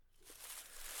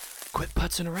Quit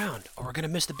putzing around, or we're gonna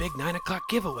miss the big 9 o'clock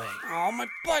giveaway. Oh, my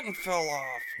button fell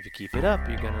off. If you keep it up,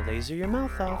 you're gonna laser your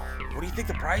mouth off. What do you think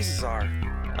the prizes are?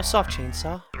 A soft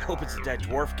chainsaw. I hope it's a dead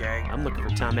dwarf gang. I'm looking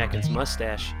for Tom Atkins'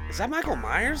 mustache. Is that Michael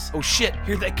Myers? Oh shit,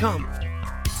 here they come.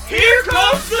 Here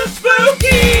comes the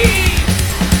spooky!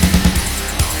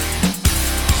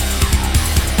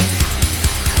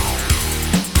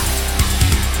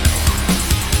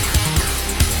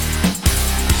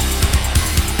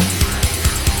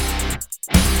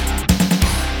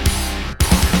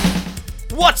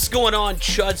 What's going on,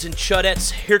 chuds and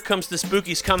chudettes? Here comes the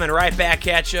Spookies coming right back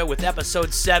at you with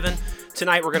episode 7.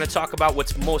 Tonight we're going to talk about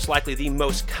what's most likely the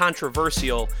most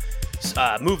controversial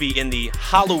movie in the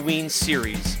Halloween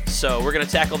series. So we're going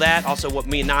to tackle that, also what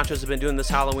me and Nachos have been doing this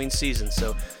Halloween season.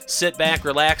 So sit back,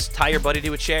 relax, tie your buddy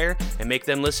to a chair, and make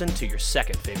them listen to your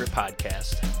second favorite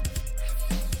podcast.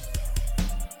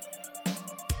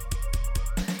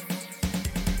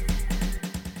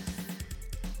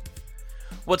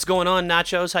 What's going on,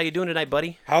 Nachos? How you doing tonight,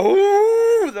 buddy? How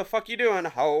the fuck you doing,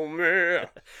 homie?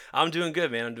 I'm doing good,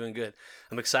 man. I'm doing good.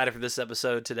 I'm excited for this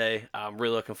episode today. I'm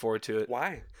really looking forward to it.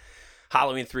 Why?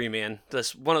 Halloween 3, man.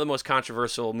 That's one of the most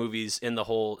controversial movies in the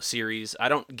whole series. I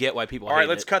don't get why people All hate right,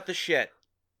 let's it. cut the shit.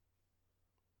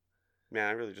 Man,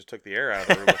 I really just took the air out of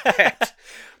the room with that.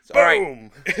 So, all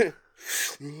right.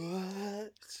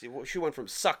 She went from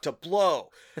suck to blow.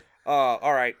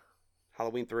 All right.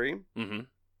 Halloween 3. Mm-hmm.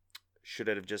 Should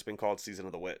it have just been called Season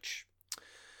of the Witch?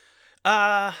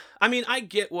 I mean, I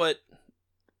get what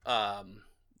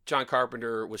John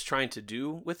Carpenter was trying to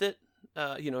do with it,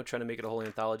 trying to make it a whole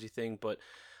anthology thing, but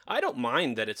I don't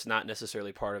mind that it's not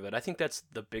necessarily part of it. I think that's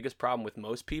the biggest problem with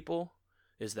most people,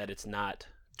 is that it's not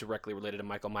directly related to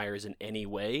Michael Myers in any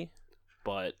way,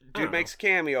 but Dude makes a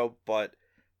cameo, but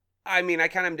I mean, I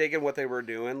kind of am digging what they were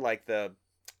doing, like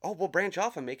we'll branch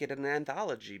off and make it an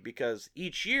anthology, because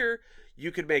each year you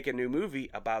could make a new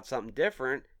movie about something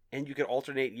different, and you could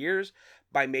alternate years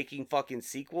by making fucking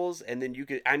sequels, and then you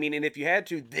could, and if you had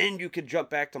to, then you could jump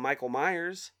back to Michael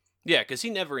Myers. Yeah, because he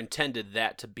never intended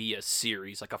that to be a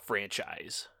series, like a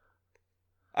franchise.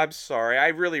 I'm sorry, I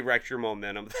really wrecked your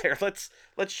momentum there. Let's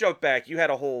jump back. You had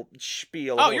a whole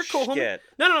spiel. Oh, you're cool, homie.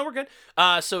 No, we're good.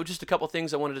 So just a couple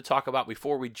things I wanted to talk about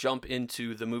before we jump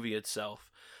into the movie itself.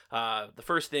 The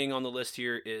first thing on the list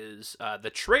here is the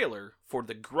trailer for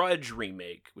the Grudge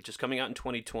remake, which is coming out in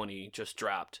 2020, just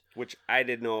dropped. Which I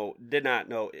did not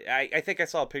know. I think I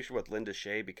saw a picture with Linda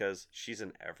Shay, because she's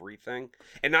in everything.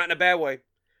 And not in a bad way.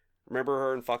 Remember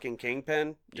her in fucking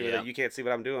Kingpin? Yeah. You can't see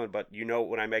what I'm doing, but you know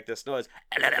when I make this noise.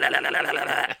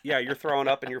 Yeah, you're throwing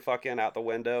up and you're fucking out the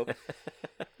window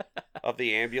of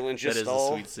the ambulance. That is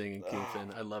stole. a sweet singing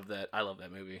Kingpin. I love that. I love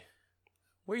that movie.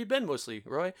 Where you been mostly,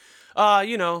 Roy?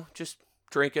 Just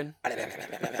drinking.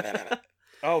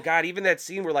 Oh, God, even that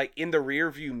scene where, like, in the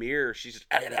rear view mirror, she's just...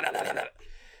 All right,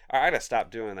 I gotta stop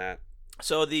doing that.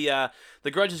 So the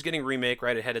Grudge is getting a remake,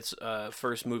 right? It had its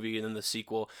first movie and then the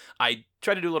sequel. I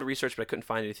tried to do a little research, but I couldn't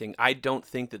find anything. I don't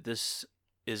think that this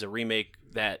is a remake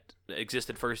that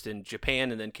existed first in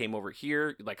Japan and then came over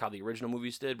here, like how the original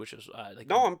movies did, which is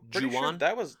No, I'm pretty sure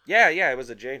that was... Yeah, it was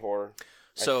a J-horror.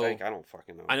 So I don't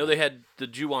fucking know. I know they had the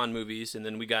Ju-on movies, and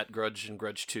then we got Grudge and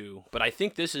Grudge 2. But I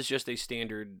think this is just a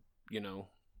standard,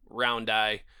 round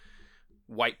eye,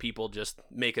 white people just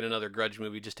making another Grudge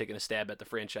movie, just taking a stab at the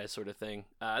franchise sort of thing.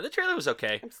 The trailer was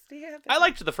okay. I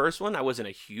liked the first one. I wasn't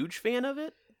a huge fan of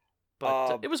it,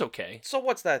 but it was okay. So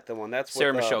what's that, the one? That's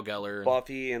Sarah with, Michelle Gellar.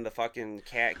 Buffy and the fucking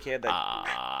cat kid.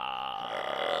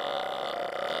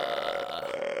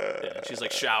 She's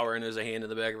like showering, there's a hand in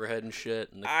the back of her head and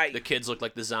shit. And the kids look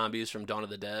like the zombies from Dawn of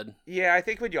the Dead. Yeah, I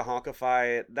think when you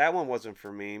honkify it, that one wasn't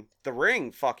for me. The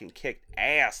Ring fucking kicked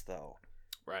ass, though.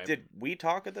 Right. Did we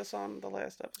talk of this on the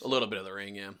last episode? A little bit of The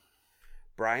Ring, yeah.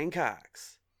 Brian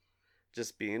Cox.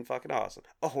 Just being fucking awesome.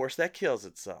 A horse that kills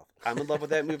itself. I'm in love with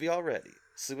that movie already.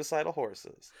 Suicidal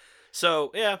Horses.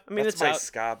 So, yeah, That's it's my out.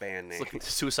 ska band name.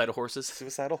 It's Suicidal Horses.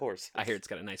 Suicidal Horses. I hear it's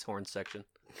got a nice horn section.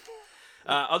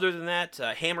 Other than that,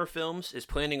 Hammer Films is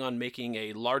planning on making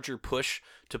a larger push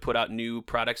to put out new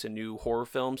products and new horror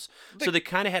films. So they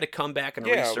kind of had a comeback and a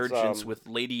resurgence with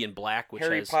Lady in Black, which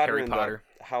has Harry Potter.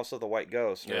 The House of the White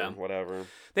Ghost, or whatever.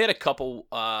 They had a couple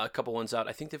ones out.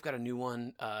 I think they've got a new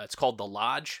one. It's called The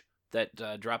Lodge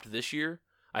that dropped this year.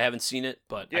 I haven't seen it,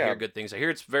 but I hear good things. I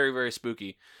hear it's very, very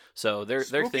spooky. So their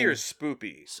thing or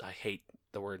spoopy? I hate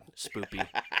the word spoopy.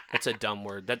 It's a dumb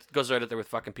word. That goes right up there with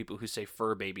fucking people who say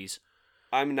fur babies.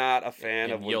 I'm not a fan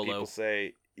of when YOLO. people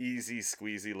say easy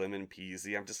squeezy lemon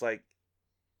peasy. I'm just like,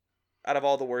 out of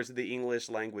all the words of the English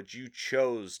language, you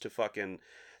chose to fucking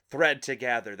thread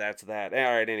together. That's that. All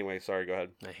right. Anyway, sorry. Go ahead.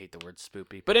 I hate the word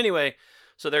spoopy. But anyway,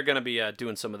 so they're going to be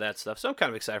doing some of that stuff. So I'm kind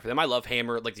of excited for them. I love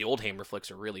Hammer. Like, the old Hammer flicks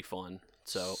are really fun.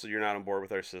 So you're not on board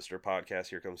with our sister podcast,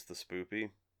 Here Comes the Spoopy?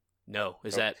 No.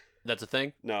 Is Oh. that's a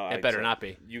thing? No. It better not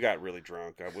be. You got really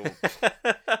drunk.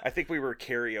 I think we were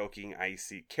karaokeing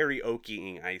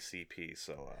ICP,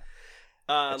 so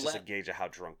that's just a gauge of how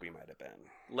drunk we might have been.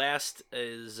 Last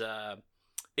is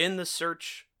In the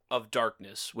Search of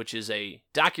Darkness, which is a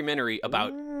documentary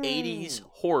about 80s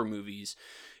horror movies.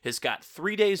 Has got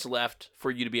 3 days left for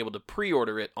you to be able to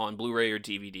pre-order it on Blu-ray or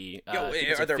DVD. I think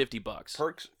it's are like there $50.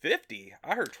 Perks 50?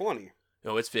 I heard 20.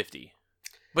 No, it's 50.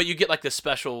 But you get like the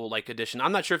special like edition.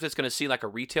 I'm not sure if it's going to see like a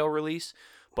retail release,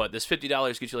 but this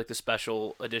 $50 gets you like the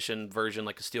special edition version,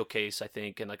 like a steel case, I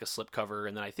think, and like a slip cover,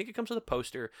 and then I think it comes with a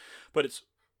poster. But it's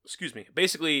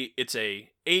basically it's a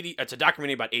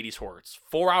documentary about 80s horror. It's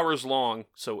 4 hours long,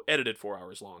 so edited 4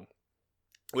 hours long,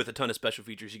 with a ton of special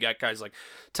features. You got guys like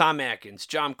Tom Atkins,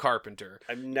 John Carpenter.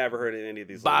 I've never heard of any of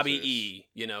these. Bobby losers. E.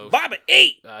 Bobby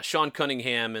E. Sean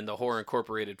Cunningham and the Horror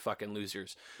Incorporated fucking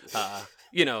losers.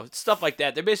 Stuff like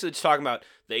that. They're basically just talking about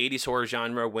the 80s horror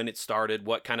genre, when it started,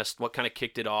 what kind of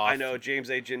kicked it off. I know James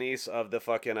A. Janice of the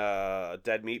fucking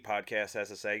Dead Meat podcast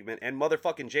has a segment, and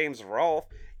motherfucking James Rolfe.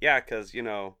 Yeah, because,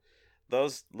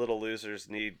 those little losers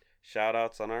need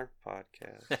shout-outs on our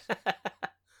podcast.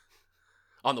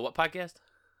 On the what podcast?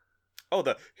 Oh,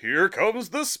 the Here Comes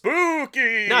the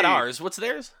Spooky! Not ours. What's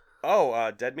theirs?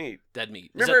 Oh, Dead Meat. Dead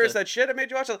Meat. Remember, it's that shit I made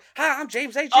you watch? Hi, I'm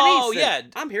James A. Janice. Oh, yeah.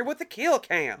 I'm here with the Kill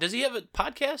Cam. Does he have a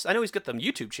podcast? I know he's got the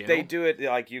YouTube channel. They do it,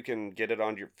 like, you can get it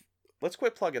on your... Let's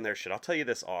quit plugging their shit. I'll tell you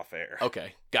this off air.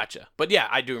 Okay, gotcha. But yeah,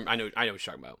 I know what you're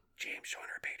talking about. James, join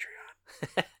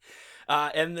our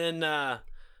Patreon. And then,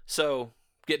 so...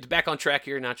 Get back on track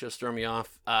here, not just throw me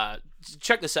off.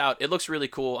 Check this out. It looks really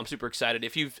cool. I'm super excited.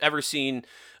 If you've ever seen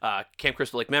Camp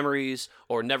Crystal Lake Memories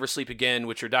or Never Sleep Again,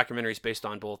 which are documentaries based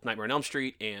on both Nightmare on Elm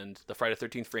Street and the Friday the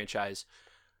 13th franchise,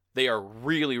 they are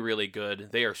really, really good.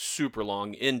 They are super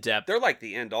long, in-depth. They're like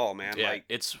the end all, man. Yeah, Like,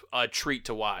 it's a treat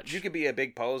to watch. you could be a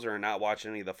big poser and not watch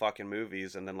any of the fucking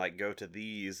movies and then, like, go to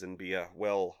these and be a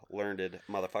well-learned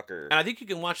motherfucker. And I think you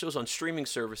can watch those on streaming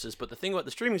services, but the thing about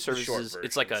the streaming services, short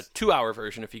it's like a versions. 2-hour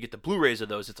version. If you get the Blu-rays of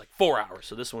those, it's like 4 hours.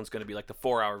 So this one's going to be like the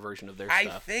 4-hour version of their I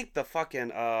stuff. think the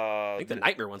fucking, I think the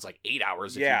Nightmare one's like 8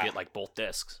 hours if Yeah. you get like both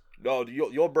discs. No,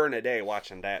 you'll burn a day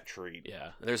watching that treat.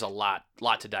 Yeah, there's a lot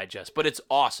to digest, but it's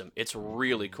awesome. It's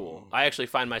really cool. I actually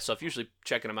find myself usually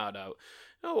checking them out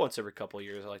once every couple of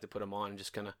years. I like to put them on and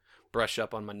just kind of brush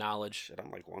up on my knowledge. Shit, I'm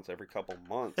like once every couple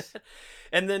months.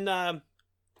 And then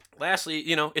lastly,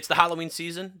 it's the Halloween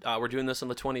season. We're doing this on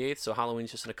the 28th, so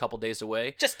Halloween's just in a couple days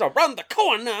away. Just around the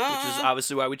corner! Which is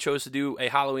obviously why we chose to do a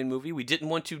Halloween movie. We didn't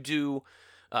want to do,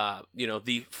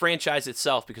 the franchise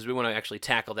itself because we want to actually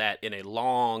tackle that in a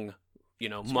long,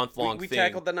 month-long we thing.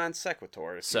 tackled the non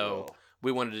sequitur. So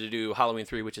we wanted to do Halloween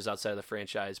 3, which is outside of the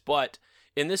franchise. But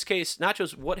in this case,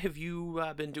 Nachos, what have you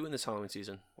been doing this Halloween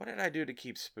season? what did I do to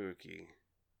keep spooky?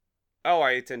 Oh,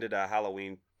 I attended a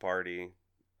Halloween party.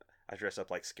 I dressed up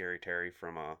like Scary Terry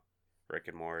from Rick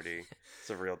and Morty.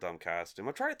 It's a real dumb costume.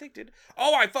 I'm trying to think, dude.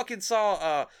 Oh, I fucking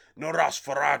saw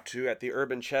Nosferatu at the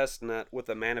Urban Chestnut with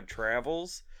a Man of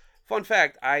Travels. Fun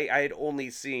fact, I had only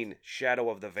seen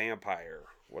Shadow of the Vampire.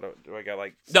 What do I got,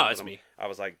 like... No, it's me. I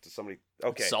was like, somebody...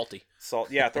 Okay. Salty. Salt,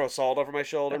 yeah, throw salt over my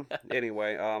shoulder.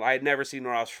 Anyway, I had never seen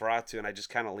Nosferatu, and I just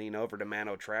kind of lean over to Man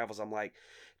of Travels. I'm like,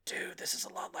 dude, this is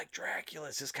a lot like Dracula.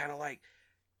 It's just kind of like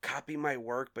copy my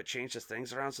work, but change the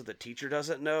things around so the teacher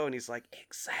doesn't know. And he's like,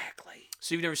 exactly.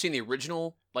 So you've never seen the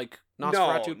original, like,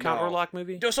 Nosferatu Count no. Orlok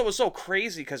movie? So it was so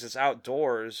crazy because it's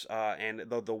outdoors, and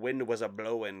the wind was a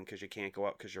blowing because you can't go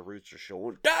up because your roots are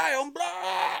showing. Die on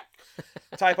black!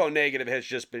 Typo Negative has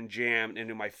just been jammed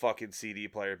into my fucking CD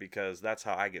player because that's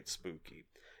how I get spooky.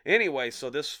 Anyway,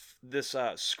 so this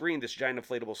screen, this giant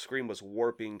inflatable screen, was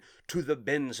warping to the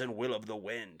bends and will of the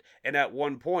wind. And at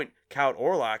one point, Count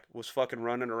Orlok was fucking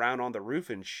running around on the roof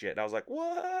and shit. And I was like,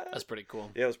 what? That's pretty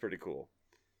cool. Yeah, it was pretty cool.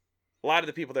 A lot of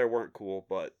the people there weren't cool,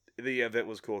 but the event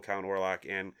was cool. Count Orlok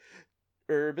and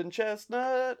Urban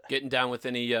Chestnut. Getting down with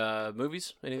any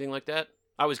movies? Anything like that?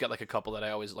 I always got like a couple that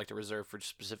I always like to reserve for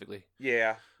specifically.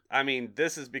 Yeah. I mean,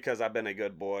 this is because I've been a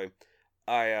good boy.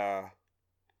 I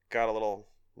got a little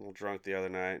drunk the other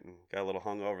night and got a little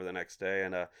hungover the next day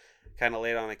and kind of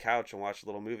laid on the couch and watched a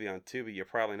little movie on Tubi you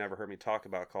probably never heard me talk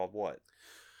about called what?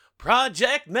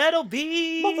 Project Metal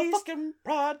Beast! Motherfucking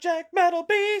Project Metal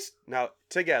Beast! Now,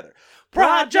 together.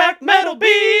 Project Metal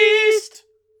Beast!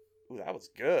 Ooh, that was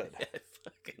good.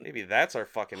 Maybe that's our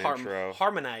fucking intro.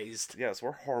 Harmonized. Yes,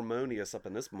 we're harmonious up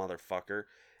in this motherfucker.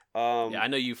 Yeah, I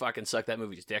know you fucking suck that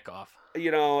movie's dick off.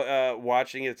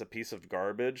 Watching it's a piece of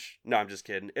garbage. No, I'm just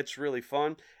kidding. It's really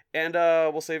fun. And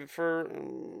we'll save it for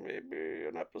maybe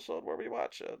an episode where we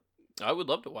watch it. I would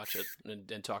love to watch it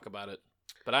and talk about it.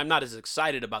 But I'm not as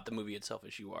excited about the movie itself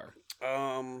as you are.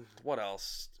 What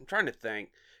else? I'm trying to think.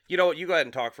 You know what? You go ahead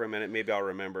and talk for a minute. Maybe I'll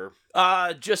remember.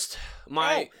 Just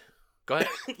my... Oh. Go ahead.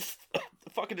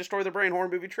 Fucking Destroy the Brain horror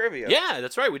movie trivia. Yeah,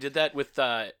 that's right. We did that with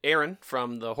Aaron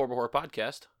from the Horrible Horror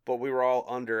Podcast. But we were all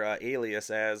under alias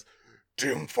as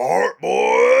Tim Fart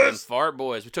Boys. And Fart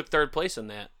Boys. We took third place in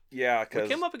that. Yeah, We because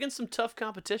came up against some tough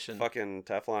competition. fucking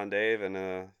Teflon Dave and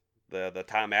the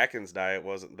Tom Atkins diet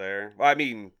wasn't there. Well, I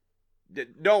mean,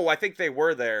 no, I think they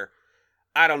were there.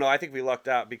 I don't know. I think we lucked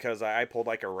out because I pulled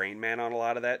like a Rain Man on a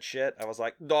lot of that shit. I was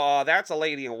like, "Duh, that's a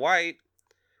lady in white."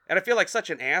 And I feel like such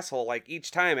an asshole. Like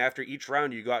each time after each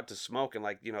round you go out to smoke and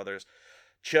like, there's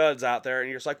chuds out there and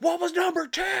you're just like, "What was number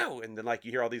 2?" And then like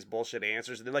you hear all these bullshit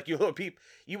answers and then like you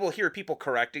will hear people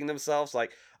correcting themselves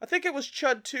like, "I think it was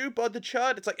Chud 2, Bud the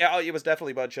Chud." It's like, "Oh, it was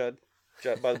definitely Bud Chud.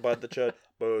 Bud the Chud.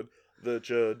 Bud the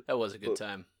Chud." That was a good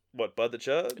time. What, Bud the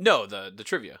Chud? No, the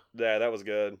trivia. Yeah, that was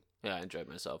good. Yeah, I enjoyed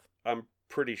myself. I'm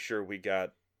pretty sure we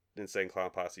got Insane Clown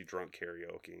Posse drunk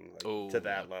karaokeing to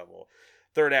that level.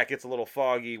 Third act gets a little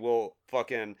foggy. We'll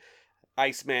fucking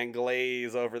Iceman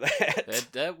glaze over that.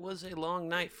 That was a long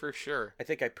night for sure. I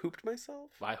think I pooped myself.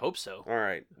 I hope so. All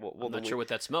right. Well, I'm not sure what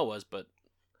that smell was, but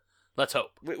let's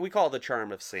hope. We call it the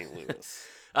charm of St. Louis.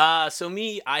 So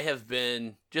me, I have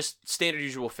been just standard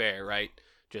usual fare, right?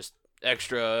 Just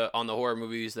extra on the horror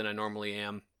movies than I normally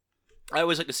am. I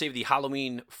always like to save the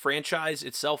Halloween franchise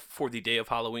itself for the day of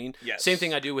Halloween. Yes. Same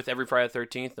thing I do with every Friday the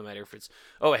 13th, no matter if it's,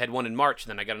 I had one in March,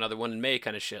 then I got another one in May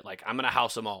kind of shit. Like, I'm going to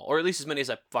house them all, or at least as many as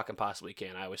I fucking possibly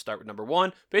can. I always start with number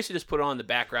 1, basically just put it on in the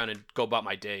background and go about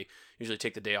my day. Usually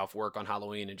take the day off work on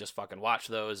Halloween and just fucking watch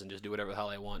those and just do whatever the hell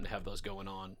I want and have those going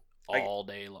on all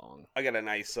day long. I got a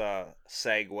nice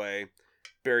segue.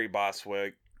 Barry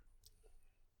Bostwick.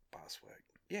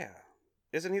 Yeah.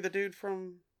 Isn't he the dude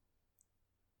from...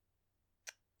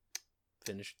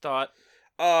 Finished thought.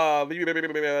 The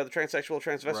transsexual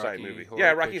transvestite Rocky movie. Horror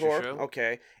Yeah, Rocky Picture Horror. Show.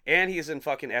 Okay. And he's in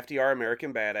fucking FDR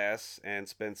American Badass and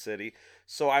Spin City.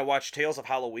 So I watched Tales of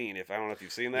Halloween, I don't know if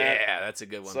you've seen that. Yeah, that's a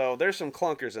good one. So there's some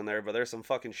clunkers in there, but there's some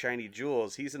fucking shiny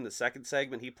jewels. He's in the second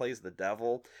segment. He plays the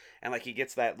devil. And like he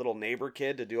gets that little neighbor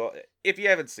kid to do all... If you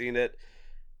haven't seen it,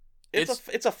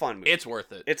 it's a fun movie. It's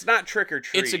worth it. It's not Trick or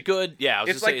Treat. It's a good, I was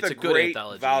It's gonna like say, the it's a good great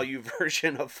anthology. value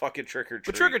version of fucking Trick or Treat.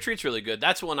 But Trick or Treat's really good.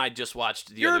 That's one I just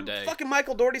watched the other day. Fucking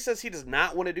Michael Dougherty says he does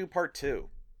not want to do part 2.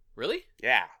 Really?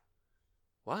 Yeah.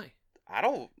 Why? I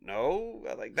don't know.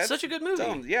 Like that's Such a good movie.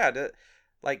 dumb. Yeah,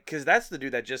 because that's the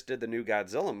dude that just did the new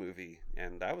Godzilla movie,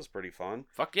 and that was pretty fun.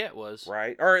 Fuck yeah, it was.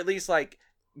 Right? Or at least like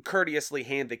courteously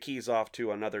hand the keys off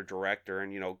to another director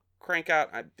and crank out.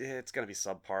 It's gonna be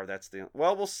subpar.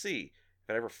 We'll see if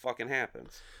it ever fucking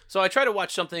happens. So I try to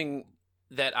watch something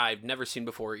that I've never seen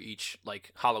before each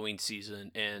like Halloween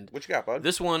season, and What you got, bud?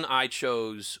 this one I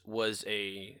chose was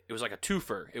it was like a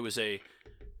twofer. It was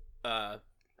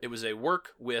a work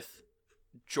with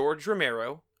George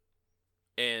Romero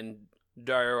and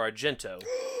Dario Argento.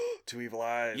 Two Evil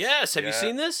Eyes. Yes, have you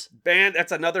seen this? Band,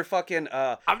 that's another fucking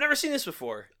I've never seen this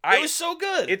before. I- It was so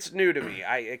good. It's new to me.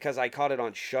 Because I caught it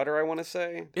on Shudder, I want to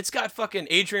say. It's got fucking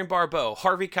Adrian Barbeau,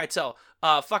 Harvey Keitel,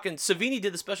 fucking Savini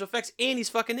did the special effects, and he's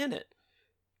fucking in it.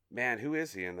 Man, who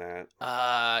is he in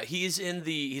that? He's in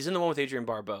the one with Adrian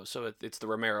Barbeau, so it's the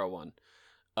Romero one.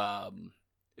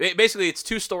 Basically, it's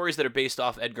two stories that are based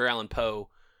off Edgar Allan Poe,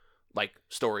 like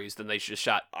stories. Then they just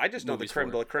shot. I just know the movies creme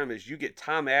for de it. la creme is you get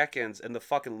Tom Atkins in the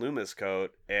fucking Loomis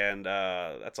coat, and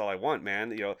that's all I want, man.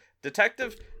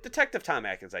 Detective Tom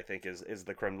Atkins, I think, is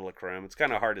the creme de la creme. It's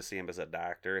kind of hard to see him as a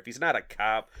doctor if he's not a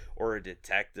cop or a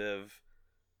detective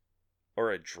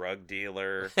or a drug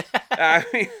dealer. I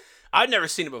mean, I'd never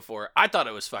seen it before. I thought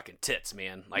it was fucking tits,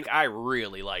 man. Like I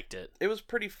really liked it. it was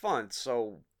pretty fun.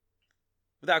 So,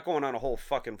 without going on a whole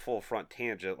fucking full front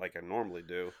tangent like I normally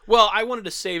do, Well, I wanted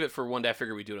to save it for one day. I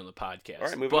figured we'd do it on the podcast. All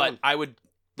right, moving but on. I would,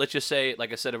 let's just say,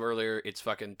 like I said earlier, it's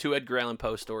fucking two Edgar Allan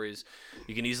Poe stories.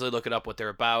 You can easily look it up what they're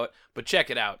about, but check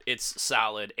it out. It's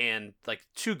solid and like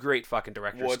two great fucking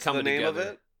directors what's coming the name together. of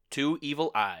it? Two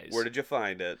Evil Eyes. Where did you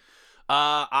find it?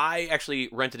 I actually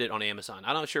rented it on Amazon.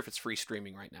 I'm not sure if it's free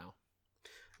streaming right now.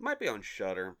 Might be on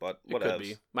Shudder, but It whatever. could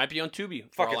be. Might be on Tubi. for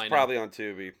Fuck, all it's I know. probably on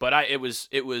Tubi. But it was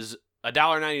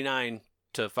 $1.99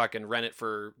 to fucking rent it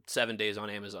for 7 days on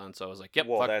Amazon. So I was like, yep,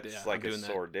 Well, fuck, that's yeah, like I'm a doing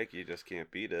that. sore dick. You just can't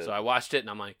beat it. So I watched it, and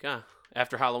I'm like,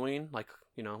 after Halloween, like,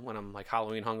 you know, when I'm like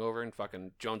Halloween hungover and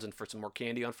fucking jonesing for some more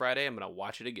candy on Friday, I'm gonna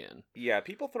watch it again. Yeah,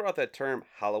 people throw out that term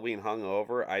Halloween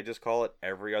hungover. I just call it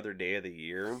every other day of the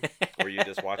year, where you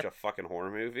just watch a fucking horror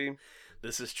movie.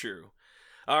 This is true.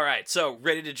 All right, so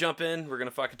ready to jump in? We're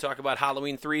gonna fucking talk about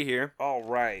Halloween 3 here. All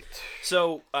right.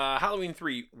 So Halloween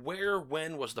 3,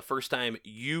 when was the first time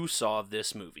you saw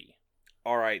this movie?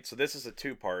 All right, so this is a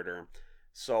two-parter.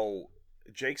 So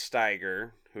Jake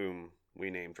Steiger, whom we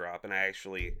name drop, and I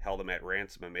actually held him at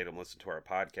ransom and made him listen to our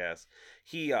podcast.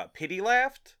 He pity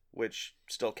laughed, which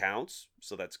still counts,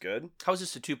 so that's good. How is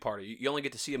this a two-parter? You only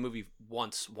get to see a movie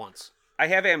once. I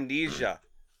have amnesia.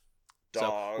 Dog.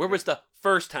 So where was the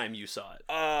first time you saw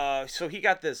it? So he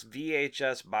got this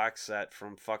VHS box set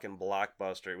from fucking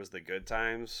Blockbuster. It was the Good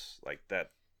Times, like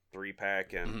that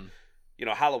 3-pack, and you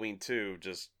know, Halloween 2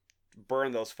 just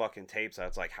burn those fucking tapes out.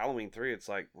 It's like Halloween 3, it's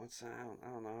like, what's that? I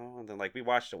don't know. And then like we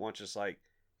watched it once, just like,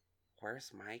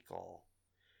 where's Michael?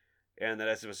 And then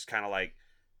it was kind of like,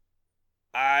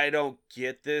 I don't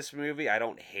get this movie. I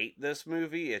don't hate this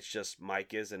movie. It's just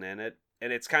Mike isn't in it.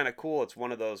 And it's kind of cool. It's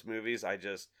one of those movies I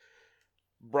just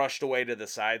brushed away to the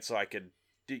side so I could.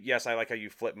 Yes, I like how you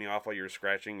flipped me off while you were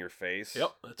scratching your face.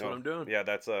 Yep, that's what I'm doing. Yeah,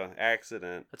 that's a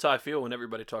accident. That's how I feel when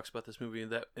everybody talks about this movie in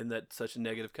that such a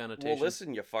negative connotation. Well,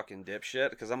 listen, you fucking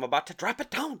dipshit, because I'm about to drop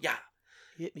it down. Yeah,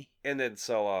 hit me. And then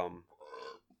so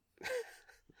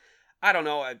I don't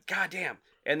know. Goddamn.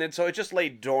 And then so it just lay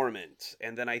dormant.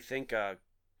 And then I think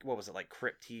what was it, like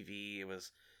Crypt TV? It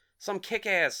was some kick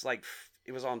ass, like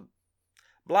it was on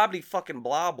blobbly fucking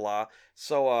blah blah.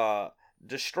 So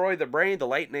Destroy the Brain, the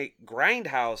Late Night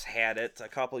Grindhouse had it a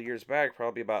couple years back,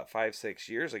 probably about 5-6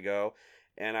 years ago,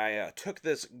 and I took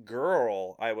this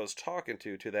girl I was talking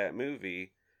to that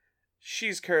movie.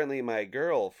 She's currently my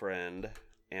girlfriend,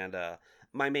 and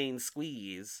my main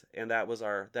squeeze, and that's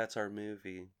our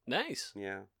movie. Nice.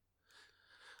 Yeah.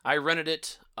 I rented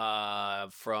it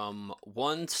from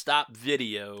One Stop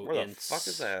Video Where the in fuck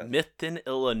is that? Smithton,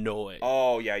 Illinois.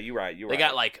 Oh yeah, you're right. They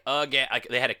got like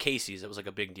they had a Casey's. It was like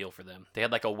a big deal for them. They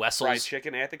had like a Wessel's. fried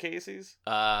chicken at the Casey's.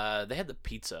 They had the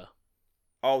pizza.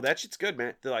 Oh, that shit's good,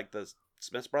 man. They're like the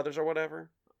Smiths Brothers or whatever.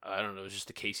 I don't know. It was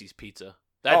just a Casey's pizza.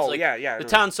 That's yeah. The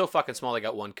town's so fucking small. They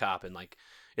got one cop, and like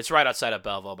it's right outside of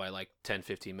Belleville by like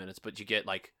 10-15 minutes. But you get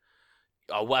like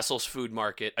a Wessel's Food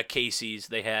Market, a Casey's.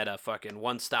 They had a fucking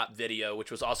One Stop Video,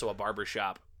 which was also a barber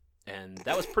shop, and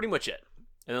that was pretty much it.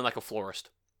 And then like a florist.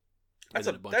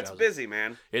 That's busy,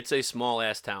 man. It's a small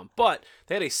ass town, but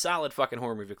they had a solid fucking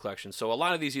horror movie collection. So a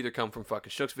lot of these either come from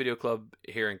fucking Schnucks Video Club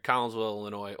here in Collinsville,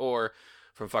 Illinois, or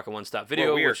from fucking One Stop Video,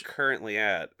 where we are which currently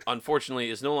at. Unfortunately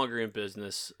is no longer in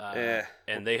business.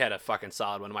 And they had a fucking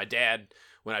solid one. My dad,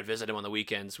 when I'd visit him on the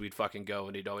weekends, we'd fucking go,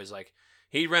 and he'd always like,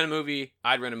 he'd rent a movie,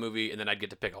 I'd rent a movie, and then I'd get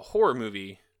to pick a horror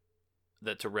movie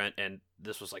to rent. And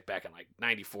this was like back in like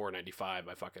 94, 95.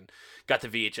 I fucking got the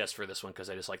VHS for this one because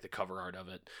I just like the cover art of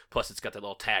it. Plus it's got that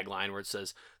little tagline where it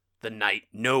says, "The night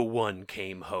no one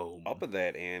came home." Up with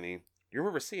that, Annie. You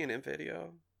remember seeing in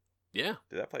video? Yeah.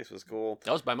 Dude, that place was cool.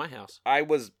 That was by my house. I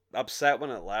was upset when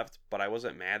it left, but I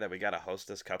wasn't mad that we got a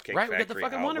Hostess Cupcake Right, Factory we got the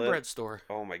fucking outlet. Wonder Bread store.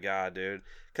 Oh my god, dude.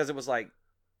 Because it was like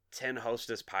 10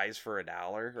 Hostess pies for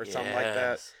 $1 or something like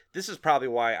that. This is probably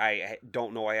why I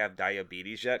don't know I have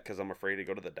diabetes yet, because I'm afraid to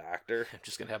go to the doctor. I'm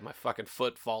just going to have my fucking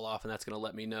foot fall off, and that's going to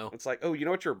let me know. It's like, oh, you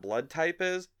know what your blood type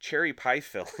is? Cherry pie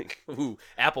filling. Ooh,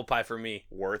 apple pie for me.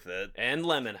 Worth it. And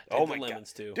lemon. Oh my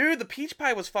lemons god. too. Dude, the peach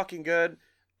pie was fucking good.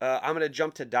 I'm going to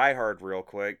jump to Die Hard real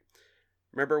quick.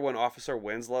 Remember when Officer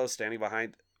Winslow standing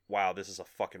behind... Wow, this is a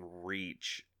fucking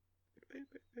reach.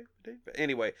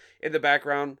 Anyway, in the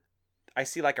background, I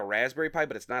see like a raspberry pie,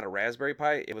 but it's not a raspberry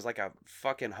pie. It was like a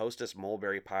fucking Hostess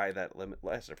mulberry pie that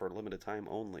lasted for a limited time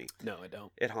only. No, I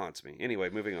don't. It haunts me.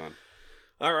 Anyway, moving on.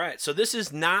 All right, so this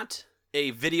is not a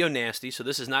video nasty, so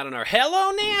this is not on our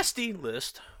Hello Nasty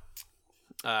list.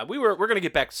 We're going to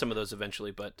get back to some of those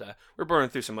eventually, but we're burning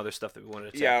through some other stuff that we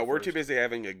wanted to tackle. Yeah, we're first. too busy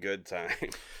having a good time.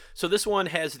 So this one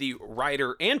has the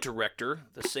writer and director,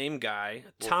 the same guy,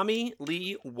 Tommy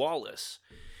Lee Wallace.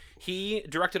 He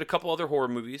directed a couple other horror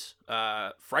movies,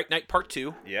 Fright Night Part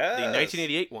 2, yes. the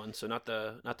 1988 one, so not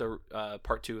the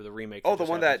Part 2 of the remake. Oh, the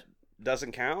one that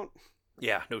doesn't count?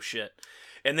 Yeah, no shit.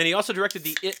 And then he also directed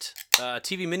the It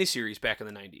TV miniseries back in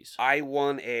the 90s. I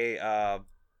won a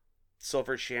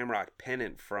Silver Shamrock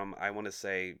pennant from, I want to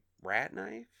say, Rat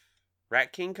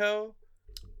King Co.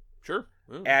 Sure.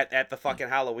 Ooh. At the fucking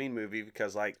Halloween movie,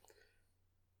 because like,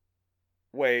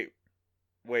 wait,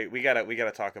 we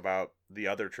gotta talk about the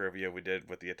other trivia we did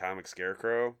with the Atomic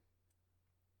Scarecrow.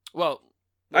 Well,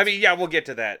 I mean, yeah, we'll get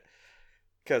to that.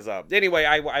 Because anyway,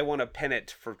 I want to pin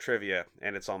it for trivia,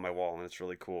 and it's on my wall, and it's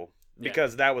really cool.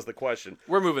 Because that was the question.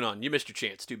 we're moving on. You missed your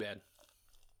chance. Too bad.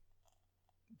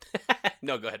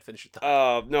 No, go ahead. Finish your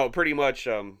thought. No, pretty much.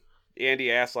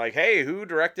 Andy asked like, "Hey, who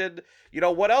directed?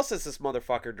 What else has this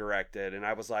motherfucker directed?" And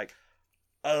I was like,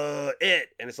 it."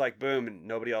 And it's like, boom, and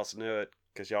nobody else knew it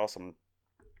because y'all some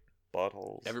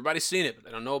buttholes. Everybody's seen it, but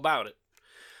they don't know about it.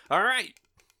 All right,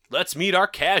 let's meet our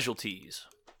casualties.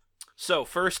 So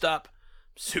first up,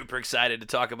 super excited to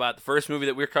talk about the first movie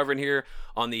that we're covering here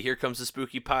on the Here Comes the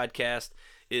Spooky podcast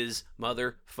is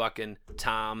motherfucking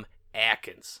Tom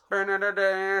Atkins.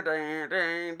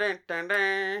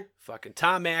 Fucking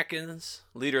Tom Atkins,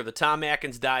 leader of the Tom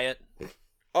Atkins diet.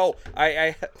 Oh,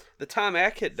 I the Tom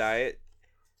Atkins diet.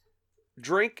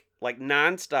 Drink like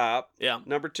nonstop. Yeah.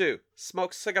 Number 2,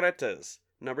 smoke cigarettes.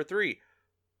 Number 3,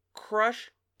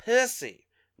 crush pussy.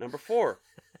 Number 4,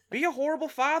 be a horrible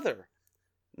father.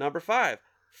 Number 5,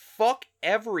 fuck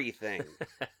everything.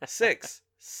 6,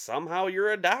 somehow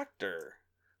you're a doctor.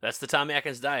 That's the Tom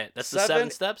Atkins diet. That's the 7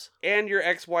 7 steps. And your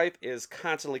ex-wife is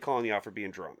constantly calling you out for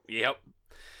being drunk. Yep.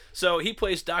 So he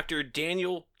plays Dr.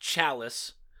 Daniel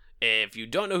Chalice. If you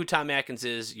don't know who Tom Atkins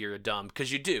is, you're a dumb.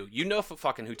 Because you do. You know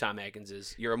fucking who Tom Atkins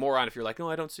is. You're a moron if you're like, no,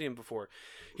 I don't see him before.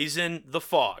 He's in The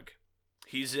Fog.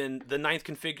 He's in The Ninth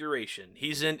Configuration.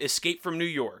 He's in Escape from New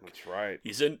York. That's right.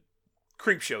 He's in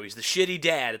Creepshow. He's the shitty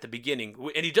dad at the beginning.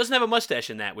 And he doesn't have a mustache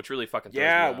in that, which really fucking throws me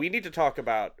off. We need to talk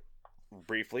about,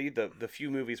 briefly, the few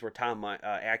movies where Tom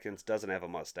Atkins doesn't have a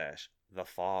mustache. The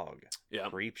Fog. Yeah.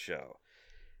 Creepshow.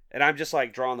 And I'm just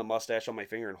like drawing the mustache on my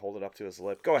finger and hold it up to his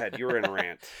lip. Go ahead, you were in a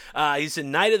rant. He's in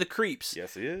Night of the Creeps.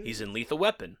 Yes, he is. He's in Lethal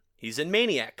Weapon. He's in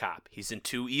Maniac Cop. He's in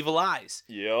Two Evil Eyes.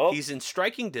 Yep. He's in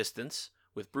Striking Distance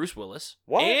with Bruce Willis.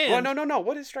 What? And, No.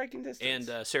 What is Striking Distance?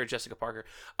 And Sarah Jessica Parker.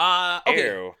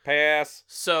 Okay. Ew, pass.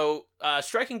 So,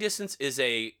 Striking Distance is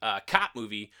a cop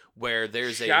movie where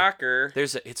there's Shocker.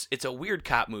 it's a weird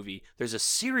cop movie. There's a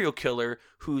serial killer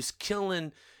who's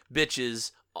killing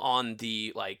bitches on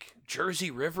the Jersey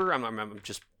River. I'm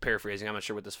just paraphrasing. I'm not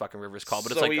sure what this fucking river is called,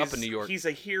 but it's up in New York. He's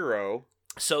a hero.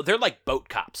 So they're like boat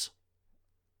cops.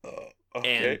 Okay.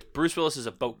 And Bruce Willis is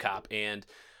a boat cop, and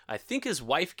I think his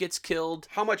wife gets killed.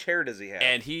 How much hair does he have?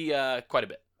 And he quite a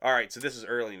bit. All right, so this is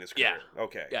early in his career. Yeah.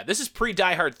 Okay. Yeah, this is pre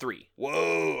Die Hard 3.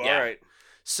 Whoa. Yeah. All right.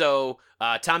 So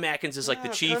Tom Atkins is like the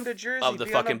chief come to Jersey, of the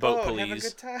be on a fucking boat boat, police. Have a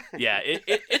good time. Yeah,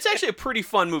 it's actually a pretty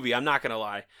fun movie. I'm not gonna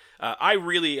lie. I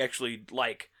really actually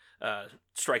like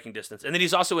Striking Distance, and then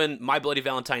he's also in My Bloody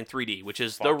Valentine 3D, which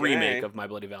is the Fucking remake A. of My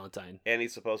Bloody Valentine. And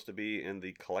he's supposed to be in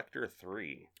The Collector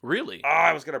 3. Really? Oh,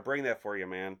 I was gonna bring that for you,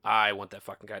 man. I want that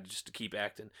fucking guy to keep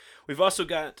acting. We've also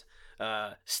got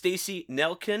Stacey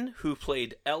Nelkin, who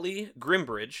played Ellie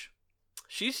Grimbridge.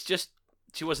 She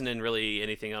wasn't in really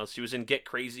anything else. She was in Get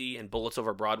Crazy and Bullets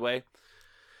Over Broadway.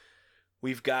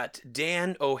 We've got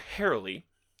Dan O'Herlihy.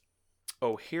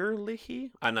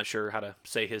 O'Herlihy? I'm not sure how to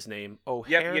say his name.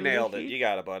 O'Herlihy. Yep, you nailed it. You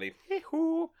got it, buddy.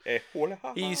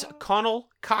 He's Connell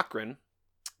Cochran.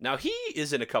 Now, he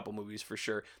is in a couple movies for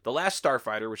sure. The Last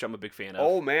Starfighter, which I'm a big fan of.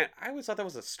 Oh, man. I always thought that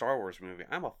was a Star Wars movie.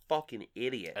 I'm a fucking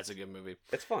idiot. That's a good movie.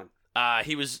 It's fun.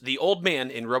 He was the old man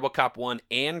in RoboCop 1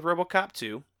 and RoboCop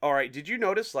 2. All right. Did you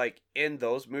notice, in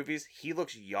those movies, he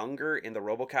looks younger in the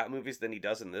RoboCop movies than he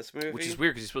does in this movie? Which is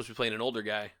weird because he's supposed to be playing an older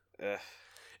guy. Ugh.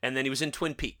 And then he was in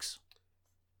Twin Peaks.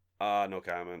 No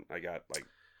comment.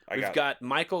 We've got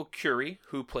Michael Curry,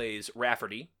 who plays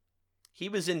Rafferty. He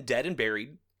was in Dead and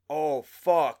Buried. Oh,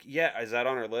 fuck. Yeah, is that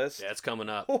on our list? Yeah, it's coming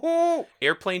up. Oh,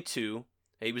 Airplane 2.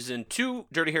 He was in 2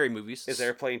 Dirty Harry movies. is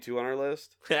Airplane 2 on our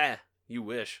list? You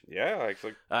wish. Yeah.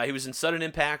 He was in Sudden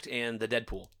Impact and The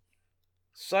Deadpool.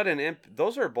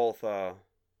 Those are both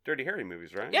Dirty Harry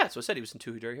movies, right? Yeah, so I said he was in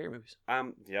 2 Dirty Harry movies.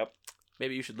 Yep.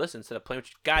 Maybe you should listen instead of playing with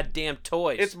your goddamn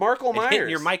toys. It's Markle and Myers. hitting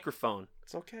your microphone.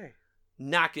 It's okay.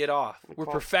 Knock it off. We're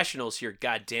professionals here,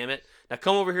 goddammit. Now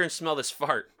come over here and smell this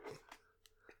fart.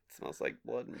 It smells like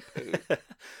blood and poo.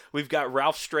 We've got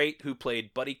Ralph Straight, who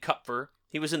played Buddy Kupfer.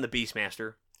 He was in The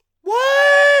Beastmaster.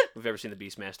 What? We've ever seen The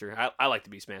Beastmaster. I like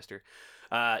The Beastmaster.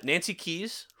 Nancy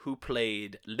Keys, who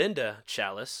played Linda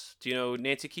Chalice. Do you know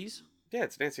Nancy Keys? Yeah,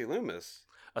 it's Nancy Loomis.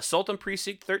 Assault on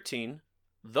Precinct 13,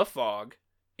 The Fog,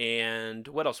 and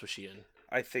what else was she in?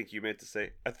 I think you meant to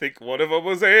say, I think one of them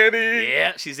was Annie.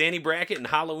 Yeah, she's Annie Brackett in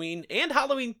Halloween and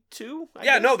Halloween 2. I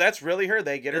Yeah, guess. no, that's really her.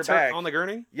 They get It's her back. on the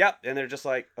gurney? Yep, and they're just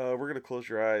like, we're going to close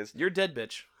your eyes. You're dead,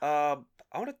 bitch. I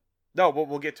want to... No,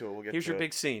 we'll get to it. Here's your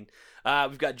big scene.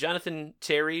 We've got Jonathan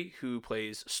Terry, who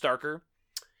plays Starker.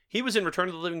 He was in Return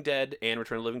of the Living Dead and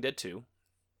Return of the Living Dead 2.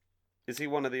 Is he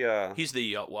one of the... He's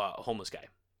the homeless guy.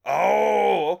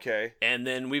 Oh, okay. And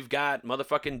then we've got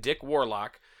motherfucking Dick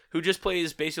Warlock, who just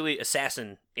plays basically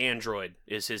assassin android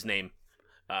is his name.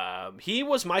 He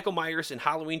was Michael Myers in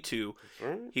Halloween 2.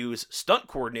 Right. He was stunt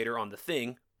coordinator on The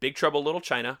Thing, Big Trouble Little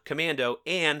China, Commando,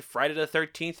 and Friday the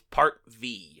 13th Part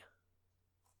V.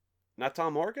 Not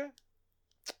Tom Morga?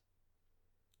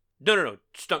 No.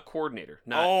 Stunt coordinator.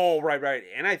 Not. Oh, right.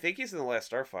 And I think he's in The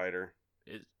Last Starfighter.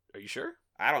 Are you sure?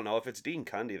 I don't know. If it's Dean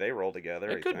Cundy, they roll together.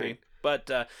 It could be. But,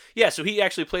 yeah, so he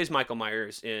actually plays Michael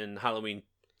Myers in Halloween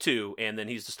 2, and then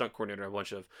he's the stunt coordinator of a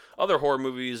bunch of other horror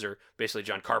movies, or basically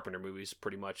John Carpenter movies,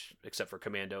 pretty much, except for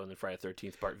Commando and then Friday the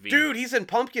 13th Part V. Dude, he's in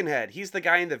Pumpkinhead. He's the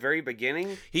guy in the very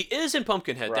beginning. He is in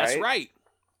Pumpkinhead. That's Right? right.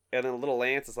 And then little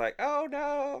Lance is like, oh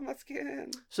no, my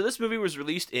skin. So this movie was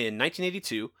released in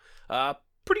 1982.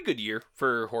 Pretty good year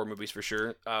for horror movies for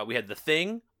sure. We had The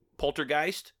Thing,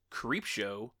 Poltergeist,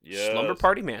 Creepshow, Yes. Slumber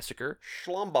Party Massacre,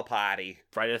 Schlumba potty.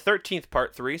 Friday the 13th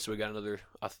Part 3, so we got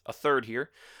a third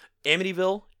here.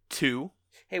 Amityville 2.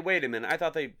 Hey, wait a minute. I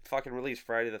thought they fucking released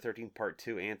Friday the 13th Part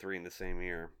 2 and 3 in the same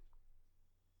year.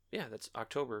 Yeah, that's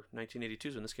October 1982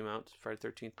 is when this came out. Friday the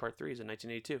 13th Part 3 is in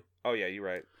 1982. Oh, yeah, you're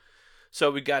right. So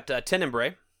we got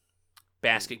Tenebrae,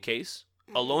 Basket Case,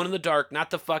 Alone in the Dark, not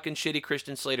the fucking shitty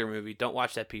Christian Slater movie. Don't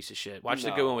watch that piece of shit. Watch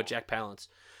the good one with Jack Palance.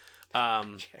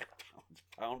 Jack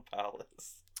Pound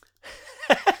Palace.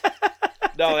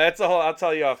 No, that's a whole, I'll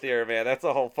tell you off the air, man. That's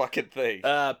a whole fucking thing.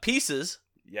 Pieces.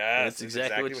 Yes, That's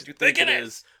exactly what you think think it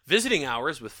is. Visiting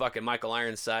Hours with fucking Michael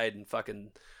Ironside and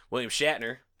fucking William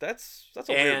Shatner. That's a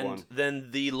weird And one. then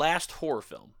the last horror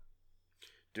film.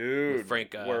 Dude, With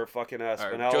Frank, where fucking or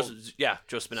Spinell,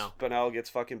 Joe Spinell. Spinell gets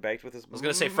fucking baked with his... I was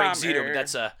going to say Frank Zito,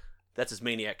 but that's his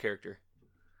Maniac character.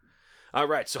 All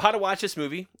right, so how to watch this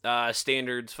movie.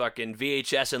 Standards fucking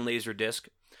VHS and Laserdisc.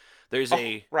 There's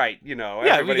a... Right, you know.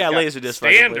 Yeah, we everybody's got Laserdisc.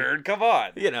 standard, come on.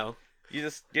 You know. You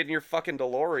just get in your fucking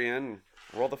DeLorean and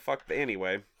roll the fuck...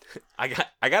 Anyway. I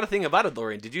got a thing about a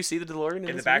DeLorean. Did you see the DeLorean in In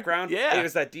the this background? movie? Yeah. It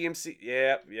was that DMC...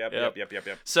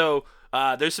 Yep. So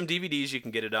there's some DVDs you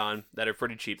can get it on that are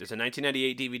pretty cheap. There's a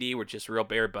 1998 DVD, which is real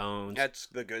bare bones. That's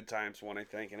the Good Times one, I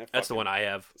think. And That's the one I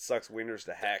have. Sucks wieners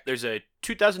to heck. There's a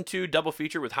 2002 double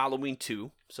feature with Halloween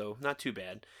 2, so not too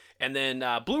bad. And then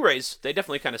Blu-rays, they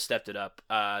definitely kind of stepped it up.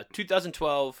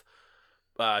 2012,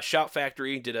 Shout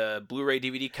Factory did a Blu-ray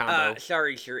DVD combo.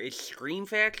 Sorry, sir. It's Scream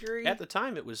Factory? At the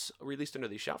time, it was released under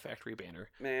the Shout Factory banner.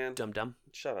 Man, Dum-dum.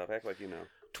 shut up. Act like you know.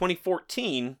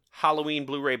 2014 Halloween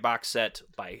Blu-ray box set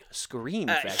by Scream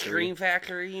Factory. Scream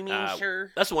Factory, you mean, sir?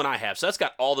 That's the one I have. So that's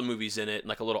got all the movies in it and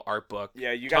like a little art book.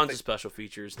 Yeah, you got tons of special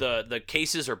features. The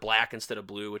cases are black instead of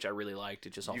blue, which I really liked.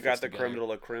 It just all you fits got the together. Creme de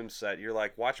la Creme set. You're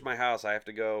like, watch my house. I have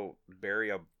to go bury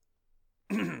a...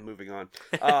 Moving on.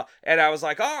 And I was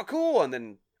like, oh, cool. And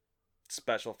then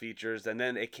special features. And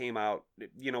then it came out.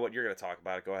 You know what? You're going to talk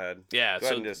about it. Go ahead. Yeah, Go ahead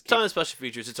so and just ton of special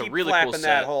features. It's a keep really flapping cool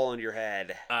that set. hole in your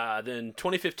head. Then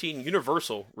 2015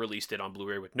 Universal released it on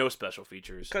Blu-ray with no special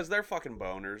features. Because they're fucking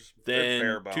boners. They're Then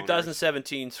bare boners.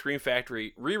 2017 Scream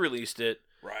Factory re-released it.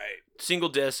 Right. Single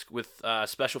disc with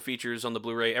special features on the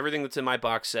Blu-ray. Everything that's in my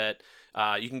box set.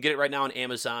 You can get it right now on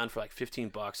Amazon for like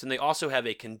 $15. And they also have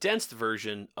a condensed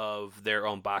version of their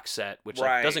own box set, which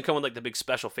like, doesn't come with like the big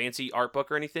special fancy art book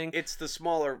or anything. It's the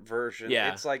smaller version.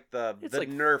 Yeah. It's like the like-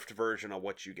 nerfed version of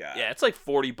what you got. Yeah, it's like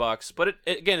 $40, but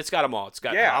again, it's got them all. It's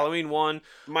got Yeah. Halloween 1,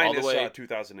 Minus all the way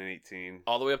 2018.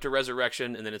 all the way up to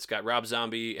Resurrection, and then it's got Rob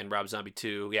Zombie and Rob Zombie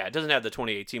 2. Yeah, it doesn't have the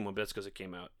 2018 one, but that's because it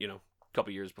came out, a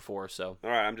couple years before. So All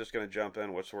right, I'm just going to jump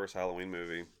in. What's the worst Halloween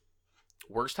movie?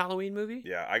 worst Halloween movie?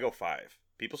 Yeah, I go 5.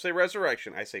 People say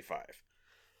Resurrection. I say 5.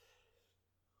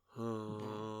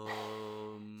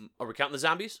 Are we counting the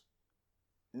zombies?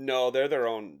 No, they're their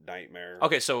own nightmare.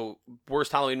 Okay, so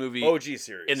worst Halloween movie OG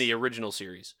series. in the original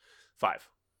series. 5.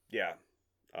 Yeah.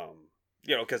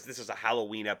 Because this is a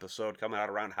Halloween episode coming out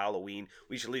around Halloween.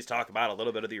 We should at least talk about a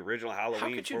little bit of the original Halloween. How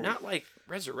could you before we- not like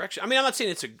Resurrection? I mean, I'm not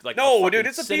saying it's No, fucking dude,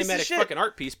 it's a piece of cinematic shit. fucking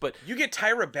art piece, but You get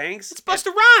Tyra Banks. it's Busta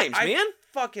Rhymes, I man.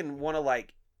 fucking want to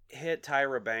hit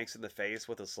Tyra Banks in the face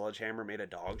with a sledgehammer made of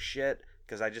dog shit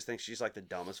because I just think she's like the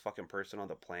dumbest fucking person on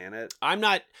the planet.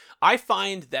 I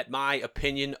find that my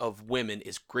opinion of women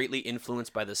is greatly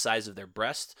influenced by the size of their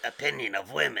breast. Opinion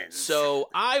of women. So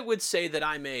I would say that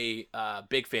I'm a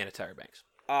big fan of Tyra Banks.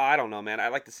 I don't know, man. I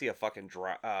like to see a fucking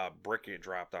brick get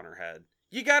dropped on her head.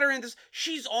 You got her in this.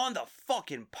 She's on the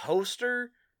fucking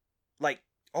poster. Like,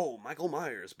 oh, Michael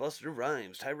Myers, Busta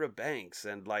Rhymes, Tyra Banks,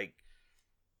 and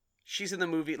she's in the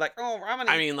movie. Like, oh, I'm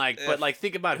gonna. I mean, but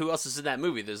think about who else is in that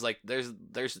movie. There's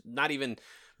not even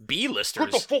B-listers.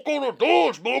 Put the fuck on a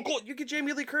dodge, Michael. You get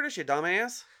Jamie Lee Curtis, you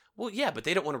dumbass. Well, yeah, but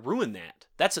they don't want to ruin that.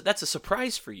 That's a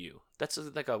surprise for you. That's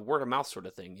like a word of mouth sort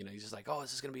of thing. You know, he's just like, oh,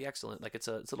 this is gonna be excellent. Like it's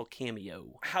a little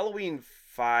cameo. Halloween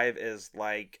 5 is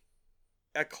like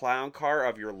a clown car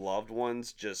of your loved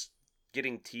ones just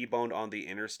getting T-boned on the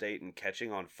interstate and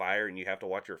catching on fire, and you have to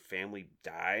watch your family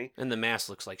die. And the mask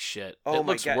looks like shit. Oh it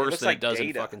my looks God, it worse looks than like it does in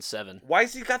Data. fucking 7. Why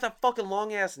has he got that fucking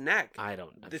long ass neck? I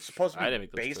don't know. It's supposed to I be didn't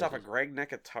make those based off of choices. Greg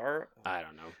Nicotero. I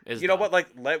don't know. It's You know dumb. what?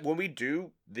 Like, when we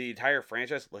do the entire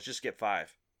franchise, let's just skip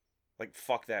 5. Like,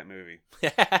 fuck that movie.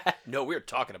 No, we're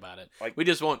talking about it. Like- we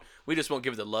just won't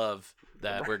give it the love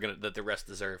that that the rest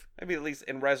deserve. I mean, at least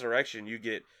in Resurrection, you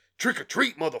get trick or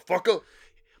treat, motherfucker.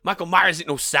 Michael Myers ain't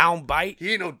no soundbite.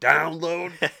 He ain't no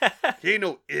download. He ain't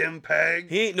no MPEG.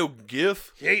 He ain't no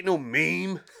GIF. He ain't no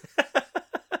meme.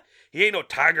 He ain't no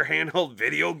Tiger handheld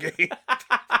video game.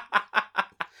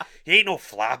 He ain't no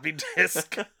floppy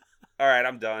disk. All right,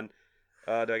 I'm done.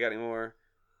 Do I got any more?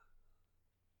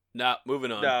 Nah,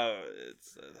 moving on. No.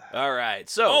 It's, All right.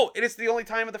 So. Oh, and it's the only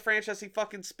time of the franchise he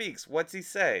fucking speaks. What's he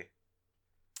say?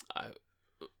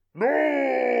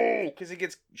 No! Because he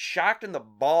gets shocked in the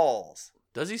balls.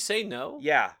 Does he say no?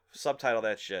 Yeah, subtitle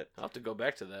that shit. I'll have to go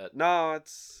back to that. No,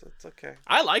 it's okay.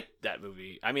 I like that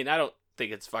movie. I mean, I don't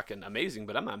think it's fucking amazing,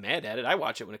 but I'm not mad at it. I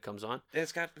watch it when it comes on.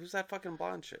 It's got, who's that fucking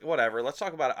blonde shit? Whatever. Let's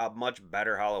talk about a much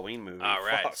better Halloween movie. All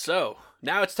right. Fuck. So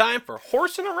now it's time for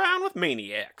Horsing Around with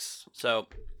Maniacs. So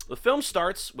the film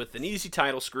starts with an easy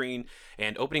title screen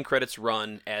and opening credits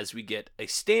run as we get a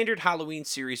standard Halloween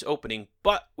series opening,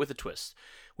 but with a twist.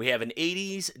 We have an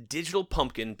 80s digital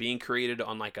pumpkin being created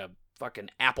on like a fucking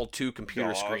Apple II computer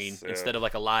Yes, screen yeah. instead of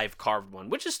like a live carved one,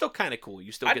 which is still kind of cool.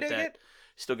 You still I get dig that. it.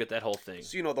 Still get that whole thing.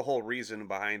 So you know the whole reason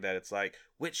behind that. It's like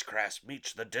witchcraft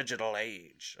meets the digital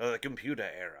age, or the computer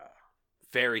era.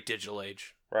 Very digital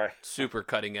age. Right. Super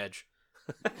cutting edge.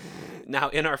 Now,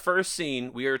 in our first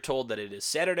scene, we are told that it is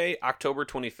Saturday, October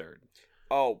 23rd.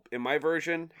 Oh, in my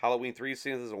version, Halloween 3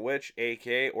 scenes as a witch,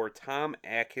 aka or Tom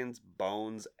Atkins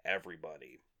bones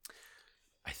everybody.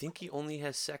 I think he only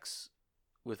has sex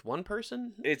with one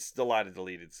person? It's a lot of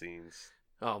deleted scenes.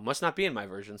 Oh, must not be in my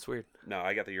version. It's weird. No,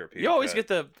 I got the European. You always cut.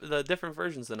 get the different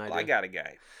versions than I do. Well, I got a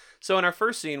guy. So in our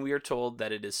first scene, we are told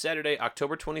that it is Saturday,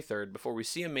 October 23rd, before we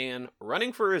see a man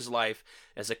running for his life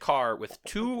as a car with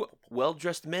two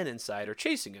well-dressed men inside are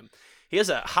chasing him. He has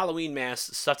a Halloween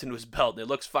mask stuffed into his belt, and it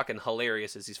looks fucking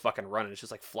hilarious as he's fucking running. It's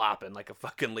just like flopping like a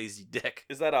fucking lazy dick.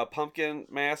 Is that a pumpkin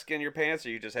mask in your pants, or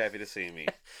are you just happy to see me?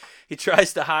 He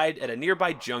tries to hide at a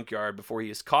nearby junkyard before he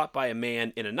is caught by a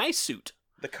man in a nice suit.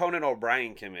 The Conan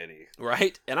O'Brien committee.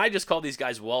 Right? And I just call these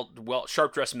guys well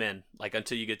sharp-dressed men, like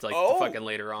until you get to Oh, the fucking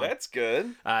later on. That's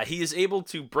good. He is able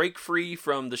to break free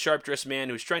from the sharp-dressed man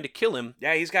who's trying to kill him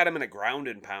Yeah, he's got him in a ground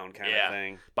and pound kind of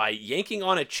thing. by yanking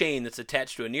on a chain that's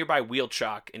attached to a nearby wheel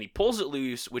chock, and he pulls it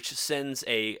loose, which sends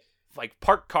a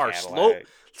parked car Cadillac.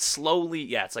 slowly.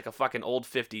 Yeah, it's like a fucking old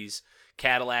 50s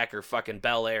Cadillac or fucking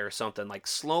Bel Air or something, like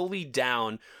slowly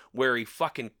down where he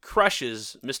fucking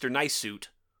crushes Mr. Nice Suit.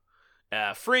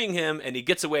 Freeing him, and he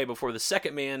gets away before the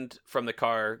second man from the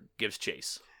car gives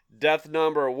chase. Death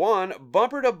number 1,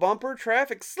 bumper to bumper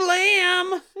traffic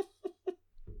slam.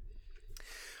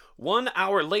 1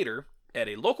 hour later, at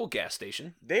a local gas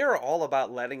station, They are all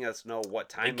about letting us know what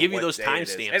time. They give and you what those day it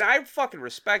is. timestamps. and I fucking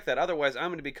respect that. Otherwise, I'm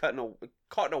going to be caught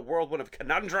in a whirlwind of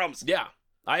conundrums. yeah,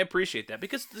 I appreciate that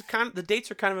because the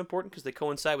dates are kind of important because they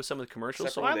coincide with some of the commercials.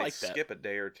 Except So for when I they like that. skip a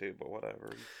day or two, but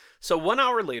whatever. So 1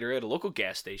 hour later, at a local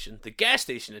gas station, the gas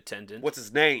station attendant What's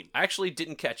his name? I actually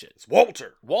didn't catch it. It's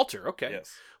Walter. Walter, okay.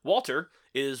 Yes. Walter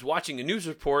is watching a news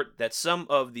report that some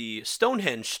of the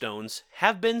Stonehenge stones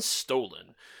have been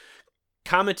stolen,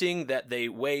 commenting that they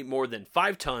weigh more than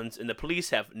 5 tons and the police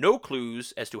have no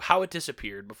clues as to how it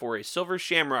disappeared before a Silver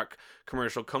Shamrock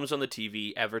commercial comes on the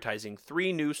TV advertising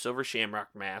 3 new Silver Shamrock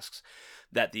masks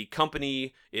that the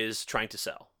company is trying to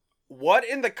sell. What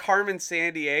in the Carmen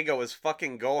San Diego is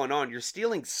fucking going on? You're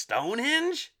stealing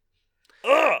Stonehenge?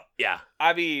 Ugh! Yeah.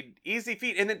 I mean, easy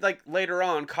feat. And then, like, later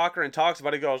on, Cochran talks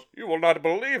about it. He goes, "You will not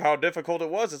believe how difficult it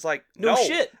was." It's like, No no,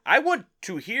 shit. I want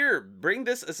to bring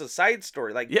this as a side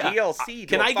story. Like, Yeah. DLC.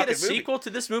 Can to I get a fucking movie. sequel to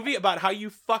this movie about how you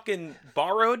fucking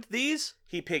borrowed these?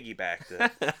 He piggybacked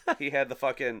it. He had the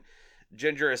fucking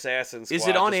Ginger Assassin Squad. Is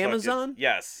it on just fucking- Amazon?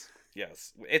 Yes.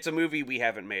 Yes. It's a movie we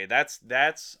haven't made.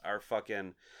 That's our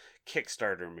fucking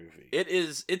Kickstarter movie.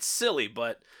 It's silly,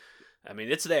 but I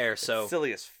mean, it's there. So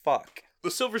Silly as fuck.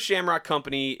 the Silver Shamrock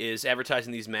Company is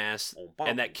advertising these masks,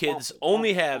 and that kids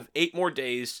only have 8 more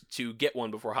days to get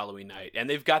one before Halloween night. And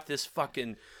they've got this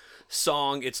fucking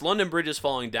song, it's London Bridge is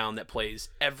Falling Down, that plays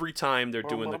every time they're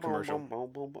doing the commercial.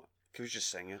 Can we just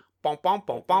sing it? Bum, bum,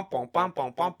 bum, bum, bum, bum,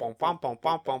 bum, bum, bum, bum, bum,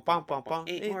 bum, bum, bum, bum, bum.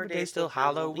 8 more days till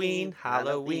Halloween,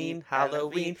 Halloween,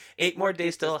 Halloween. 8 more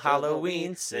days till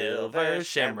Halloween, Silver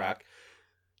Shamrock.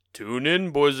 Tune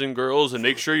in, boys and girls, and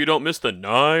make sure you don't miss the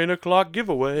 9 o'clock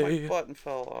giveaway. My button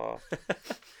fell off.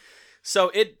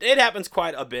 So it happens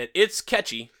quite a bit. It's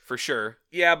catchy, for sure.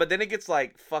 Yeah, but then it gets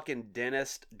like fucking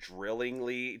dentist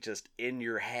drillingly just in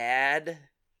your head.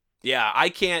 Yeah, I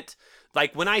can't,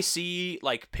 like, when I see,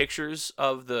 like, pictures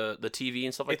of the TV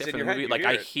and stuff like It's that in for the your head, movie, you like, hear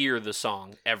I it. hear the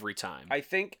song every time. I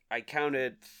think I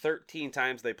counted 13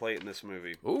 times they play it in this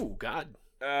movie. Ooh, God.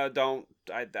 I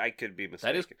could be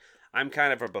mistaken. That is- I'm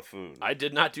kind of a buffoon. I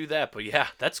did not do that, but yeah,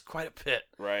 that's quite a bit.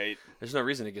 Right. There's no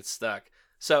reason to get stuck.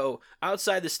 So,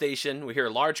 outside the station, we hear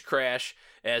a large crash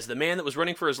as the man that was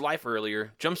running for his life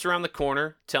earlier jumps around the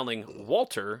corner, telling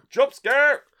Walter Jump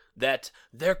scare! that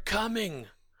they're coming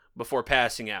before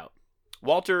passing out.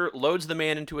 Walter loads the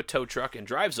man into a tow truck and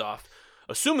drives off,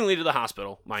 assumingly to the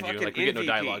hospital, mind you. Fucking Like, we get no MVP.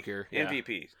 dialogue here. Yeah.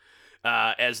 MVP.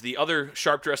 As the other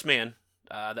sharp-dressed man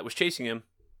that was chasing him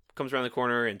comes around the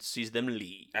corner and sees them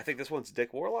leave. I think this one's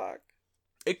Dick Warlock.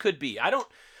 It could be.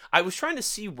 I was trying to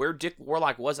see where Dick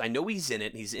Warlock was. I know he's in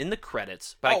it. He's in the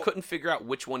credits, but I couldn't figure out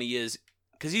which one he is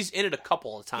because he's in it a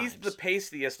couple of times. He's the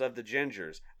pastiest of the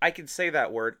gingers. I can say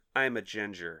that word. I'm a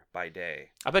ginger by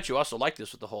day. I bet you also liked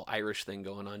this with the whole Irish thing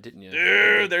going on, didn't you?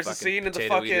 Dude, there's a scene in the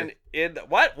fucking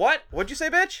what? What'd you say,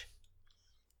 bitch?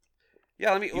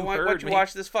 Yeah, why don't you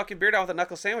watch this fucking beard out with a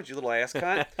knuckle sandwich, you little ass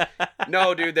cunt?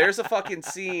 No, dude, there's a fucking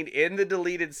scene in the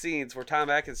deleted scenes where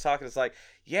Tom Atkins talking. It's like,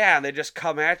 yeah, and they just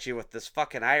come at you with this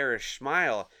fucking Irish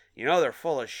smile. You know they're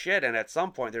full of shit, and at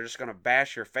some point they're just gonna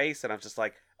bash your face. And I'm just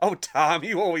like, oh, Tom,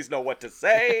 you always know what to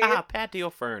say. Patio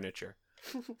furniture.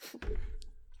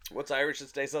 What's Irish that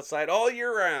stays outside all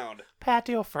year round?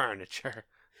 Patio furniture.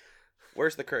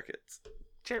 Where's the crickets?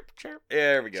 Chirp, chirp.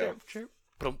 There we go. Chirp, chirp.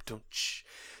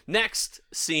 Next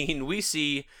scene, we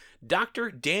see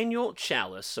Dr. Daniel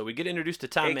Chalice. So we get introduced to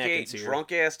Tom Atkins here.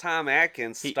 Drunk ass Tom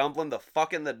Atkins stumbling the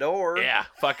fuck in the door. Yeah,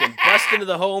 fucking bust into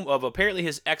the home of apparently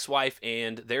his ex-wife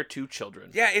and their 2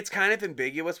 children. Yeah, it's kind of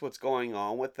ambiguous what's going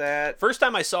on with that. First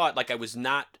time I saw it, like, I was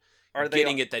not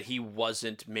getting it that he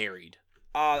wasn't married.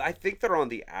 I think they're on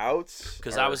the outs.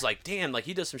 Because I was like, damn, like,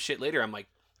 he does some shit later. I'm like,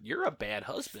 you're a bad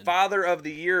husband. Father of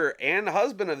the Year and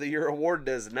Husband of the Year award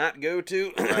does not go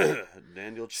to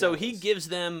Daniel Chalice. So he gives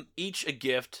them each a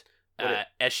gift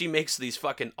as she makes these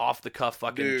fucking off-the-cuff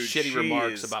fucking shitty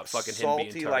remarks about fucking him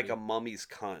being salty tardy. like a mummy's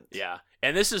cunt. Yeah.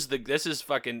 And this is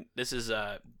Andy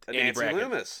Nancy Brackett.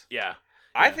 Loomis. Yeah.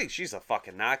 I think she's a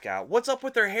fucking knockout. What's up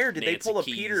with her hair? Did they Nancy pull a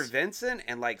Keys. Peter Vincent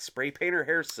and like spray paint her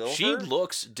hair silver? She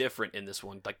looks different in this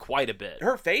one, like quite a bit.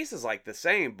 Her face is like the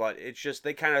same, but it's just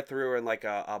they kind of threw her in like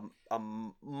a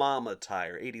mama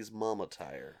tire, 80s mama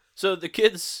tire. So the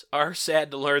kids are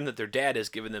sad to learn that their dad has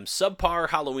given them subpar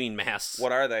Halloween masks.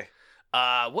 What are they?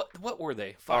 What were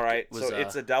they? Fuck, all right, so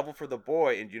it's a devil for the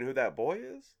boy, and do you know who that boy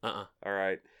is? All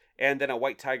right, and then a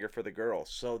white tiger for the girl.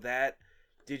 So that,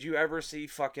 did you ever see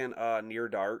fucking Near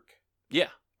Dark? Yeah.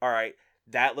 All right,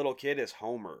 that little kid is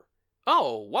Homer.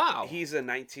 Oh, wow. He's a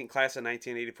class of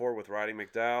 1984 with Roddy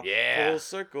McDowell. Yeah. Full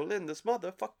circle in this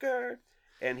motherfucker.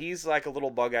 And he's like a little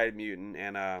bug-eyed mutant,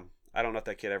 and I don't know if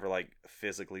that kid ever like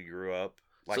physically grew up,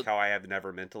 like how I have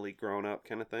never mentally grown up,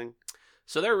 kind of thing.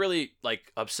 So they're really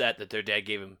like upset that their dad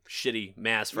gave him shitty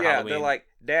masks for Halloween. Yeah, they're like,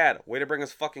 Dad, way to bring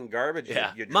us fucking garbage.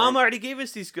 Yeah, you Mom already gave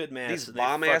us these good masks. These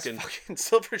bomb-ass fucking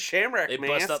Silver Shamrock They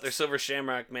masks. bust out their Silver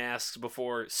Shamrock masks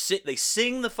before they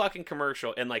sing the fucking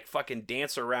commercial and like fucking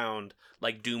dance around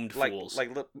like doomed fools.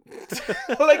 Like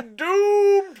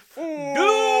doomed fools.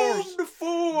 Doomed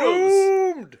fools.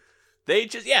 Doomed. They're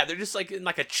just like in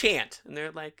like a chant, and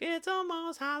they're like, "It's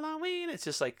almost Halloween." It's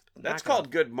just like that's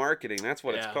called good marketing. That's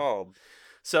what it's called.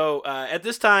 So at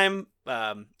this time,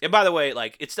 and by the way,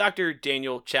 like it's Dr.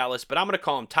 Daniel Chalice, but I'm gonna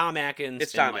call him Tom Atkins.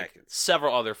 It's Tom Atkins.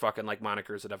 Several other fucking like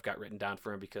monikers that I've got written down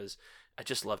for him because I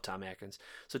just love Tom Atkins.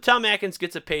 So Tom Atkins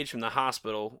gets a page from the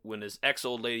hospital when his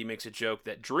ex-old lady makes a joke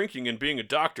that drinking and being a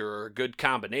doctor are a good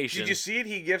combination. Did you see it?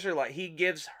 He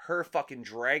gives her fucking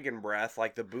dragon breath,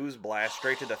 like the booze blast,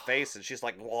 straight to the face, and she's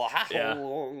like, wow.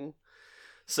 Yeah.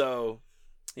 So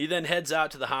he then heads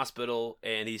out to the hospital,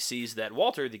 and he sees that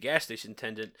Walter, the gas station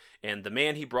attendant, and the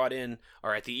man he brought in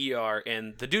are at the ER,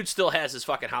 and the dude still has his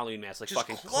fucking Halloween mask, like just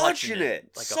fucking clutching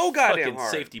it like so a goddamn fucking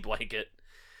hard. safety blanket.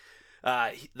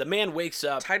 The man wakes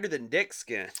up tighter than dick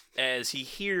skin as he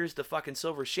hears the fucking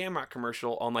Silver Shamrock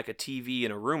commercial on like a TV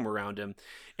in a room around him,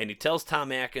 and he tells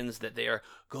Tom Atkins that they are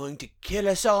going to kill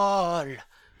us all.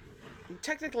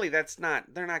 Technically, they're not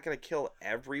going to kill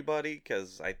everybody,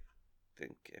 because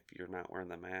think if you're not wearing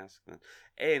the mask, then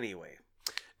anyway.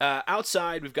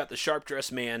 Outside, we've got the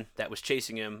sharp-dressed man that was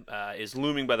chasing him is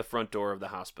looming by the front door of the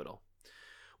hospital.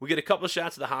 We get a couple of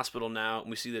shots of the hospital now, and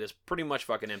we see that it's pretty much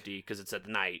fucking empty because it's at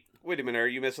night. Wait a minute, are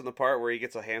you missing the part where he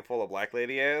gets a handful of black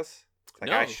lady ass? Like,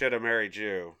 No. I should have married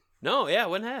you. No, yeah,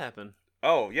 when that happened?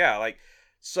 Oh, yeah, like,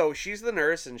 so she's the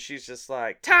nurse, and she's just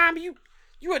like, Tom, you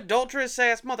adulterous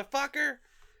ass motherfucker.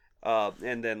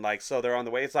 And then, like, so they're on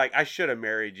the way. It's like, I should have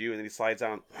married you, and then he slides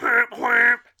down. Whamp,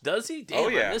 whamp. Does he? Damn, Oh,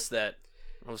 yeah. I missed that.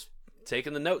 I was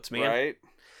taking the notes, man. Right?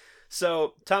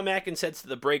 So, Tom Atkins heads to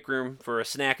the break room for a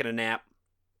snack and a nap.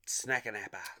 Snack and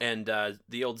apple. And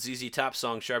the old ZZ Top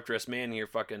song, Sharp Dressed Man here,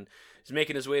 fucking is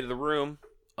making his way to the room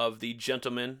of the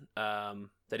gentleman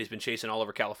that he's been chasing all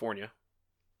over California.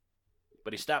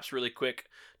 But he stops really quick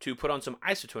to put on some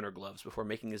isotoner gloves before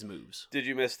making his moves. Did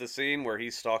you miss the scene where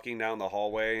he's stalking down the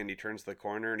hallway and he turns the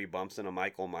corner and he bumps into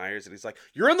Michael Myers and he's like,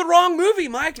 "You're in the wrong movie,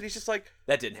 Mike." And he's just like,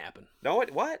 That didn't happen. "No,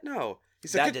 what? No."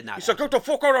 He's That like, did not He's like, "Get the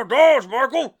fuck out of doors,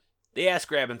 Michael." The ass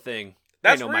grabbing thing.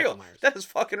 That's ain't no Michael real. Myers. That is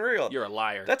fucking real. You're a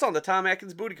liar. That's on the Tom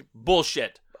Atkins booty.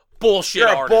 Bullshit. Bullshit You're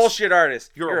a artist. bullshit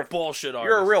artist. You're a bullshit artist.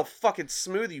 You're a real fucking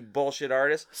smooth, you bullshit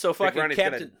artist. So Big fucking Ronnie's gonna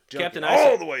Captain dunk it Isaac,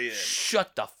 all the way in.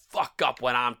 shut the fuck up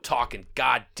when I'm talking.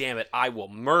 God damn it, I will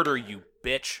murder you,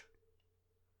 bitch.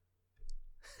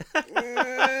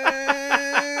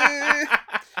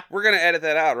 We're gonna edit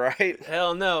that out, right?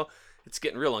 Hell no. It's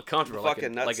getting real uncomfortable.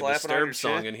 Fucking nut like a slapping on your Disturbed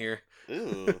song chin. in here.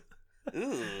 Ooh.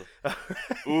 Ooh.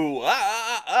 Ooh. Ah,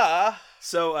 ah, ah.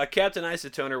 So Captain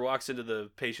Isotoner walks into the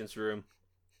patient's room,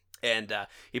 and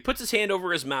he puts his hand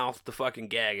over his mouth to fucking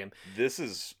gag him This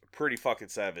is pretty fucking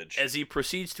savage. as he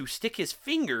proceeds to stick his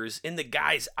fingers in the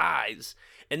guy's eyes,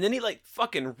 and then he like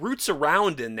fucking roots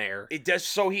around in there. It does.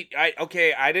 So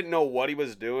I didn't know what he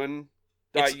was doing.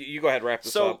 It's- You go ahead, wrap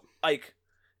this So up. like,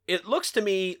 it looks to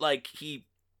me like he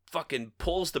fucking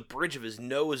pulls the bridge of his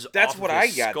nose That's off what of I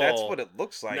his got. skull, That's what it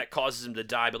looks and like. that causes him to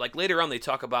die. But like later on, they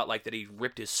talk about like that he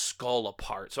ripped his skull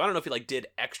apart. So I don't know if he like did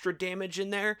extra damage in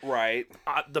there. Right.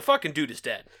 The fucking dude is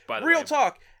dead. By the way, Real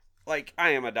talk. Like, I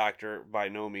am a doctor by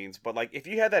no means, but like, if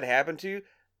you had that happen to you,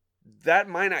 that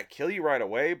might not kill you right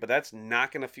away, but that's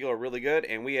not going to feel really good.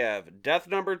 And we have death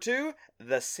number 2,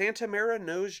 the Santa Mara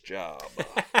nose job.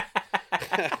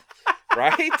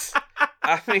 Right?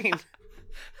 I mean,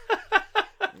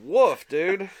 woof,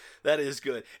 dude. That is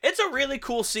good. It's a really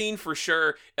cool scene for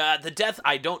sure. The death,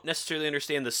 I don't necessarily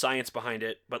understand the science behind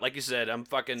it, but like you said, I'm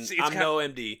no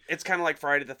MD. It's kind of like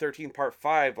Friday the 13th part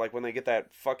 5, like when they get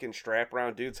that fucking strap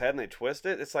around dude's head and they twist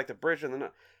it. It's like the bridge and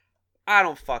the I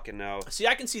don't fucking know. See,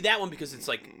 I can see that one because it's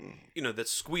like, you know,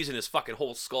 that's squeezing his fucking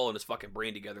whole skull and his fucking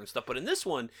brain together and stuff. But in this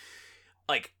one,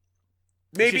 like,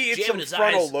 Maybe just it's some jamming his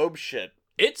frontal eyes. lobe shit.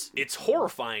 It's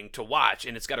horrifying to watch,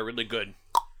 and it's got a really good,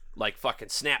 like, fucking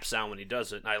snap sound when he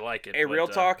does it. And I like it. Hey, but, real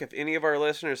talk, if any of our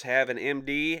listeners have an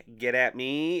MD, get at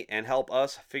me and help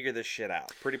us figure this shit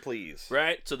out. Pretty please.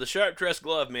 Right? So the sharp dressed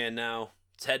glove man now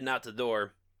is heading out the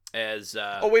door as.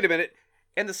 Oh, wait a minute.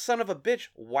 And the son of a bitch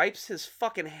wipes his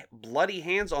fucking bloody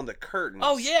hands on the curtains.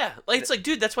 Oh, yeah. Like, it's like,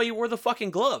 dude, that's why you wore the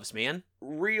fucking gloves, man.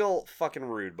 Real fucking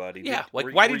rude, buddy. Yeah,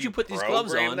 like, why did you put these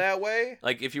gloves programmed on? that way?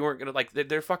 Like, if you weren't gonna, like,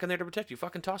 they're fucking there to protect you.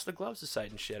 Fucking toss the gloves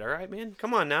aside and shit, all right, man?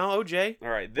 Come on now, OJ. All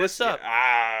right, What's up?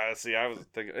 See, I was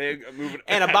thinking, moving.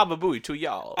 And a baba booey to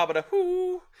y'all. Abba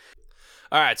hoo.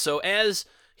 All right, so as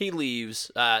he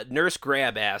leaves, Nurse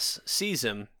Grabass sees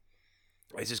him.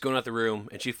 He's just going out the room,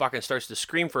 and she fucking starts to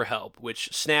scream for help,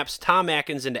 which snaps Tom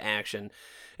Atkins into action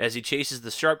as he chases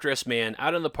the sharp-dressed man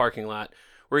out in the parking lot,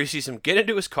 where he sees him get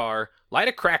into his car, light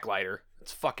a crack lighter.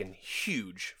 It's fucking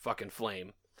huge fucking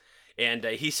flame. And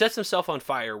he sets himself on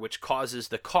fire, which causes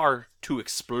the car to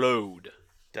explode.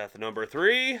 Death number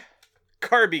 3,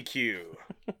 barbecue.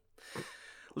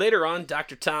 Later on,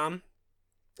 Dr. Tom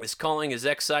is calling his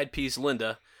ex-side piece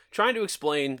Linda, trying to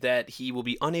explain that he will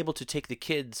be unable to take the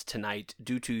kids tonight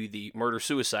due to the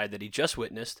murder-suicide that he just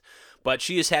witnessed, but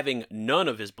she is having none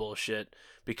of his bullshit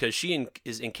because she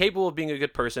is incapable of being a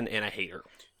good person, and I hate her.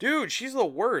 Dude, she's the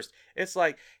worst. It's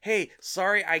like, hey,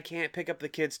 sorry I can't pick up the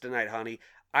kids tonight, honey.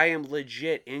 I am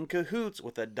legit in cahoots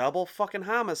with a double fucking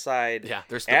homicide. Yeah,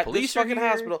 there's the at police this fucking are here.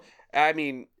 hospital. I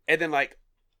mean, and then like,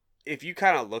 if you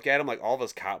kind of look at him, like all of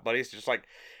his cop buddies, just like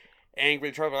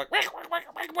angry trouble, like,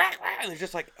 and they're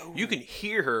just like, oh. You can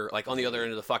hear her like on the other end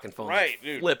of the fucking phone, Right,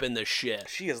 dude. flipping the shit.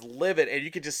 She is livid, and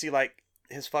you can just see like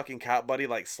his fucking cop buddy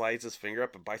like slides his finger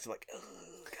up and bites it, like,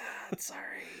 oh god,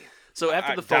 sorry. So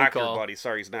after the phone doctor call, buddy,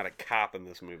 sorry, he's not a cop in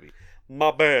this movie.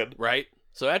 My bad. right?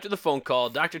 So after the phone call,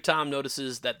 Dr. Tom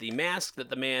notices that the mask that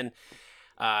the man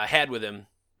had with him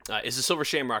is a silver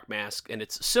shamrock mask, and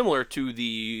it's similar to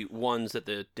the ones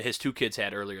that his two kids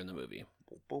had earlier in the movie.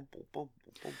 Boom, boom, boom,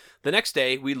 boom. The next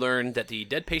day, we learned that the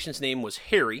dead patient's name was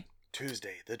Harry.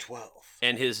 Tuesday, the 12th.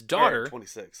 And his daughter,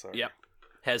 26, sorry. Yep,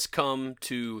 has come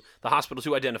to the hospital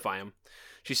to identify him.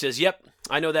 She says, "Yep,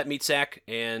 I know that meat sack,"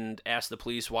 and asks the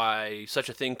police why such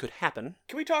a thing could happen.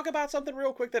 Can we talk about something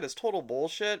real quick that is total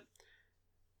bullshit?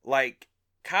 Like,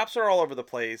 cops are all over the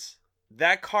place.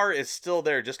 That car is still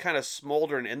there, just kind of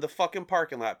smoldering in the fucking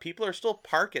parking lot. People are still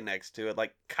parking next to it.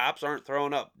 Like, cops aren't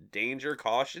throwing up danger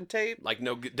caution tape. Like,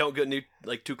 no, don't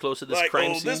get too close to this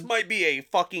crime scene. This might be a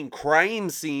fucking crime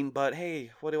scene, but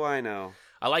hey, what do I know?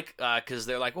 I like, because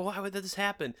they're like, well, why would this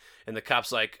happen? And the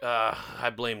cop's like,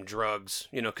 I blame drugs,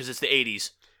 because it's the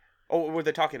 80s. Oh, were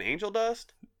they talking angel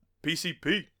dust?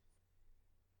 PCP.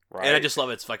 Right. And I just love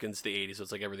it's the 80s, so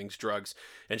it's like everything's drugs.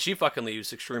 And she fucking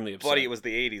leaves extremely upset. Buddy, it was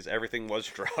the 80s. Everything was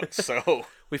drugs, so.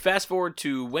 We fast forward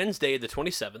to Wednesday, the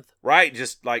 27th. Right,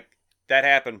 just like that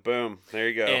happened. Boom. There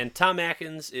you go. And Tom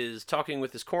Atkins is talking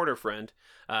with his coroner friend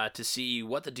to see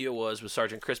what the deal was with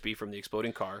Sergeant Crispy from the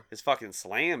exploding car. His fucking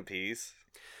slam piece.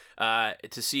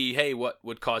 To see, hey, what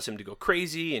would cause him to go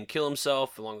crazy and kill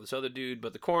himself along with this other dude.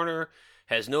 But the coroner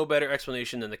has no better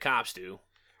explanation than the cops do.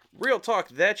 Real talk,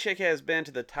 that chick has been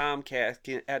to the Tom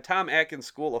Atkins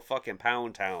School of fucking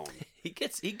Pound Town. He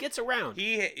gets around.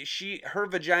 Her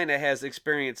vagina has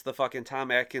experienced the fucking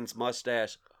Tom Atkins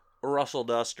mustache Russell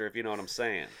Duster, if you know what I'm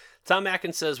saying. Tom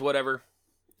Atkins says whatever,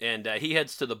 and he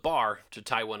heads to the bar to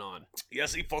tie one on.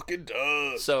 Yes, he fucking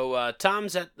does. So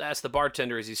Tom's asked the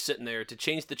bartender as he's sitting there to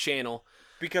change the channel.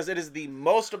 Because it is the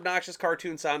most obnoxious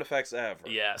cartoon sound effects ever.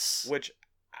 Yes. Which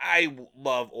I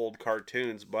love old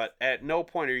cartoons, but at no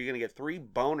point are you going to get 3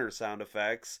 boner sound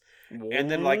effects and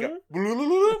then like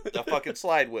a fucking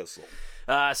slide whistle.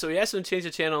 So he asked him to change the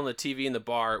channel on the TV in the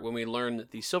bar when we learn that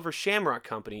the Silver Shamrock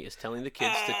Company is telling the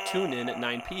kids to tune in at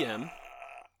 9 p.m.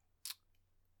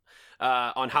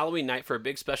 On Halloween night for a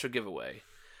big special giveaway.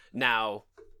 Now,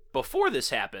 before this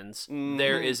happens,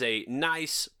 there is a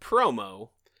nice promo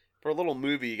for a little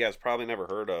movie you guys probably never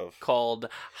heard of called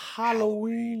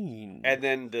Halloween. And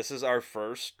then this is our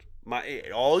first,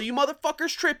 all you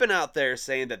motherfuckers tripping out there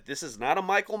saying that this is not a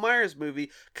Michael Myers movie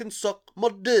can suck my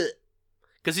dick.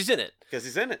 Because he's in it.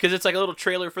 Because it's like a little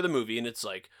trailer for the movie, and it's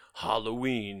like,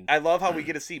 Halloween. I love how we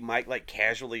get to see Mike like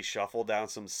casually shuffle down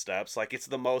some steps. Like, it's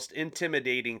the most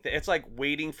intimidating thing. It's like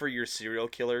waiting for your serial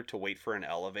killer to wait for an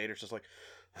elevator. It's just like...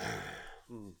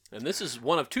 And this is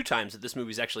one of 2 times that this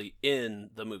movie's actually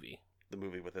in the movie. The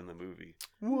movie within the movie.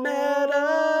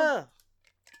 Meta!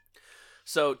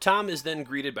 So Tom is then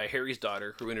greeted by Harry's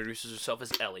daughter, who introduces herself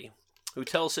as Ellie, who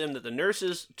tells him that the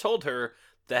nurses told her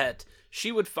that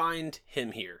she would find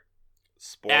him here.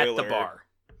 Spoiler. At the bar.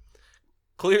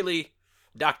 Clearly,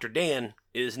 Dr. Dan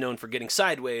is known for getting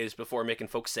sideways before making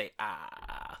folks say,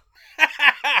 ah.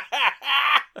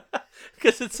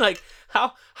 Because it's like,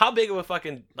 how big of a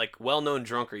fucking, like, well-known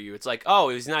drunk are you? It's like, oh,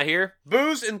 he's not here?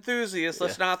 Booze enthusiast,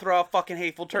 let's not throw out fucking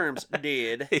hateful terms,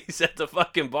 dead. He's at the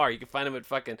fucking bar. You can find him at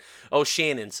fucking,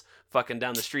 Shannon's, fucking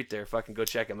down the street there. Fucking go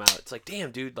check him out. It's like,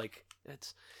 damn, dude, like,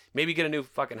 it's, maybe get a new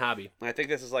fucking hobby. I think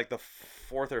this is like the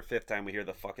 4th or 5th time we hear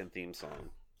the fucking theme song.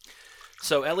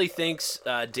 So Ellie thanks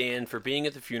Dan for being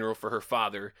at the funeral for her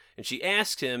father, and she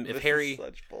asks him if Harry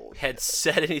had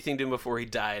said anything to him before he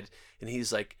died, and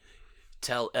he's like,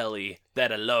 tell Ellie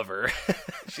that I love her.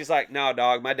 She's like, no,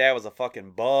 dog, my dad was a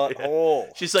fucking butthole.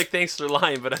 Yeah. She's like, thanks for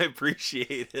lying, but I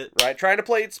appreciate it. Right, trying to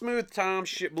play it smooth, Tom.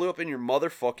 Shit blew up in your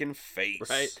motherfucking face.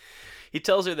 Right. He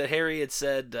tells her that Harry had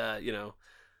said,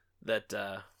 that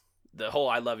the whole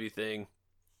I love you thing,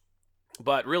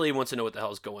 but really he wants to know what the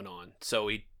hell's going on. So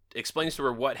he explains to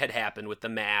her what had happened with the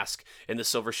mask in the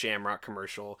Silver Shamrock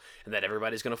commercial, and that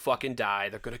everybody's gonna fucking die.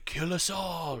 They're gonna kill us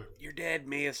all. Your dad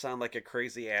may have sounded like a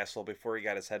crazy asshole before he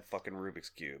got his head fucking Rubik's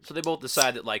Cube. So they both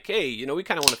decide that, like, hey, we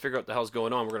kind of want to figure out what the hell's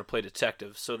going on. We're gonna play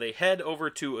detective. So they head over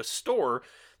to a store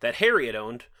that Harry had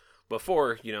owned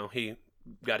before, he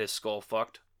got his skull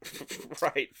fucked.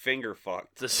 Right, finger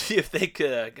fucked. To see if they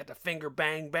could get the finger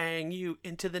bang you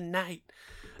into the night.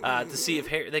 To see if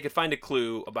they could find a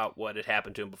clue about what had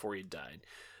happened to him before he died.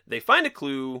 They find a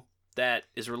clue that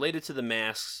is related to the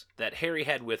masks that Harry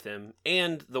had with him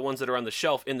and the ones that are on the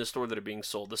shelf in the store that are being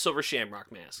sold. The Silver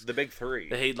Shamrock masks. The big 3.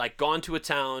 They had gone to a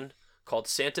town called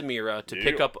Santa Mira to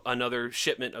pick up another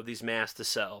shipment of these masks to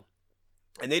sell.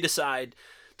 And they decide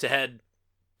to head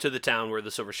to the town where the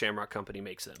Silver Shamrock Company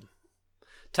makes them.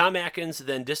 Tom Atkins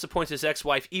then disappoints his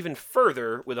ex-wife even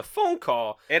further with a phone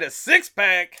call. And a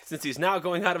 6-pack! Since he's now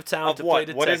going out of town to play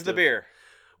detective. What is the beer?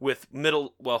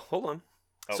 Hold on.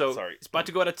 Oh, so sorry. he's about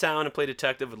to go out of town and play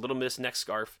detective with Little Miss next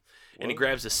scarf. And he What?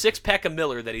 grabs a 6-pack of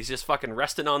Miller that he's just fucking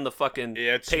resting on the fucking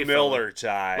It's payphone. Miller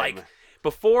time. Like,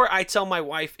 before I tell my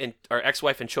wife and or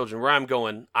ex-wife and children where I'm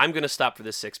going to stop for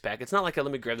this 6-pack. It's not like a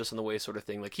let me grab this on the way sort of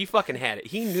thing. Like, he fucking had it.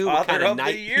 He knew what kind Father of of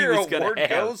night the he Year was going award to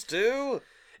have. goes to...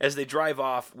 As they drive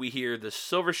off, we hear the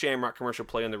Silver Shamrock commercial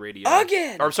play on the radio.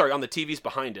 Again! Or, sorry, on the TVs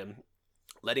behind him,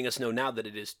 letting us know now that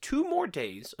it is 2 more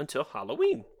days until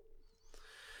Halloween.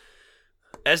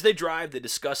 As they drive, they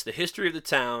discuss the history of the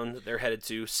town that they're headed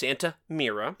to, Santa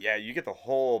Mira. Yeah, you get the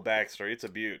whole backstory. It's a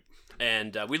beaut.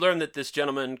 And we learn that this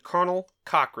gentleman, Colonel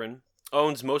Cochran,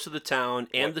 owns most of the town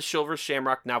and the Silver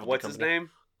Shamrock Novelty What's Company. his name?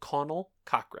 Colonel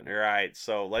Cochran. All right,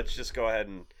 so let's just go ahead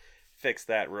and fix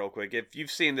that real quick. If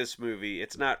you've seen this movie,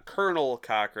 it's not Colonel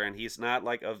Cochran. He's not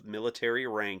like of military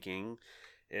ranking.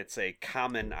 It's a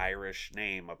common Irish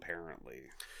name, apparently.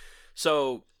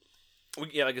 So,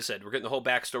 like I said, we're getting the whole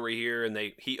backstory here, and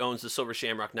he owns the Silver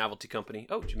Shamrock Novelty Company.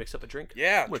 Oh, did you mix up a drink?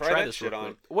 Yeah, I'm gonna try that this shit real on.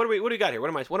 quick. What do we got here? What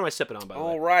am I sipping on, by the way?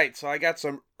 All right, so I got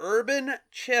some Urban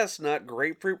Chestnut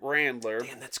Grapefruit Rambler.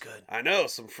 Damn, that's good. I know,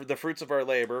 the fruits of our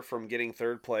labor from getting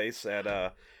third place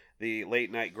at the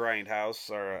Late Night Grindhouse,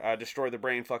 or Destroy the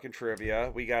Brain fucking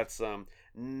trivia. We got some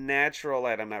Natural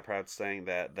Light, I'm not proud of saying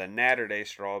that, the Naturday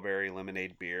Strawberry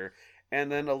Lemonade Beer, and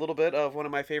then a little bit of one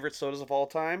of my favorite sodas of all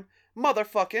time,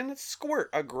 motherfucking Squirt,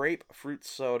 a grapefruit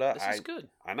soda. This is good.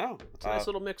 I know. It's a nice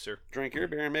little mixer. Drink your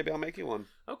beer and maybe I'll make you one.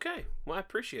 Okay. Well, I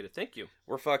appreciate it. Thank you.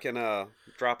 We're fucking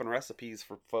dropping recipes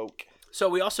for folk. So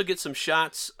we also get some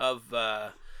shots of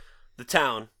the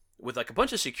town with like a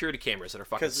bunch of security cameras that are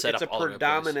fucking set up all over the place.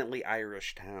 Because it's a predominantly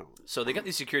Irish town. So they got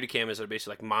these security cameras that are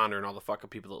basically like monitoring all the fucking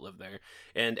people that live there.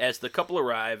 And as the couple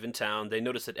arrive in town, they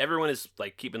notice that everyone is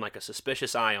like keeping like a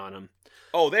suspicious eye on them.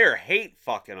 Oh, they're hate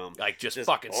fucking them. Like just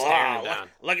fucking staring wow, down.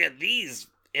 Look at these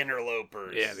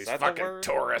interlopers. Yeah, these Is that the fucking word?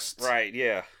 tourists. Right,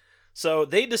 yeah. So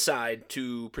they decide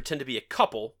to pretend to be a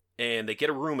couple, and they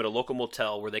get a room at a local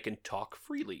motel where they can talk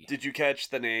freely. Did you catch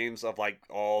the names of like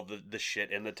all the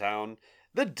shit in the town?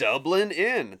 The Dublin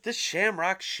Inn, the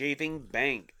Shamrock Saving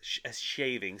Bank,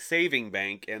 Saving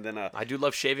Bank, and then I do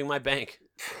love shaving my bank.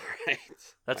 right.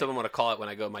 That's what I'm gonna call it when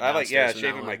I go to my I like downstairs from now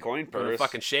shaving my on. coin I'm purse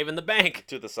fucking shaving the bank.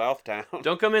 to the South Town.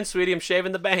 Don't come in, sweetie. I'm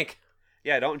shaving the bank.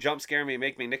 Yeah, don't jump scare me.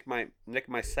 Make me nick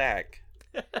my sack.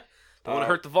 Don't want to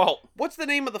hurt the vault. What's the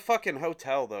name of the fucking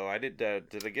hotel though? Did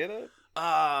I get it?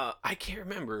 I can't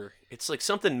remember. It's like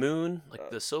something Moon, like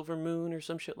the Silver Moon or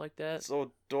some shit like that.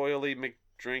 So Doily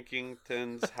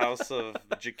McDrinkington's House of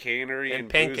Chicanery and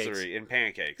pancakes. Boozery and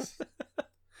pancakes.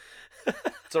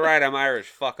 It's alright, I'm Irish.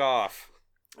 Fuck off.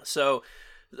 So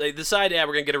they decide, we're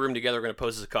gonna get a room together. We're gonna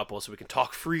pose as a couple so we can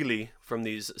talk freely from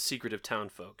these secretive town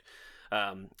folk.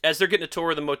 As they're getting a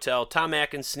tour of the motel, Tom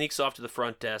Atkins sneaks off to the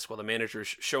front desk while the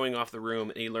manager's showing off the room,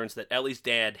 and he learns that Ellie's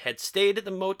dad had stayed at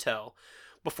the motel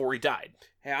before he died.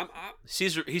 Hey,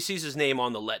 He sees his name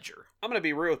on the ledger. I'm gonna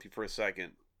be real with you for a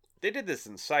second. They did this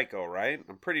in Psycho, right?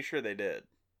 I'm pretty sure they did.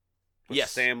 With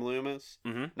Yes. Sam Loomis.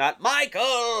 Mm-hmm. Not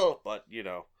Michael, but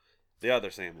the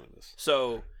other Sam Loomis.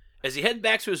 So as he heads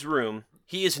back to his room,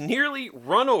 he is nearly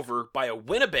run over by a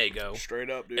Winnebago. Straight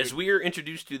up, dude. As we are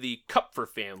introduced to the Kupfer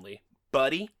family,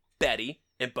 Buddy, Betty,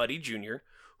 and Buddy Jr.,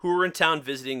 who are in town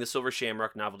visiting the Silver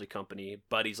Shamrock Novelty Company.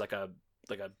 Buddy's like a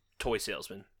toy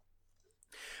salesman.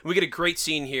 We get a great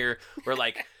scene here where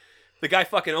like the guy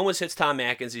fucking almost hits Tom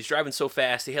Atkins. He's driving so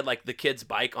fast. He had like the kid's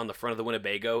bike on the front of the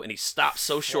Winnebago, and he stops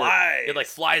so short it like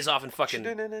flies off and fucking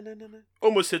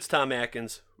almost hits Tom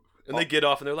Atkins. And they get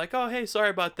off and they're like, "Oh, hey, sorry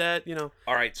about that,"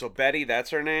 All right, so Betty,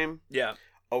 that's her name. Yeah.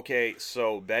 Okay,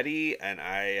 so Betty, and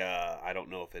I don't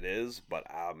know if it is, but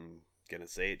I'm gonna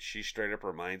say it. She straight up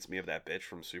reminds me of that bitch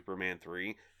from Superman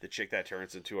 3, the chick that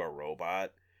turns into a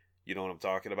robot. You know what I'm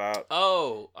talking about?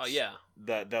 Oh, yeah.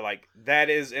 That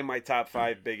is in my top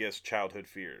 5 biggest childhood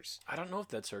fears. I don't know if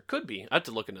that's her. Could be. I have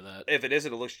to look into that. If it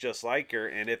isn't, it looks just like her,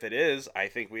 and if it is, I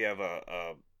think we have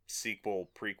a sequel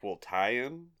prequel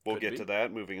tie-in. We'll Could get be. to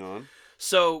that. Moving on.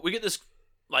 So we get this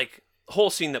like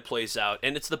whole scene that plays out,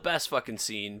 and it's the best fucking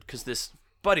scene because this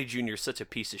Buddy Jr. is such a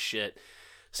piece of shit.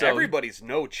 So Everybody's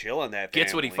no chill in that family.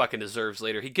 gets what he fucking deserves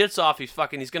later. He gets off. He's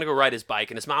gonna go ride his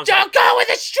bike, and his mom's Don't like, go in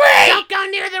the street! "Don't go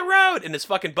near the road." And his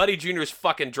fucking Buddy Jr. is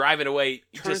fucking driving away.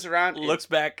 He Turns just around, looks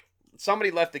back.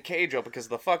 Somebody left the cage open because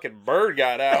the fucking bird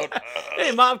got out.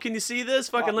 Hey, mom, can you see this?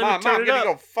 Fucking let me turn Mom, it gonna up.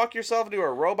 go fuck yourself into a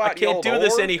robot. I can't you do old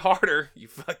this whore? any harder, you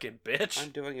fucking bitch. I'm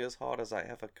doing it as hard as I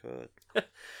ever could.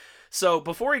 So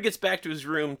before he gets back to his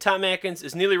room, Tom Atkins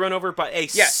is nearly run over by a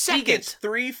second. He gets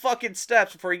 3 fucking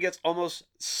steps before he gets almost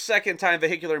second time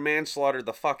vehicular manslaughter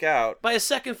the fuck out. By a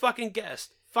second fucking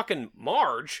guest. Fucking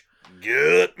Marge.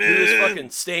 Good man. Who is fucking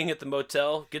staying at the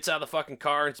motel, gets out of the fucking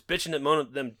car, and is bitching at moaning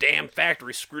that them damn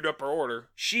factories screwed up her order.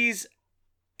 She's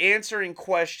answering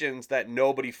questions that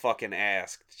nobody fucking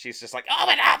asked. She's just like, oh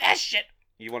my god, that shit.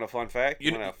 You want a fun fact?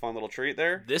 You want a fun little treat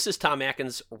there? This is Tom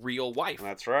Atkins' real wife.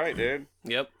 That's right, dude.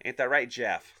 Yep. Ain't that right,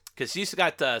 Jeff? Because he's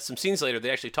got some scenes later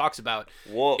that actually talks about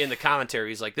Woof. in the commentary.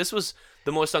 He's like, this was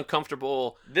the most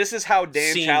uncomfortable This is how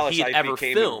Dan scene Chalice he had ever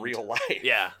became filmed. in real life.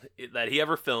 Yeah, that he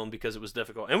ever filmed because it was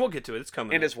difficult. And we'll get to it. It's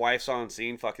coming. And his wife's on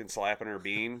scene fucking slapping her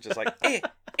bean. Just like,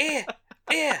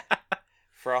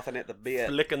 frothing at the bit.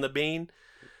 Flicking the bean.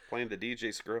 Playing the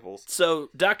DJ Scribbles. So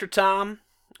Dr. Tom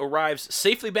arrives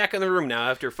safely back in the room now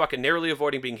after fucking narrowly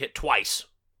avoiding being hit twice.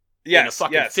 In a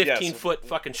fucking 15-foot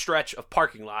fucking stretch of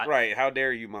parking lot. Right, how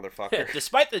dare you, motherfucker.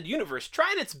 Despite the universe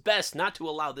trying its best not to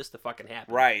allow this to fucking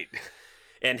happen. Right.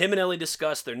 And him and Ellie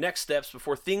discuss their next steps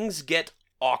before things get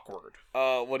awkward.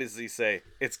 What does he say?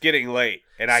 It's getting late,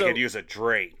 and I could use a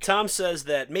drink. Tom says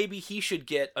that maybe he should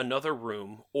get another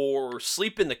room or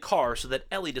sleep in the car so that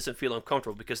Ellie doesn't feel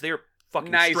uncomfortable because they're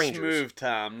fucking strangers. Nice move,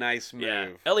 Tom. Nice move. Yeah.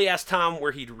 Ellie asks Tom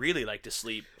where he'd really like to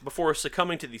sleep before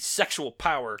succumbing to the sexual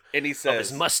power and he says, of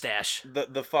his mustache.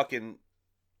 The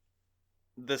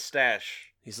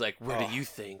stash. He's like, where do you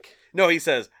think? No, he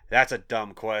says, that's a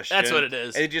dumb question. That's what it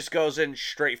is. And it just goes in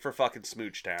straight for fucking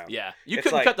Smooch Town. Yeah. You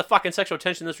couldn't cut the fucking sexual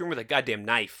tension in this room with a goddamn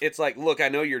knife. It's like, look, I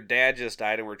know your dad just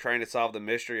died and we're trying to solve the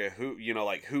mystery of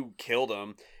who killed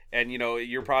him. And,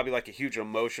 you're probably, like, a huge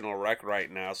emotional wreck right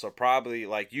now. So probably,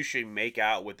 like, you should make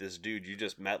out with this dude you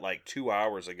just met, like, 2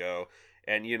 hours ago.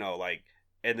 And,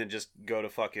 and then just go to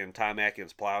fucking Tom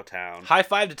Atkins Plowtown. High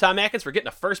five to Tom Atkins for getting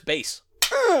a first base.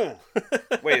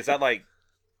 Wait, is that, like,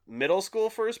 middle school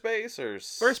first base? Or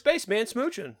first base, man,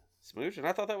 smooching. Smooching?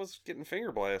 I thought that was getting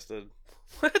finger blasted.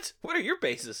 What? What are your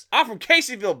bases? I'm from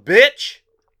Caseyville, bitch!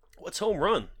 What's home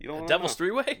run? You don't the Devil's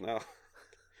Three-Way?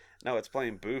 No, it's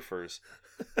playing boofers.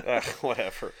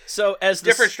 Whatever. So as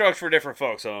different strokes for different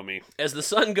folks, homie. As the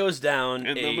sun goes down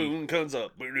and the moon comes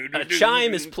up, a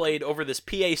chime is played over this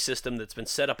PA system that's been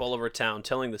set up all over town,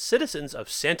 telling the citizens of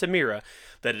Santa Mira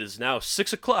that it is now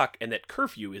 6 o'clock and that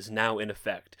curfew is now in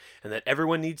effect, and that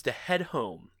everyone needs to head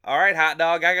home. All right, hot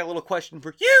dog, I got a little question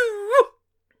for you.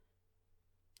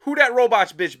 Who that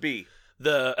robots bitch be?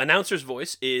 The announcer's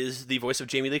voice is the voice of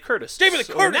Jamie Lee Curtis. Jamie Lee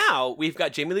Curtis! Now, we've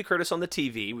got Jamie Lee Curtis on the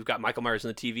TV, we've got Michael Myers on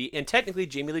the TV, and technically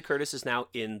Jamie Lee Curtis is now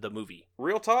in the movie.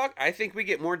 Real talk, I think we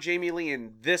get more Jamie Lee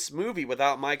in this movie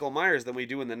without Michael Myers than we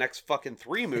do in the next fucking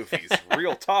 3 movies.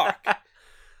 Real talk.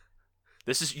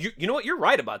 This is, you know what, you're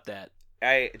right about that.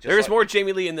 There's more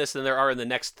Jamie Lee in this than there are in the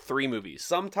next 3 movies.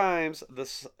 Sometimes the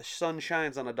sun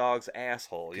shines on a dog's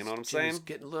asshole, you know what I'm saying? He's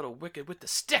getting a little wicked with the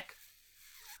stick.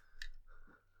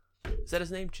 Is that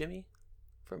his name, Jimmy?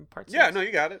 From Part 6? Yeah, no,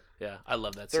 you got it. Yeah, I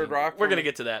love that Third scene. Rock. We're going to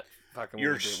get to that. Fucking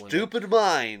your stupid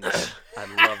mind. I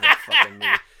love that fucking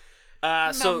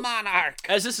movie. So, Monarch.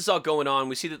 As this is all going on,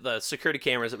 we see that the security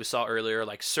cameras that we saw earlier,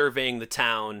 like surveying the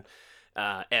town,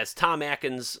 as Tom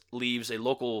Atkins leaves a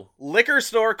local liquor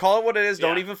store, call it what it is,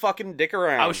 don't even fucking dick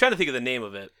around. I was trying to think of the name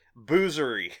of it.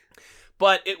 Boozery.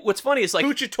 But what's funny is like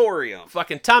Boochatorium.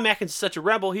 Fucking Tom Atkins is such a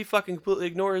rebel. He fucking completely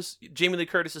ignores Jamie Lee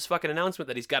Curtis's fucking announcement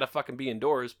that he's got to fucking be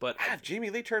indoors. But if Jamie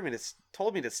Lee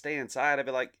told me to stay inside, I'd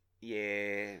be like,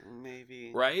 yeah,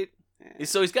 maybe. Right? Yeah.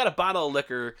 So he's got a bottle of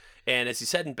liquor, and as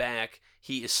he's heading back,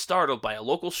 he is startled by a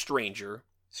local stranger.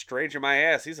 Stranger my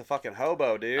ass. He's a fucking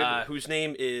hobo, dude. Whose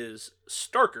name is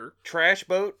Starker. Trash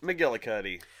Boat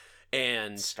McGillicuddy.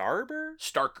 And Starker.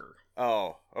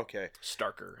 Oh, okay.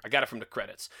 Starker. I got it from the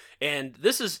credits. And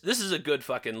this is a good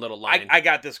fucking little line. I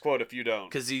got this quote if you don't.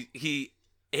 Because he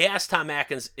asked Tom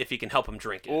Atkins if he can help him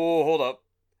drink it. Oh, hold up.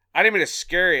 I didn't mean to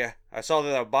scare you. I saw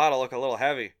that bottle look a little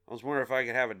heavy. I was wondering if I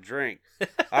could have a drink.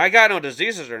 I got no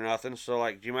diseases or nothing, so,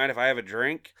 like, do you mind if I have a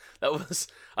drink? I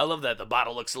love that. The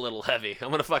bottle looks a little heavy. I'm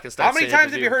going to fucking stop saying How many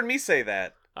times have you heard me say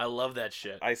that? I love that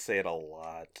shit. I say it a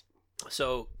lot.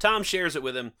 So, Tom shares it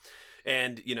with him.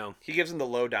 And, he gives him the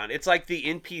lowdown. It's like the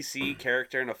NPC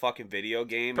character in a fucking video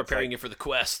game. Preparing you for the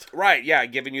quest. Right, yeah,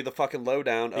 giving you the fucking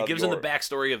lowdown. He gives him the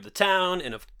backstory of the town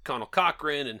and of Connell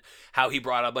Cochran and how he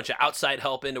brought a bunch of outside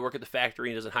help in to work at the factory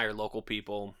and doesn't hire local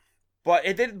people. But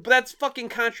that's fucking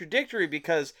contradictory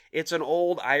because it's an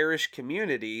old Irish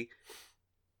community.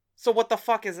 So what the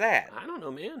fuck is that? I don't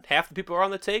know, man. Half the people are on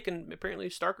the take, and apparently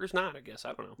Starker's not, I guess.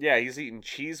 I don't know. Yeah, he's eating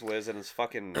Cheese Whiz in his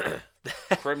fucking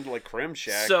creme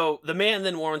shack. So the man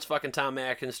then warns fucking Tom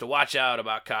Atkins to watch out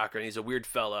about Cochran. He's a weird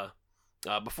fella.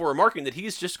 Before remarking that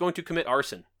he's just going to commit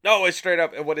arson. No, it's straight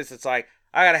up. What is it? It's like,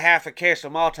 I got a half a case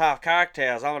of Molotov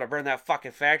cocktails. I'm going to burn that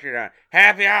fucking factory down.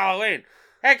 Happy Halloween.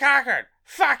 Hey, Cochran,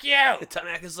 fuck you. And Tom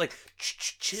Atkins is like,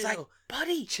 chill. It's like,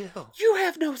 buddy, chill. you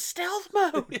have no stealth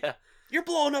mode. Yeah. You're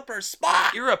blowing up our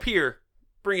spot. You're up here.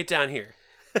 Bring it down here.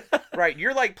 Right,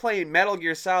 you're like playing Metal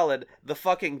Gear Solid, the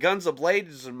fucking Guns of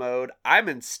Blades mode. I'm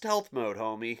in stealth mode,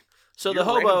 homie. So You're the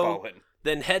hobo Ramboing.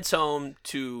 then heads home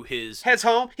to his... Heads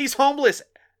home. He's homeless.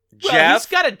 Well, Jeff. he's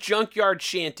got a junkyard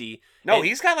shanty. No, and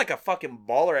he's got like a fucking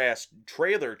baller-ass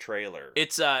trailer.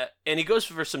 It's, and he goes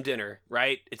for some dinner,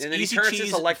 right? It's And then he easy turns cheese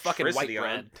his and fucking white electricity on.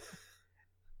 bread.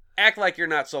 Act like you're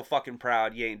not so fucking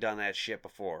proud you ain't done that shit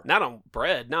before. Not on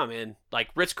bread, no, man. Like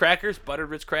Ritz crackers, buttered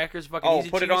Ritz crackers, fucking Oh, easy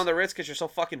put cheese. it on the Ritz because you're so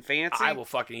fucking fancy? I will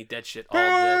fucking eat that shit all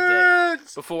day.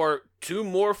 Ritz! Before two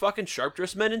more fucking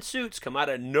sharp-dressed men in suits come out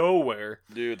of nowhere,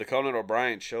 Dude, the Conan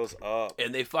O'Brien shows up.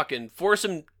 and they fucking force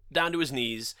him down to his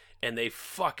knees, and they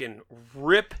fucking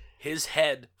rip his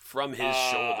head from his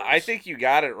shoulders. I think you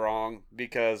got it wrong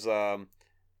because,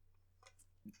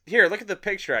 here, look at the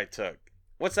picture I took.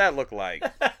 What's that look like?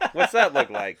 What's that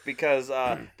look like? Because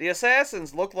the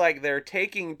assassins look like they're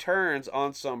taking turns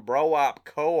on some bro-op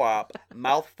co-op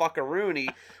mouth fuckaroony,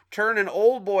 turning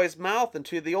old boy's mouth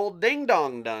into the old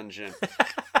ding-dong dungeon.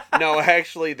 No,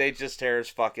 actually, they just tear his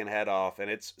fucking head off, and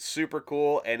it's super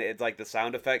cool, and it's like the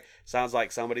sound effect sounds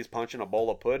like somebody's punching a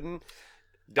bowl of pudding.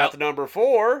 Death number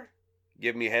 4,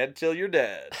 give me head till you're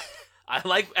dead. I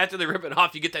like after they rip it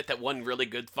off, you get that one really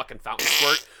good fucking fountain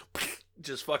squirt,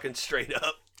 just fucking straight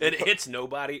up. And it hits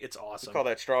nobody. It's awesome. Call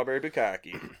that strawberry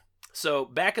bukkake. So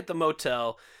back at the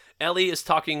motel, Ellie is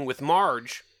talking with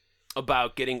Marge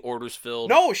about getting orders filled.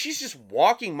 No, she's just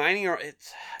walking, minding her.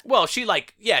 It's Well, she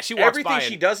walks everything by.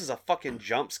 she does is a fucking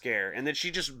jump scare, and then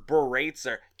she just berates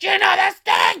her. Do you know this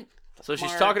thing? So she's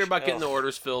Marge, talking about getting the ugh.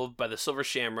 orders filled by the Silver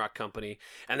Shamrock Company,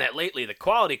 and that lately the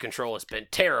quality control has been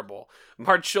terrible.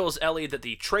 Marge shows Ellie that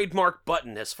the trademark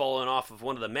button has fallen off of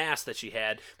one of the masks that she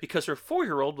had because her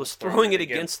 4-year-old was throwing it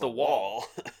against the wall.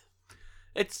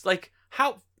 It's like,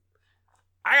 how...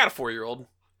 I got a 4-year-old.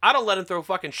 I don't let him throw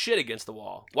fucking shit against the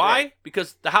wall. Why? Right.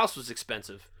 Because the house was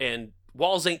expensive, and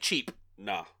walls ain't cheap.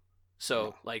 No.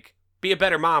 So, be a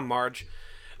better mom, Marge.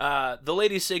 The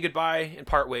ladies say goodbye and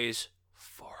part ways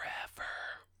forever.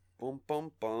 Boom,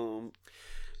 boom, boom.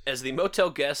 As the motel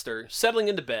guests are settling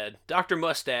into bed, Dr.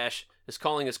 Mustache is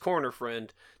calling his coroner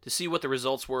friend to see what the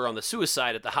results were on the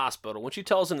suicide at the hospital when she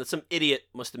tells him that some idiot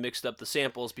must have mixed up the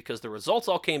samples because the results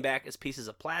all came back as pieces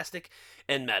of plastic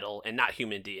and metal and not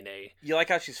human DNA. You like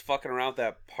how she's fucking around with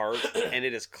that part, and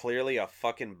it is clearly a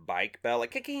fucking bike bell, like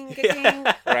kicking, kicking,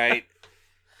 right?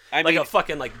 I Like mean, a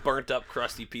fucking burnt up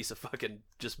crusty piece of fucking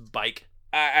just bike.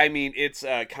 I mean, it's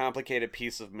a complicated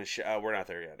piece of machine. We're not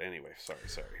there yet. Anyway,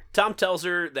 sorry. Tom tells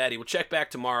her that he will check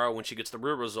back tomorrow when she gets the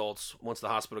real results once the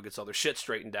hospital gets all their shit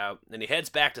straightened out, and he heads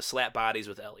back to slap bodies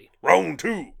with Ellie. Round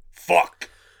 2. Fuck.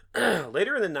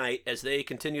 Later in the night, as they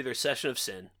continue their session of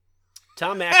sin,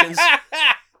 Tom Atkins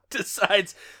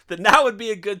decides that now would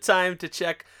be a good time to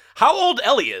check how old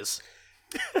Ellie is.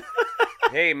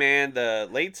 Hey, man, the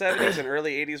late 70s and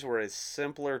early 80s were a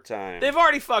simpler time. They've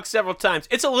already fucked several times.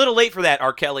 It's a little late for that,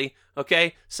 R. Kelly,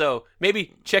 okay? So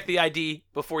maybe check the ID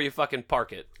before you fucking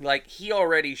park it. Like, he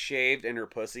already shaved in her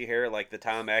pussy hair, like the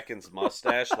Tom Atkins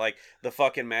mustache, like the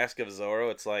fucking Mask of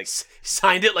Zorro. It's like,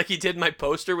 Signed it like he did my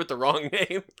poster with the wrong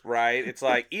name. right? It's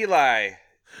like, Eli.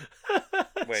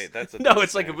 Wait, that's a No,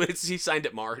 it's different like he signed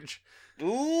it Marge. name.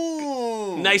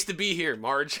 Ooh. Nice to be here,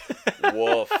 Marge.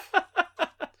 Woof.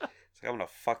 It's like, I'm gonna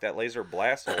fuck that laser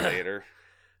blast hole later.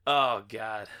 Oh,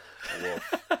 God.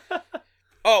 Woof.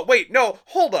 Oh, wait, no,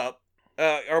 hold up.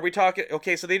 Are we talking...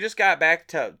 Okay, so they just got back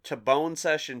to Bone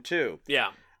Session 2.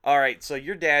 Yeah. All right, so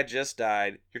your dad just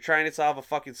died. You're trying to solve a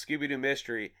fucking Scooby-Doo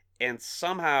mystery, and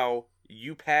somehow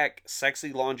you pack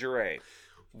sexy lingerie.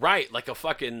 Right, like a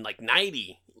fucking,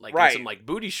 nightie. Like Right. some,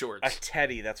 booty shorts. A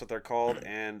teddy, that's what they're called,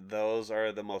 and those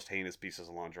are the most heinous pieces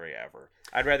of lingerie ever.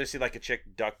 I'd rather see, a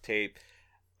chick duct tape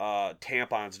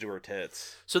tampons to her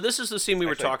tits. So this is the scene we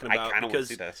were talking about. I kind of want to because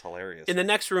see that. That's hilarious. in the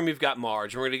next room, we've got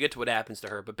Marge, and we're going to get to what happens to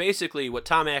her. But basically, what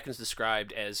Tom Atkins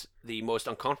described as the most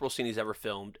uncomfortable scene he's ever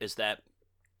filmed is that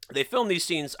they film these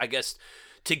scenes, I guess,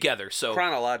 together. So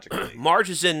chronologically. Marge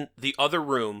is in the other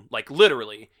room,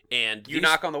 literally, and You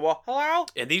knock on the wall. Hello?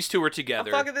 and these two are I'm together.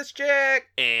 fucking this chick.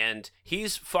 And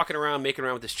he's fucking around, making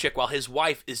around with this chick while his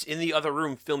wife is in the other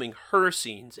room filming her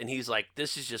scenes. And he's like,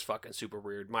 this is just fucking super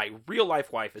weird. My real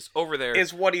life wife is over there.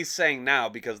 Is what he's saying now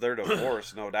because they're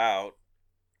divorced, no doubt.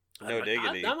 No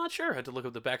diggity. I'm not sure. I had to look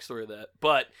up the backstory of that.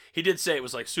 But he did say it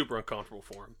was super uncomfortable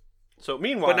for him. So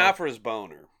meanwhile, But not for his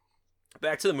boner.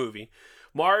 back to the movie.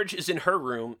 Marge is in her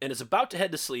room and is about to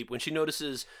head to sleep when she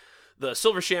notices the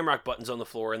Silver Shamrock buttons on the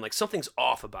floor and something's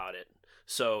off about it.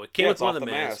 So it came Yeah, with it's one off of the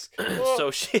the masks.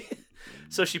 mask.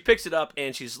 So she picks it up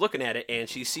and she's looking at it and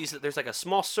she sees that there's like a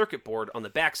small circuit board on the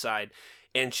backside,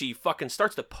 and she fucking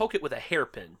starts to poke it with a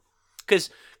hairpin. Because,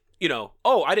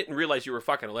 I didn't realize you were a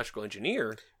fucking electrical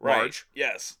engineer, Marge. Right.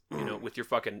 Yes. With your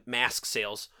fucking mask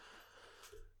sales.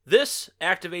 This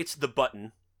activates the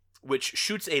button, which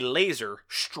shoots a laser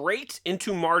straight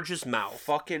into Marge's mouth.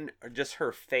 Fucking just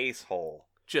her face hole.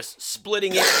 Just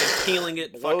splitting it and peeling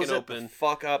it Blows fucking it open. the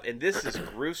fuck up, and this is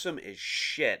gruesome as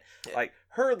shit. Like,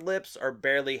 her lips are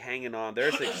barely hanging on.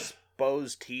 There's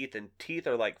exposed teeth, and teeth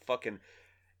are like fucking...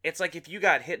 It's like if you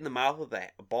got hit in the mouth with a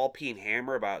ball-peen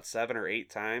hammer about 7 or 8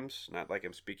 times. Not like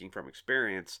I'm speaking from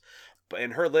experience.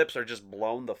 And her lips are just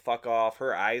blown the fuck off.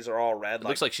 Her eyes are all red. It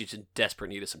looks like she's in desperate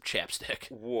need of some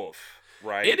chapstick. Woof.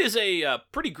 Right? It is a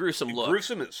pretty gruesome look.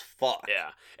 Gruesome as fuck. Yeah.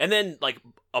 And then, like,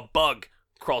 a bug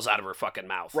crawls out of her fucking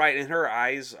mouth. Right, and her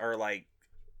eyes are like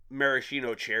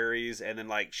maraschino cherries, and then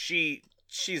like she's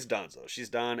done, so she's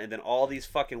done, and then all these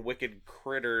fucking wicked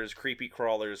critters, creepy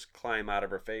crawlers climb out of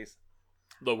her face.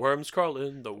 The worms crawl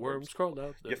in, the worms crawl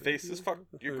out. Your face is fucked.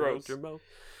 You're gross. Your mouth.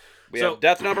 We have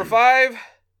death number 5.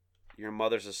 Your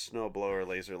mother's a snowblower,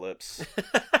 laser lips.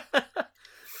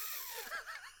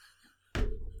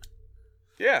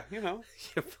 Yeah, Your mother's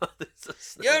a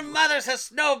snowblower. Your mother's a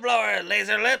snowblower,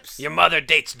 laser lips. Your mother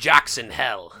dates jocks in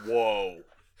hell. Whoa.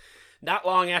 Not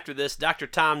long after this, Dr.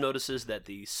 Tom notices that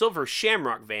the Silver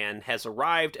Shamrock van has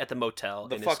arrived at the motel.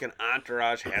 The fucking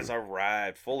entourage has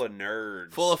arrived, full of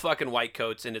nerds. Full of fucking white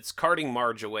coats, and it's carting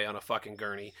Marge away on a fucking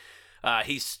gurney.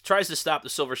 He tries to stop the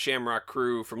Silver Shamrock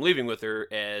crew from leaving with her,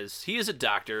 as he is a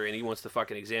doctor and he wants to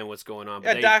fucking examine what's going on.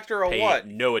 But a doctor of what?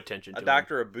 No attention to him. A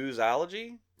doctor of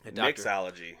boozology?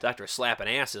 Mixology. Doctor of slapping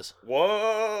asses.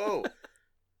 Whoa!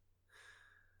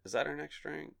 Is that our next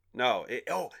drink? No.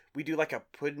 We do like a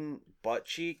pudding butt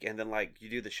cheek, and then like you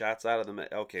do the shots out of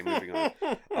the... Okay, moving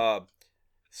on.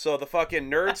 So the fucking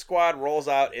nerd squad rolls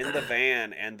out in the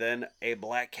van, and then a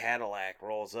black Cadillac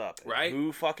rolls up. Right.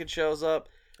 Who fucking shows up?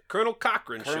 Colonel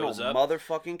Cochran shows up.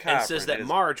 Motherfucking Cochran. And says that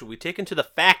Marge will be taken to the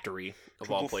factory,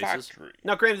 of all places. Factory.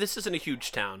 Now, granted, this isn't a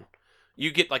huge town. You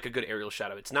get like a good aerial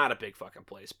shot of it. It's not a big fucking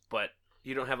place, but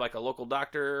you don't have like a local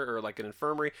doctor or like an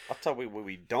infirmary. I'll tell you what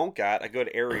we don't got. A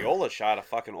good areola shot of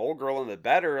fucking old girl in the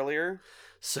bed earlier.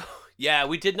 So, yeah,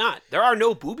 we did not. There are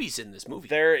no boobies in this movie.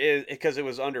 There is, because it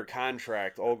was under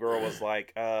contract. Old girl was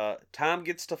like, Tom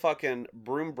gets to fucking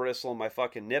broom bristle my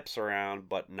fucking nips around,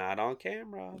 but not on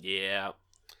camera. Yeah.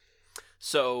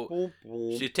 So,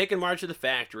 she's taken Marge to the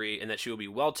factory and that she will be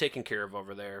well taken care of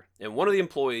over there. And one of the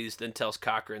employees then tells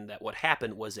Cochran that what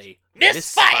happened was a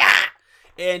misfire.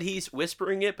 And he's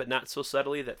whispering it, but not so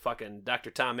subtly that fucking Dr.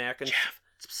 Tom Atkins...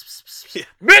 Yeah.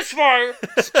 Misfire!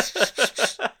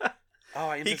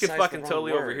 He can fucking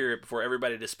totally overhear it before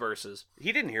everybody disperses.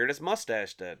 He didn't hear it. His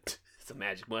mustache did. It's a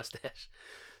magic mustache.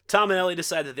 Tom and Ellie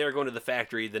decide that they're going to the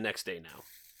factory the next day now.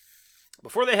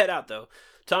 Before they head out, though,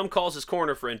 Tom calls his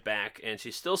coroner friend back, and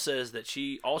she still says that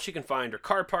all she can find are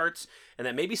car parts, and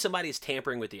that maybe somebody is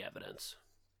tampering with the evidence.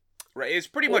 Right, it's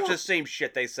pretty much the same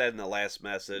shit they said in the last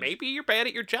message. Maybe you're bad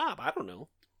at your job. I don't know.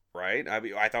 Right?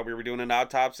 I thought we were doing an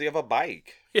autopsy of a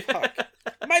bike. Yeah. Fuck.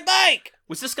 My bike!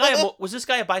 Was this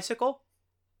guy a bicycle?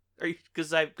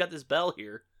 Because I've got this bell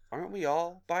here. Aren't we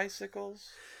all bicycles,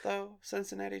 though,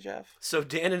 Cincinnati Jeff? So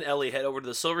Dan and Ellie head over to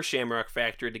the Silver Shamrock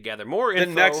factory to gather more info.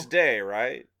 The next day,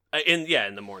 right? In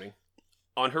the morning.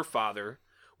 On her father,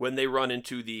 when they run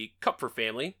into the Kupfer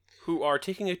family, who are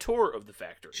taking a tour of the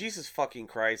factory. Jesus fucking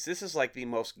Christ, this is like the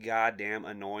most goddamn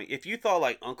annoying. If you thought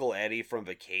like Uncle Eddie from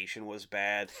Vacation was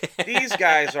bad, these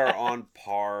guys are on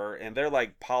par, and they're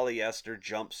like polyester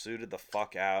jumpsuited the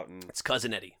fuck out. And it's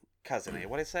Cousin Eddie. Cousin Eddie,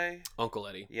 what'd I say? Uncle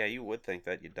Eddie. Yeah, you would think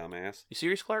that, you dumbass. You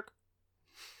serious, Clark?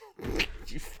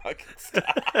 You fucking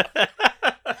stop.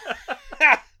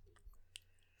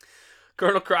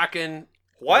 Colonel Kraken.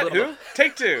 What? Who?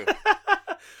 Take 2.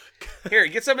 Here,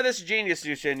 get some of this genius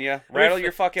juice in you. Rattle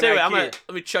your fucking IQ.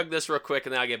 Let me chug this real quick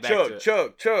and then I'll get back to it.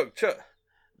 Chug.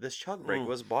 This chug break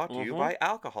was brought to you by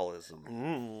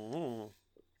alcoholism.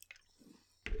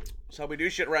 That's how we do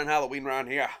shit around Halloween around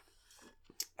here.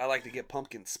 I like to get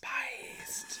pumpkin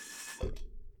spiced.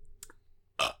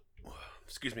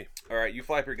 Excuse me. All right, you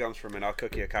flap your gums for a minute. I'll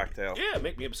cook you a cocktail. Yeah,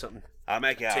 make me up something. I'll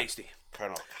make you tasty.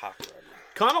 Colonel Cochran.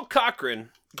 Colonel Cochran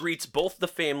greets both the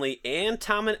family and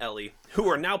Tom and Ellie, who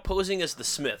are now posing as the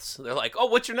Smiths. They're like, "Oh,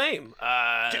 what's your name?"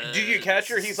 Did you catch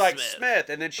her? He's like, Smith.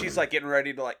 And then she's like getting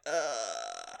ready to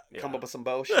come up with some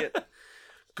bullshit.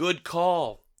 Good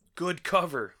call. Good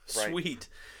cover. Right. Sweet.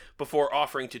 Before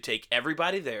offering to take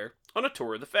everybody there on a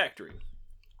tour of the factory.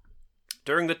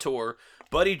 During the tour,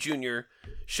 Buddy Jr.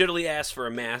 shittily asks for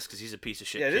a mask because he's a piece of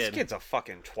shit Yeah, this kid. kid's a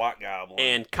fucking twat goblin.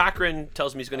 And Cochran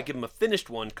tells him he's going to give him a finished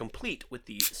one, complete with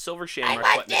the silver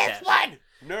shamrock button attached.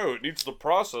 No, it needs the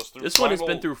process through This one has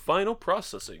been through final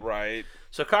processing. Right.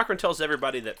 So Cochran tells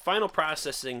everybody that final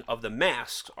processing of the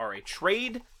masks are a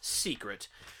trade secret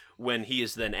when he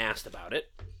is then asked about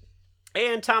it.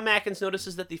 And Tom Atkins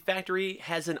notices that the factory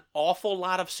has an awful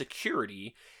lot of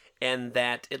security and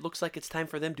that it looks like it's time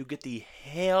for them to get the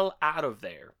hell out of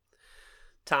there.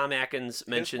 Tom Atkins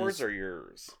mentions... His words are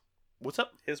yours. What's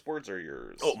up? His words are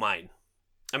yours. Oh, mine.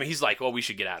 I mean, he's like, well, we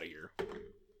should get out of here.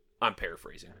 I'm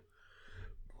paraphrasing.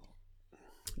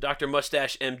 Dr.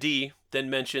 Mustache MD then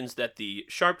mentions that the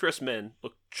sharp-dressed men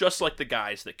look just like the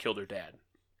guys that killed her dad.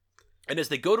 And as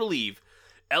they go to leave,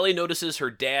 Ellie notices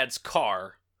her dad's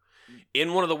car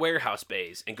in one of the warehouse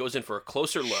bays and goes in for a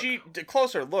closer look.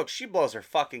 She blows her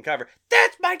fucking cover.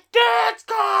 That's my dad's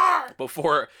car!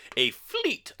 Before a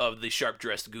fleet of the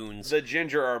sharp-dressed goons The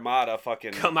Ginger Armada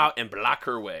fucking... come out and block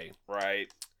her way. Right.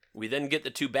 We then get the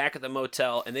two back at the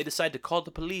motel, and they decide to call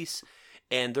the police,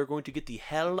 and they're going to get the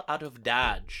hell out of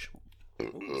Dodge.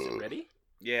 Ooh, is it ready?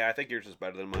 Yeah, I think yours is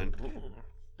better than mine.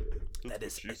 That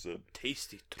is a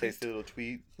tasty tweet. Tasty little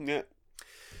tweet. Yeah.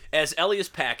 As Ellie is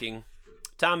packing,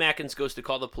 Tom Atkins goes to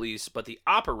call the police, but the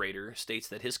operator states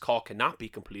that his call cannot be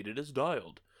completed as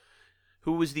dialed.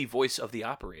 Who was the voice of the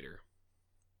operator?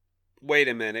 Wait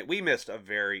a minute. We missed a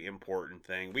very important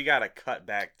thing. We gotta cut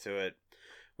back to it.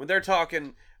 When they're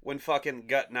talking, when fucking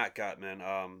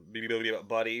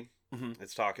Buddy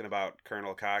is talking about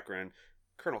Colonel Cochran.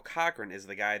 Colonel Cochran is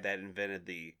the guy that invented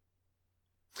the...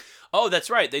 Oh, that's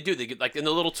right. They do. They get, like, in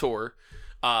the little tour,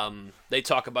 they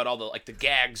talk about all the, like, the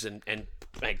gags and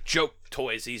like joke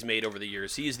toys he's made over the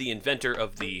years. He is the inventor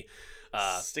of the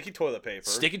sticky toilet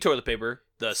paper,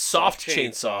 the soft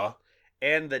chainsaw,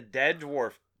 and the dead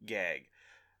dwarf gag.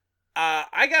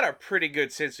 I got a pretty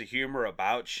good sense of humor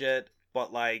about shit,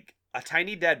 but like a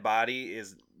tiny dead body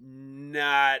is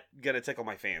not gonna tickle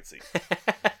my fancy.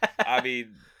 I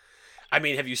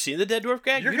mean, have you seen the dead dwarf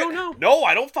gag? You don't know. No,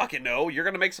 I don't fucking know. You're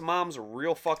gonna make some moms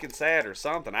real fucking sad or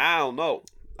something. I don't know.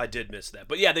 I did miss that.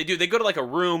 But yeah, they do. They go to like a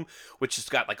room which has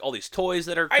got like all these toys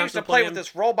that are I used to play with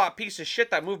this robot piece of shit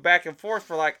that moved back and forth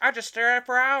for like, I just stare at it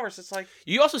for hours. It's like...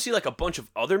 You also see like a bunch of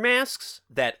other masks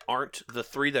that aren't the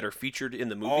three that are featured in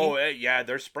the movie. Oh, yeah,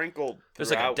 they're sprinkled There's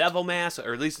throughout. like a devil mask,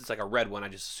 or at least it's like a red one. I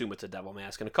just assume it's a devil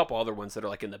mask. And a couple other ones that are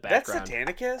like in the background. That's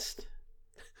Satanicist?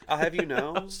 I'll have you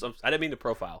know. I didn't mean to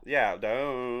profile. Yeah,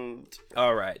 don't.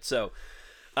 All right, so...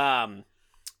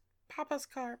 Papa's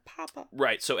car, Papa.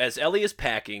 Right, so as Ellie is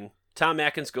packing... Tom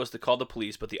Atkins goes to call the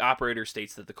police, but the operator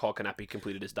states that the call cannot be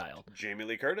completed as dialed. Jamie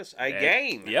Lee Curtis,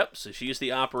 again. Yep, so she is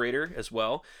the operator as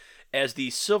well. As the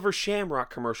Silver Shamrock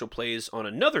commercial plays on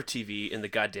another TV in the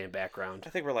goddamn background. I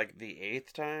think we're like the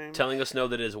 8th time. Telling us know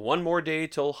that it is one more day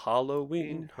till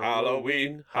Halloween.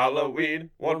 Halloween, Halloween.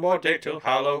 One more day till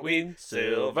Halloween.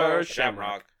 Silver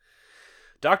Shamrock.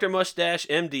 Dr. Mustache,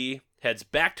 MD, heads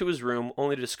back to his room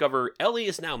only to discover Ellie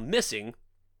is now missing.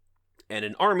 And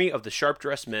an army of the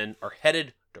sharp-dressed men are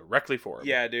headed directly for him.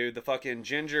 Yeah, dude, the fucking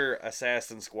Ginger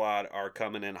Assassin Squad are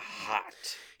coming in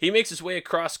hot. He makes his way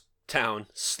across town,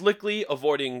 slickly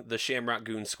avoiding the Shamrock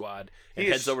Goon Squad, and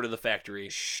heads over to the factory.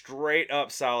 Straight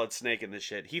up Solid Snake in this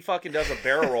shit. He fucking does a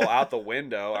barrel roll out the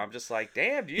window. I'm just like,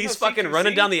 damn, do you He's know fucking CQC?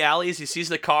 running down the alleys. He sees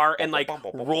the car and like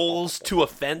rolls to a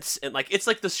fence, and like it's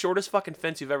like the shortest fucking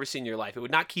fence you've ever seen in your life. It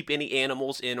would not keep any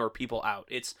animals in or people out.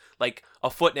 It's like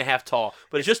 1.5 feet tall,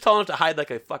 but it's just tall enough to hide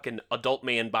like a fucking adult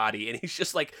man body, and he's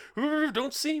just like,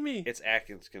 don't see me. It's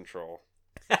Atkins control.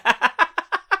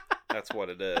 That's what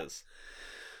it is.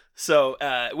 So,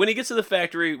 when he gets to the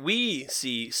factory, we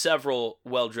see several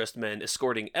well-dressed men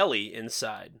escorting Ellie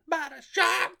inside. By the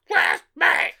sharp-dressed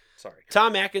man. Sorry.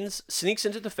 Tom Atkins sneaks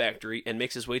into the factory and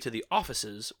makes his way to the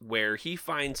offices, where he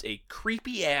finds a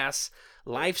creepy-ass,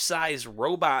 life-size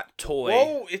robot toy.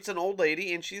 Whoa, it's an old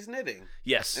lady and she's knitting.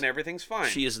 Yes. And everything's fine.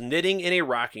 She is knitting in a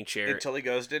rocking chair. Until he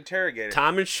goes to interrogate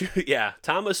her.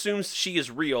 Tom assumes she is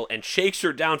real and shakes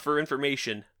her down for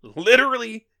information.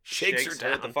 Literally shakes her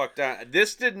down. The fuck down.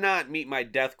 This did not meet my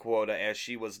death quota, as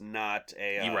she was not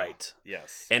a... You're right.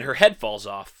 Yes. And her head falls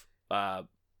off. I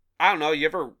don't know. You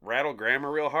ever rattle grandma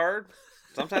real hard?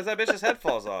 Sometimes that bitch's head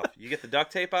falls off. You get the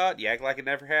duct tape out, you act like it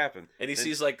never happened. And he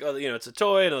sees like, it's a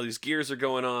toy, and all these gears are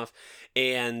going off,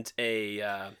 and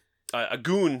a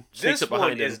goon sneaks up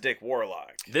behind him. This one is Dick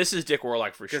Warlock. This is Dick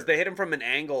Warlock for sure. Because they hit him from an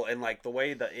angle, and like the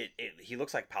way that he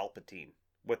looks like Palpatine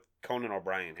with Conan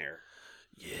O'Brien hair.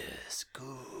 Yes,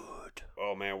 good.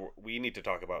 Oh man, we need to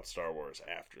talk about Star Wars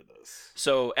after this.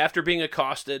 So after being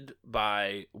accosted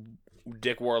by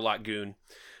Dick Warlock goon.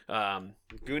 Goonie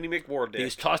McWardick.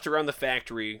 He's tossed around the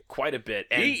factory quite a bit.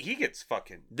 And he gets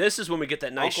fucking... this is when we get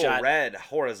that nice Uncle shot Red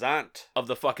Horizont of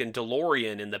the fucking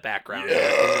DeLorean in the background.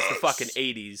 Yes! And it's the fucking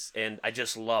 80s, and I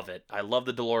just love it. I love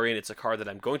the DeLorean. It's a car that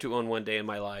I'm going to own one day in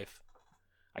my life.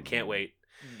 I can't wait.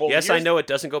 Well, yes, I know it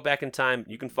doesn't go back in time.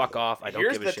 You can fuck off. I don't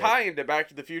give a shit. Here's the tie-in to Back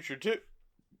to the Future 2.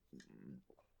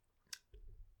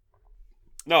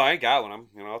 No, I ain't got one.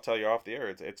 I'll tell you off the air.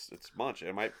 It's much.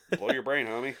 It might blow your brain,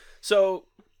 homie. So,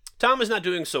 Tom is not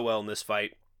doing so well in this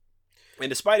fight. And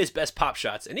despite his best pop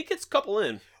shots, and he gets a couple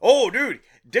in. Oh, dude.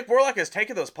 Dick Warlock is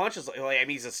taking those punches. I mean,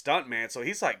 he's a stunt man, so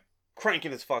he's like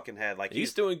cranking his fucking head. Like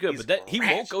he's doing good, but he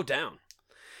won't go down.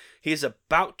 He's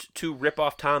about to rip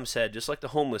off Tom's head, just like the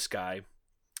homeless guy,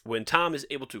 when Tom is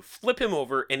able to flip him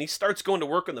over, and he starts going to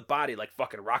work on the body like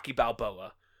fucking Rocky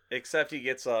Balboa. Except he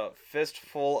gets a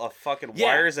fistful of fucking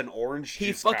wires and orange juice.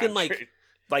 He fucking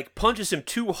like punches him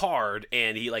too hard,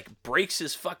 and he like breaks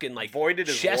his fucking like voided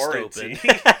his chest warranty.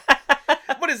 open.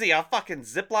 What is he, a fucking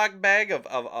Ziploc bag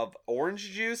of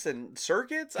orange juice and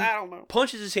circuits? I don't know.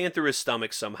 Punches his hand through his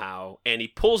stomach somehow, and he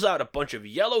pulls out a bunch of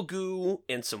yellow goo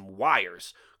and some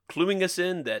wires, cluing us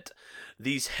in that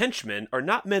these henchmen are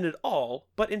not men at all,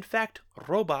 but in fact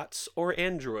robots or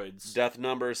androids. Death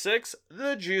number 6,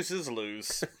 the juice is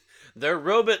loose. They're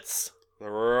robots. The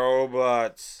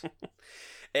robots.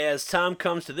 As Tom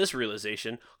comes to this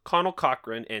realization, Connell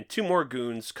Cochran and 2 more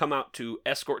goons come out to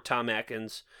escort Tom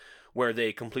Atkins, where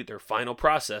they complete their final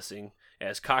processing,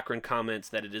 as Cochran comments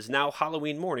that it is now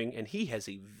Halloween morning and he has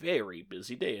a very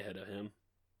busy day ahead of him.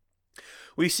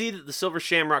 We see that the Silver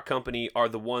Shamrock Company are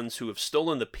the ones who have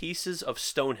stolen the pieces of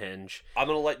Stonehenge. I'm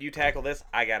going to let you tackle this.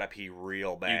 I gotta pee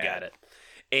real bad. You got it.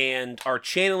 And are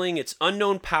channeling its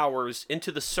unknown powers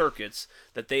into the circuits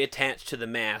that they attach to the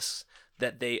masks,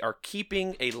 that they are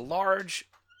keeping a large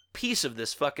piece of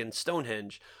this fucking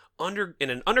Stonehenge in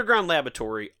an underground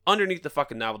laboratory underneath the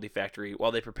fucking novelty factory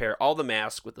while they prepare all the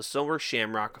masks with the Silver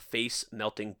Shamrock face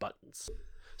melting buttons.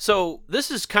 So this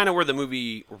is kind of where the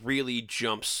movie really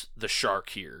jumps the shark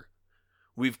here.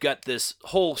 We've got this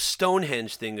whole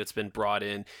Stonehenge thing that's been brought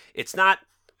in. It's not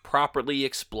properly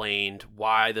explained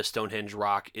why the Stonehenge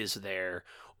rock is there,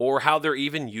 or how they're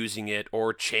even using it,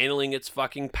 or channeling its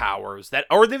fucking powers,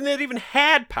 or they've not even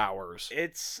had powers.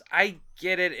 I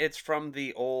get it, it's from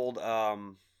the old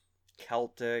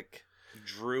Celtic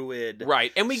druid,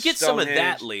 right? And we get Stonehenge, some of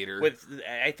that later.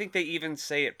 I think they even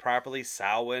say it properly,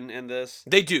 Samhain, in this.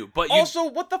 They do, but also,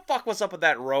 what the fuck was up with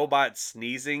that robot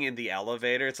sneezing in the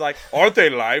elevator? It's like, aren't they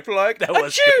lifelike? That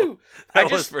was cool.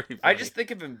 That was pretty funny. I just think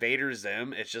of Invader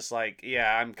Zim. It's just like,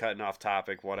 yeah, I'm cutting off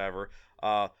topic, whatever.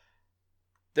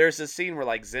 There's a scene where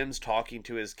like Zim's talking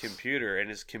to his computer, and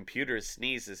his computer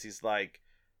sneezes. He's like,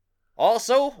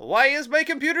 also, why is my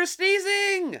computer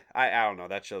sneezing? I don't know.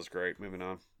 That show's great. Moving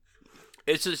on.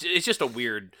 It's just a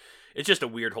weird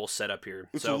whole setup here.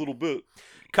 It's a little bit.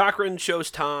 Cochran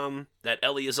shows Tom that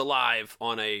Ellie is alive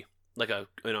on a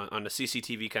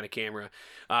CCTV kind of camera,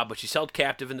 but she's held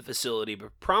captive in the facility,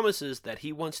 but promises that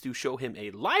he wants to show him a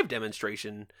live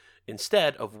demonstration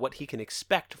instead of what he can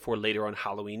expect for later on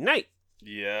Halloween night.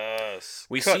 Yes.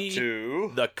 We see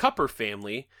the Cupper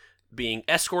family being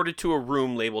escorted to a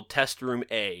room labeled Test Room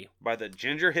A by the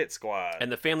Ginger Hit Squad.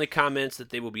 And the family comments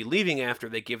that they will be leaving after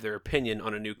they give their opinion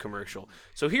on a new commercial.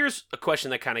 So here's a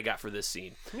question I kind of got for this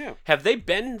scene. Yeah. Have they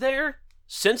been there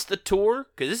since the tour?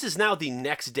 Because this is now the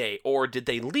next day. Or did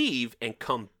they leave and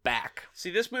come back? See,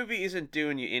 this movie isn't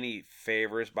doing you any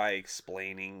favors by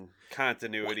explaining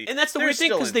continuity. And that's the weird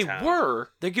thing, because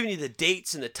they're giving you the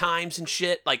dates and the times and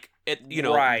shit, like,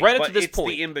 right up to this point.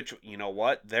 The in-between. You know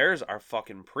what? There's our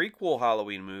fucking prequel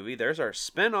Halloween movie. There's our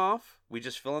spin-off. We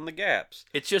just fill in the gaps.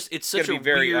 It's such a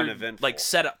very weird, uneventful, like,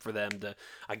 setup for them to,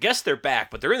 I guess they're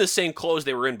back, but they're in the same clothes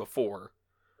they were in before.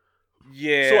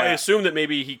 Yeah. So I assume that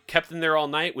maybe he kept them there all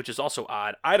night, which is also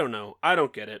odd. I don't know. I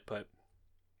don't get it, but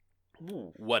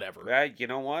whatever. You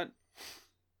know what?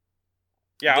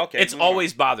 Yeah, okay. It's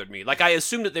always bothered me. Like, I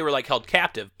assumed that they were, like, held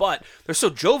captive, but they're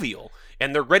so jovial,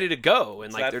 and they're ready to go,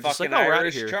 and, like, they're just like, oh, we're out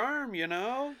of here. Charm, you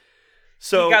know?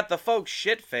 So, he got the folks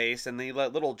shit-faced, and they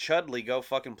let little Chudley go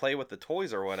fucking play with the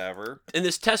toys or whatever. In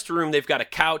this test room, they've got a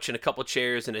couch and a couple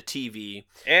chairs and a TV.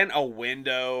 And a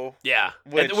window. Yeah.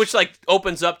 Which like,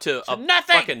 opens up to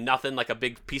nothing. Fucking nothing, like a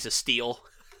big piece of steel.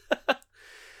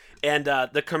 And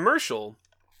the commercial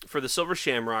for the Silver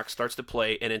Shamrock starts to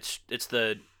play, and it's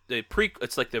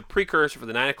like the precursor for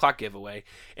the 9 o'clock giveaway,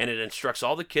 and it instructs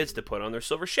all the kids to put on their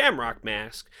Silver Shamrock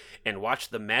mask and watch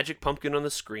the magic pumpkin on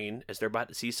the screen as they're about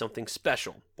to see something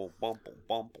special.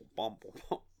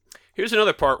 Here's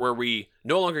another part where we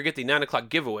no longer get the 9 o'clock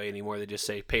giveaway anymore. They just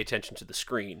say, pay attention to the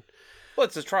screen. Well,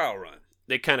 it's a trial run.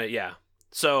 They kind of, yeah.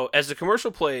 So as the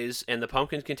commercial plays and the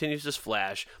pumpkin continues to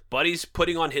flash, Buddy's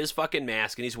putting on his fucking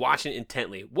mask and he's watching it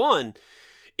intently. One,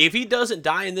 if he doesn't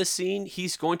die in this scene,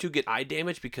 he's going to get eye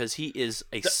damage because he is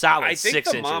a solid 6 inches.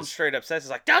 I think the mom straight up says,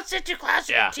 like, don't sit too close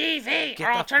to the TV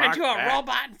or I'll turn into a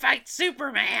robot and fight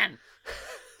Superman.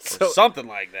 Or something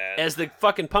like that. As the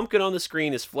fucking pumpkin on the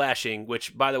screen is flashing,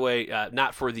 which, by the way,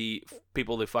 not for the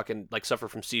people that fucking, like, suffer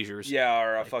from seizures. Yeah,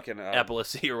 or like fucking...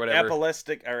 epilepsy or whatever.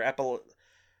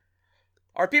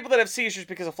 Are people that have seizures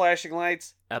because of flashing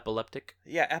lights? Epileptic.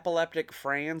 Yeah, epileptic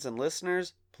friends and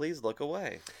listeners, please look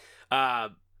away.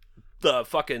 The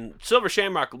fucking Silver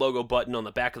Shamrock logo button on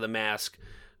the back of the mask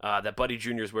that Buddy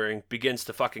Jr. is wearing begins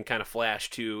to fucking kind of flash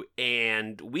too,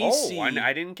 and we see...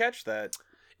 I didn't catch that.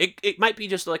 It might be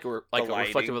just like a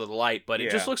reflective of the light, but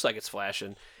it just looks like it's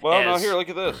flashing. Well, no, here, look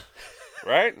at this.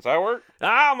 Right? Does that work?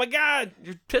 Oh my god,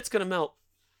 your pit's gonna melt.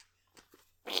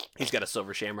 He's got a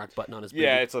Silver Shamrock button on his baby.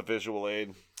 Yeah, it's a visual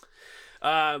aid.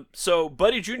 So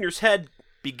Buddy Jr.'s head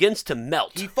begins to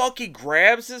melt. He fucking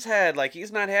grabs his head like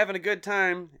he's not having a good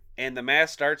time, and the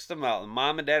mask starts to melt. And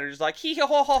Mom and Dad are just like, he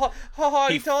falls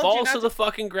to the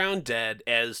fucking ground dead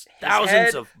as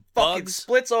thousands of bugs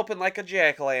splits open like a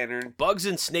jack-o'-lantern. Bugs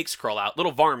and snakes crawl out.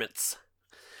 Little varmints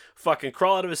fucking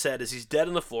crawl out of his head as he's dead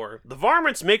on the floor. The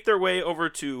varmints make their way over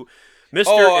to Mr.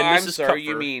 and Mrs. I'm sorry, Kupfer.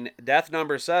 You mean death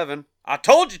number 7. I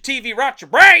told you TV rot your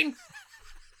brain!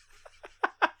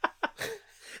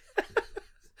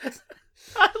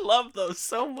 I love those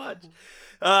so much.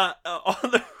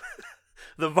 The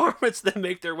varmints then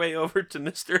make their way over to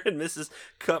Mr. and Mrs.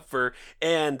 Kupfer,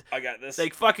 and I got this. They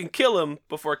fucking kill him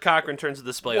before Cochran turns the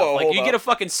display off. Like, you get a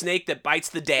fucking snake that bites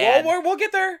the dad. Whoa, we'll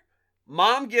get there.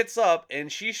 Mom gets up,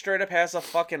 and she straight up has a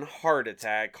fucking heart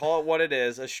attack. Call it what it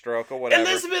is, a stroke or whatever.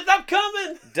 Elizabeth, I'm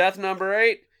coming! Death number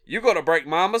 8, you're gonna break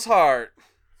Mama's heart.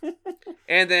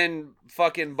 And then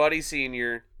fucking Buddy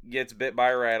Sr. gets bit by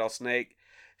a rattlesnake.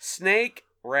 Snake,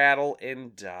 rattle,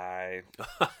 and die.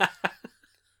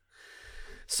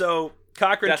 So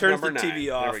Cochran turns the 9.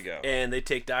 TV off, there we go. And they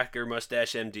take Dr.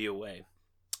 Mustache MD away.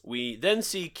 We then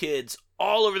see kids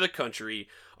all over the country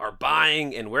are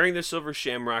buying and wearing their Silver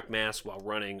Shamrock masks while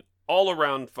running all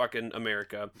around fucking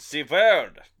America. Si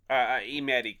verd,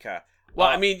 America. Well,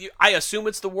 I mean, I assume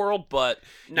it's the world, but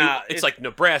it's like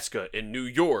Nebraska and New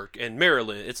York and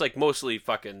Maryland. It's like mostly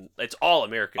fucking, it's all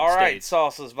American states. All right,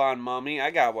 Salsas Von Mummy,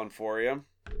 I got one for you.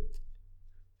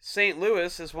 St.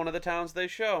 Louis is one of the towns they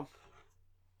show.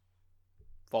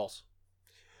 False.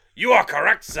 You are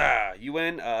correct, sir. You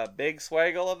win a big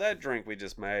swaggle of that drink we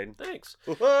just made. Thanks.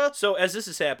 So as this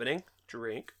is happening,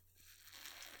 drink.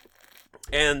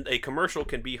 And a commercial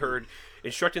can be heard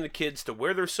instructing the kids to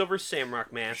wear their Silver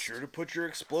Shamrock masks. Be sure to put your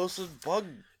explosive bug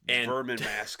vermin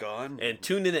mask on. And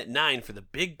tune in at 9 for the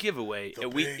big giveaway.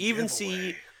 We even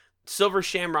see Silver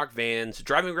Shamrock vans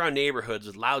driving around neighborhoods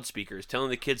with loudspeakers telling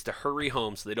the kids to hurry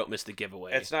home so they don't miss the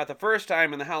giveaway. It's not the first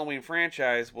time in the Halloween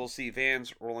franchise we'll see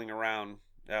vans rolling around.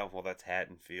 Oh, well, that's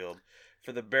Haddonfield.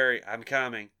 For the Barry, I'm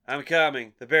coming,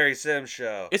 the Barry Sims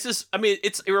show. It's just, I mean,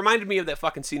 it reminded me of that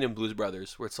fucking scene in Blues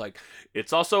Brothers where it's like,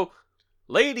 it's also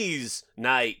ladies'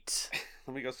 night.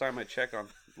 Let me go sign my check on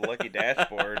the Lucky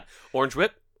Dashboard. Orange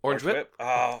Whip? Orange Whip?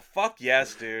 Oh, fuck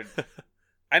yes, dude.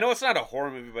 I know it's not a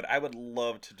horror movie, but I would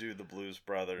love to do the Blues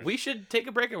Brothers. We should take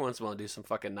a break every once in a while and do some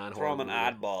fucking non-horror Throw them an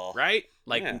oddball. Right?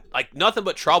 Like Nothing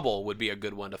But Trouble would be a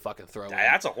good one to fucking throw in.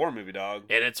 That's a horror movie, dog.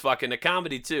 And it's fucking a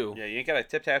comedy, too. Yeah, you ain't got a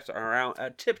tippity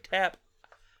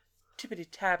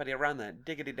tappity around that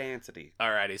diggity dancity.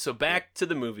 Alrighty, so back to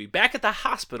the movie. Back at the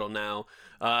hospital now.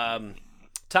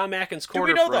 Tom Atkins'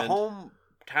 corner friend. Do we know friend,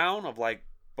 the hometown of, like,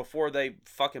 before they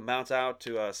fucking bounce out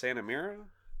to Santa Mira?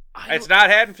 It's not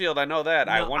Haddonfield, I know that.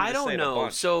 No, I don't know.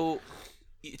 So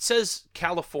it says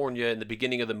California in the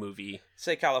beginning of the movie.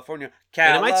 Say California.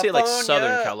 And it might say like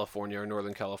Southern California or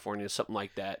Northern California, something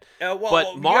like that.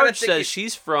 But Marge says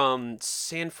she's from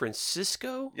San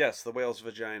Francisco. Yes, the whale's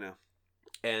vagina.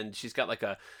 And she's got like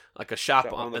a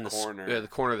shop on the corner. The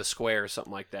corner of the square or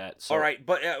something like that. So, all right,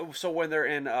 but so when they're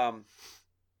in,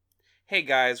 hey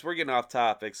guys, we're getting off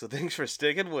topic, so thanks for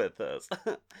sticking with us.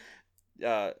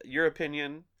 Your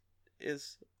opinion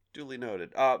is duly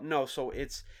noted. No, so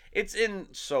it's in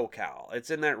SoCal.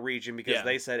 It's in that region because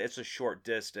they said it's a short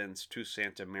distance to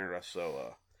Santa Mira.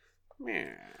 So,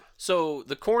 So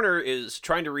the coroner is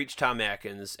trying to reach Tom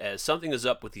Atkins as something is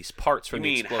up with these parts from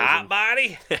the explosion. Hot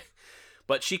body?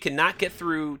 But she cannot get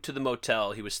through to the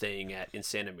motel he was staying at in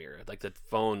Santa Mira. Like the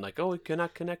phone, like, oh, we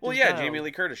cannot connect. Well, yeah, Jamie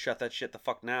Lee Curtis shut that shit the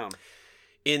fuck down.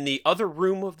 In the other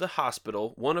room of the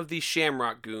hospital, one of these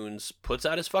Shamrock goons puts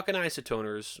out his fucking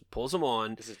isotoners, pulls them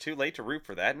on, Is it too late to root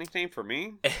for that nickname for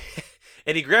me?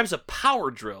 and he grabs a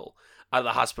power drill out of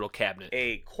the hospital cabinet.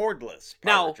 A cordless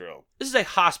power Now, drill. this is a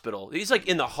hospital. He's like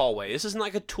in the hallway. This isn't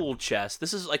like a tool chest.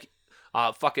 This is like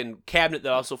a fucking cabinet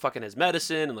that also fucking has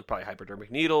medicine and like probably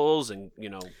hypodermic needles and, you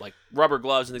know, like rubber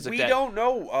gloves and things like that. We don't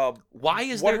know Why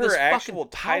is what there her this actual fucking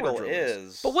power title drill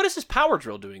is. But what is this power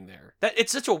drill doing there? That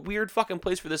it's such a weird fucking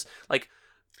place for this, like,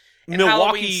 In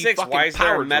Milwaukee Halloween 6, fucking why is there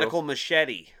power a medical drill.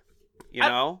 machete? You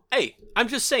know? Hey, I'm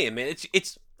just saying, man.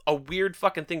 It's a weird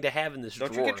fucking thing to have in this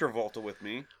Don't drawer. you get Travolta with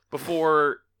me.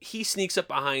 Before he sneaks up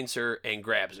behind her and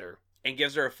grabs her. And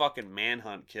gives her a fucking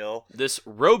manhunt kill. This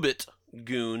robot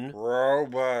goon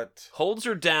Robot. holds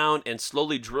her down and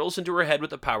slowly drills into her head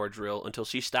with a power drill until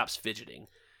she stops fidgeting.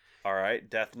 Alright,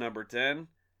 death number 10.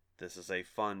 This is a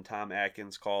fun Tom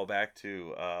Atkins callback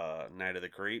to Night of the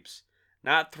Creeps.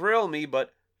 Not thrill me,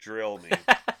 but drill me.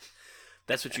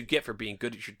 That's what you get for being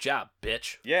good at your job,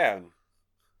 bitch. Yeah.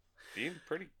 Being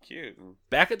pretty cute.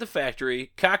 Back at the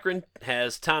factory, Cochran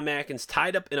has Tom Atkins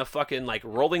tied up in a fucking, like,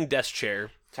 rolling desk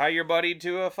chair. Tie your buddy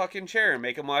to a fucking chair and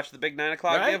make him watch the big 9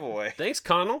 o'clock Right? giveaway. Thanks,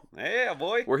 Connell. Yeah,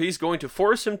 boy. Where he's going to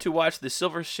force him to watch the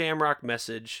Silver Shamrock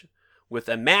message with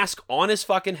a mask on his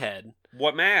fucking head.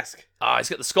 What mask? He's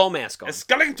got the skull mask on. A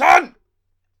Skellington!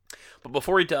 But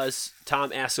before he does,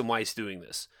 Tom asks him why he's doing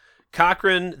this.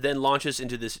 Cochran then launches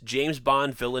into this James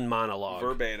Bond villain monologue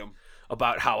Verbatim.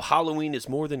 about how Halloween is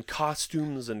more than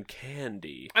costumes and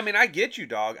candy. I mean, I get you,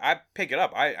 dog. I pick it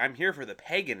up. I'm here for the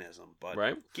paganism, but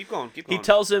Right. keep going. He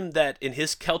tells him that in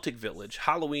his Celtic village,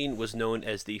 Halloween was known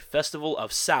as the Festival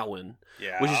of Samhain,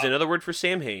 Yeah. which is another word for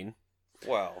Samhain,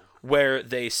 Well, where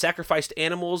they sacrificed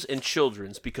animals and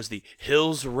children because the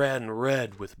hills ran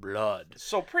red with blood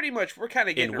so pretty much we're kind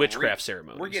of getting in witchcraft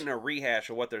ceremonies. We're getting a rehash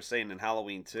of what they're saying in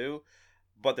Halloween 2,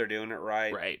 but they're doing it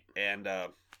right. Right. And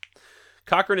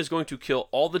Cochran is going to kill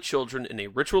all the children in a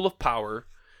ritual of power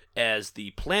as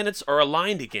the planets are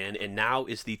aligned again, and now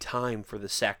is the time for the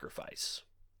sacrifice.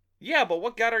 yeah, but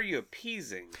what god are you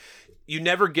appeasing? You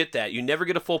never get that. You never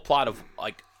get a full plot of,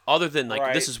 like, other than, like,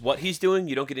 Right. this is what he's doing.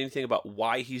 You don't get anything about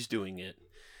why he's doing it.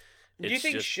 Do you It's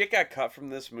think just- shit got cut from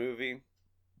this movie?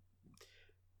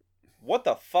 What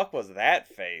the fuck was that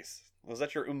face? Was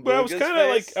that your But I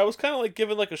was kind of like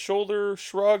giving like a shoulder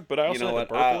shrug, but I also You know had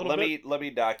to what? burp a little Let bit. me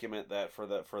document that for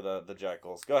the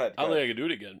Jekylls. Go ahead. I don't think I can do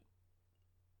it again.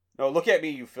 No, look at me,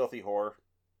 you filthy whore.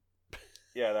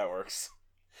 Yeah, that works.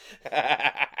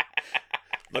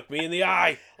 Look me in the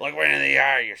eye. Look me in the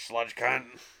eye, you sludge cunt.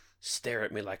 Stare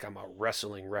at me like I'm a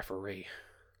wrestling referee.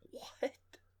 What?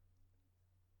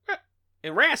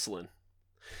 In wrestling,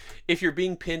 if you're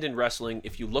being pinned in wrestling,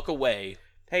 if you look away,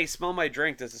 Hey, smell my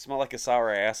drink. Does it smell like a sour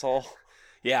asshole?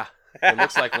 yeah, it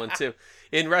looks like one too.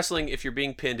 In wrestling, if you're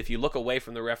being pinned, if you look away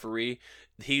from the referee,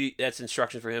 that's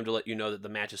instruction for him to let you know that the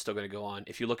match is still going to go on.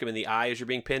 If you look him in the eye as you're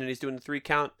being pinned and he's doing the 3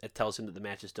 count, it tells him that the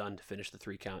match is done to finish the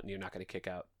 3 count and you're not going to kick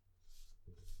out.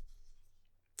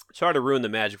 It's hard to ruin the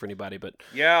magic for anybody, but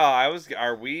Yeah,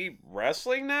 Are we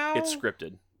wrestling now? it's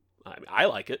scripted. I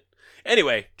like it.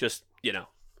 Anyway, just,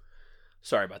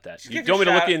 sorry about that. You Give don't want me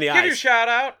to your look you in the Give eyes. your shout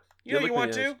out. You Yeah, know look you me in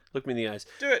want the eyes. to? Look me in the eyes.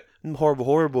 Do it. Horrible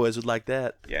horror boys would like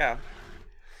that. Yeah.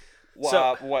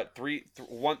 So- What?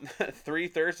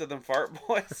 3/3 of them fart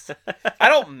boys? I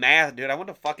don't math, dude. I went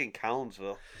to fucking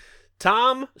Collinsville.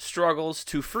 Tom struggles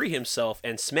to free himself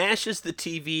and smashes the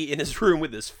TV in his room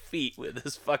with his feet, with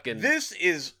his fucking... This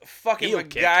is fucking Heel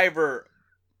kick. MacGyver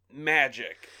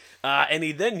magic. and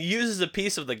he then uses a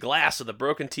piece of the glass of the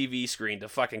broken TV screen to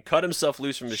fucking cut himself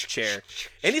loose from his chair.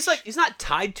 And he's not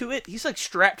tied to it. He's like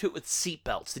strapped to it with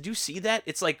seatbelts. Did you see that?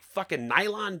 It's like fucking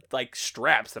nylon like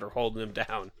straps that are holding him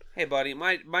down. Hey, buddy,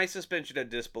 my suspension of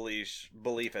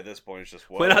disbelief at this point is just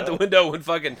Went out the window when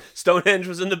fucking Stonehenge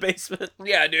was in the basement.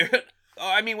 Yeah, dude. Oh,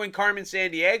 I mean, when Carmen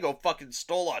Sandiego fucking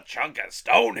stole a chunk of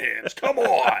Stonehenge. Come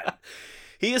on.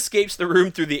 He escapes the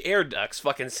room through the air ducts,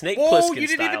 fucking Snake Whoa, Plissken you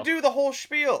didn't style. even do the whole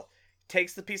spiel.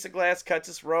 Takes the piece of glass, cuts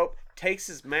his rope, takes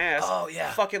his mask. Oh,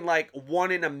 yeah. Fucking like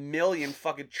 1 in a million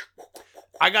fucking...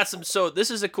 I got some. So this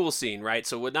is a cool scene, right?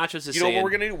 So what Nachos is You know saying, what we're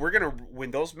gonna do? We're gonna,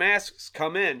 when those masks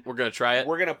come in, we're gonna try it.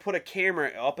 we're gonna put a camera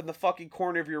up in the fucking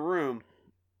corner of your room.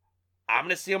 I'm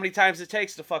gonna see how many times it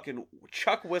takes to fucking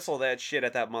chuck whistle that shit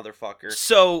at that motherfucker.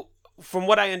 So from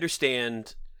what I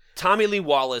understand, Tommy Lee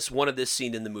Wallace wanted this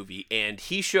scene in the movie, and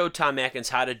he showed Tom Atkins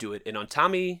how to do it. And on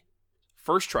Tommy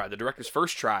first try, the director's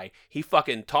first try, he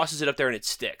fucking tosses it up there and it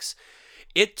sticks.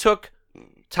 It took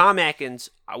Tom Atkins,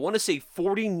 I want to say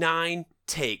 49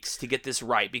 takes to get this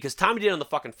right? Because Tommy did it on the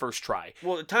fucking first try.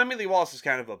 Well, Tommy Lee Wallace is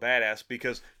kind of a badass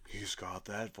because he's got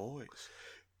that voice.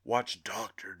 Watch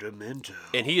Dr. Demento.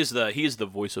 And he is the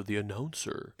voice of the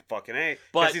announcer. Fucking A.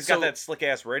 But Because he's got that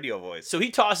slick-ass radio voice. So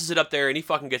he tosses it up there, and he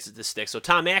fucking gets it to stick. So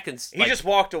Tom Atkins... He just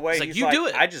walked away. He's like, He's you do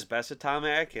it. I just bested Tom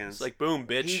Atkins. It's like, boom,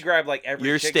 bitch. He grabbed, like, every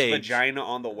Your chick's stage. vagina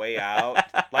on the way out.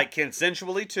 Like,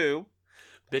 consensually, too.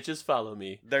 Bitches follow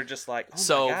me. They're just like, oh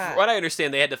so, my God. from what I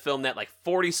understand, they had to film that like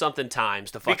 40-something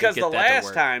times to fucking because get the that to last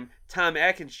work. time, Tom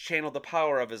Atkins channeled the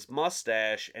power of his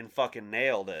mustache and fucking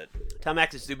nailed it. Tom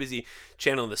Atkins is too busy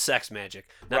channeling the sex magic,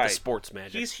 not Right. the sports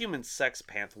magic. He's human sex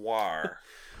panther.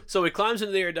 So he climbs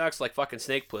into the air ducts like fucking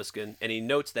Snake Plissken, and he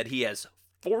notes that he has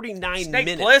 49 Snake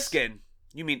minutes. Plissken?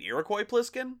 You mean Iroquois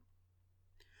Plissken?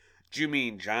 Do you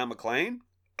mean John McClane?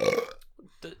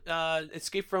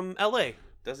 Escape from L.A.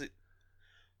 Does it?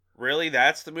 Really?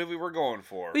 That's the movie we're going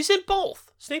for? He's in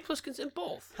both. Snake Plissken's in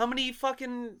both. How many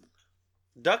fucking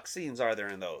duck scenes are there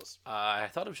in those? I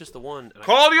thought it was just the one. and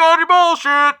Call you on your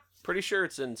bullshit! pretty sure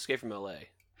it's in Escape from L.A.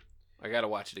 I gotta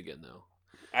watch it again though.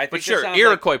 I think But it sure, sounds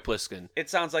Iroquois Plissken. it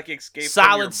sounds like Escape from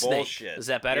Solid your Snake. bullshit. Is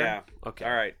that better? Yeah. Okay.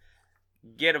 All right.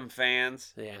 Get 'em,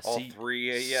 fans. Yeah. All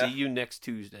three of ya. See you next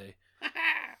Tuesday.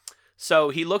 So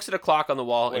he looks at a clock on the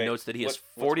wall Wait, and notes that he has what's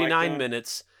Mike 49 doing?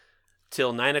 minutes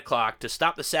till 9 o'clock to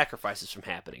stop the sacrifices from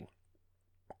happening.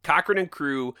 Cochran and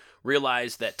crew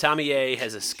realize that Tommy A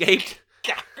has escaped.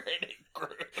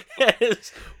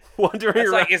 is wandering It's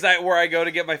around. like, is that where I go to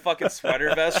get my fucking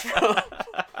sweater vest from?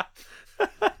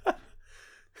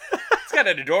 It's got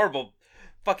an adorable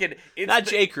fucking... It's Not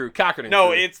the- J. Crew, Cochran and No,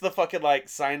 crew. it's the fucking, like,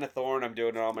 sign of thorn. I'm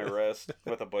doing it on my wrist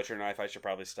with a butcher knife. I should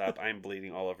probably stop. I'm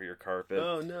bleeding all over your carpet.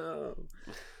 Oh, no.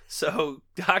 So,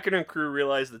 Cochran and crew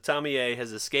realize that Tommy A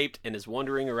has escaped and is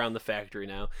wandering around the factory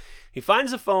now. He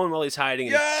finds a phone while he's hiding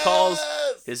and he calls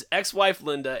his ex-wife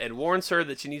Linda and warns her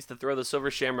that she needs to throw the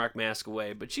Silver Shamrock mask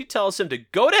away, but she tells him to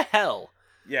go to hell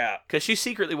Yeah. because she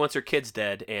secretly wants her kids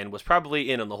dead and was probably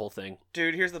in on the whole thing.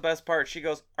 Dude, here's the best part. She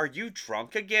goes, "Are you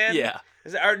drunk again?" Yeah.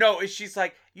 Or no, she's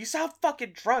like, "You sound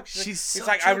fucking drunk." He's such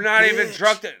like, a "I'm not even bitch."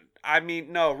 drunk." I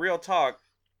mean, no, real talk.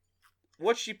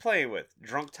 What's she playing with?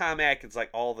 Drunk Tom Atkins, like,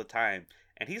 all the time.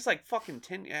 And he's like fucking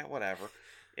 10, yeah, whatever.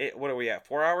 What are we at,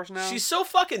 4 hours now? She's so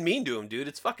fucking mean to him, dude.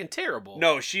 It's fucking terrible.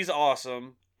 No, she's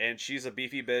awesome. And she's a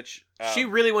beefy bitch. She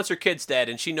really wants her kids dead,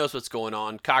 and she knows what's going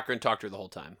on. Cochran talked to her the whole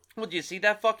time. Well, do you see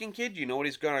that fucking kid? You know what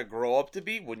he's gonna grow up to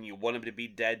be? Wouldn't you want him to be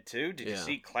dead too? Did you Yeah.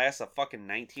 see Class of fucking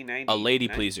 1990? A lady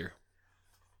pleaser.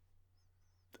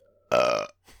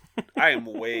 I am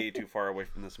way too far away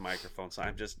from this microphone, so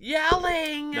I'm just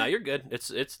yelling. No, you're good.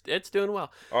 It's doing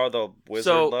well. Oh, the wizard.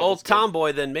 So level's old good.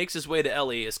 Tomboy then makes his way to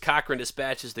Ellie as Cochran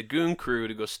dispatches the goon crew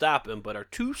to go stop him, but are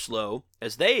too slow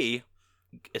as they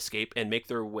escape and make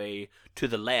their way to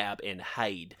the lab and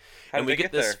hide. How And did we they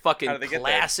get get this there? How fucking did they get there?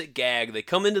 classic gag. They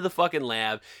come into the fucking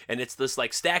lab and it's this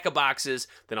like stack of boxes,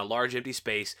 then a large empty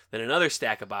space, then another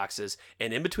stack of boxes,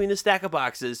 and in between the stack of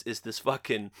boxes is this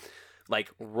fucking like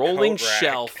rolling Coat rack.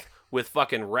 shelf with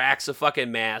fucking racks of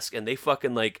fucking masks, and they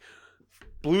fucking like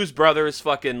Blues Brothers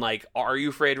fucking like Are You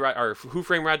Afraid or Who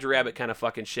Framed Roger Rabbit kind of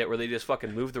fucking shit where they just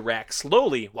fucking move the rack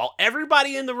slowly while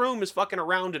everybody in the room is fucking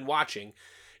around and watching,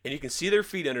 and you can see their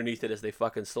feet underneath it as they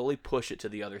fucking slowly push it to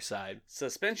the other side.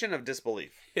 Suspension of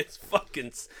disbelief. It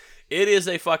is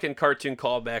a fucking cartoon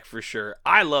callback for sure.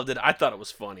 I loved it. I thought it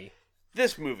was funny.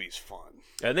 This movie's fun.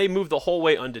 And they move the whole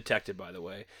way undetected, by the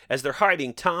way. As they're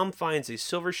hiding, Tom finds a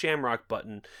silver shamrock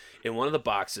button in one of the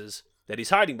boxes that he's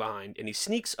hiding behind, and he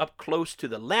sneaks up close to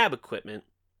the lab equipment,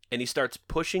 and he starts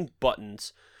pushing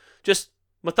buttons just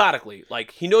methodically.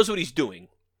 Like, he knows what he's doing.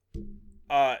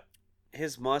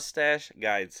 His mustache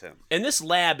guides him. And this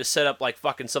lab is set up like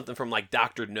fucking something from like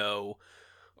Dr. No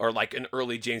or like an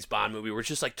early James Bond movie where it's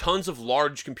just like tons of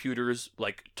large computers,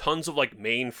 like tons of like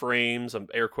mainframes. I'm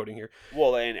air quoting here.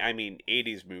 Well, and I mean,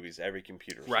 80s movies, every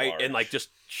computer's Right. large. And like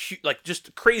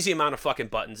just crazy amount of fucking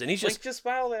buttons. And he's Blink just just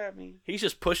smiled at me. He's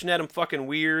just pushing at him fucking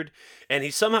weird, and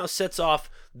he somehow sets off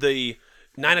the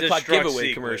 9 o'clock drug giveaway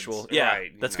sequence. commercial. Yeah,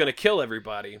 Right, that's you going know. to kill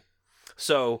everybody.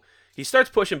 So he starts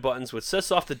pushing buttons, which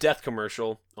sets off the death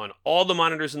commercial on all the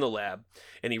monitors in the lab,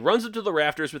 and he runs up to the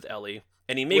rafters with Ellie,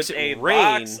 and he makes With it a rain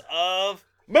box of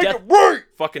make death- it right.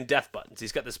 fucking death buttons.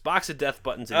 He's got this box of death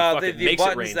buttons, and he fucking The makes it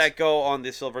buttons rain. that go on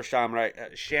the silver shamrock,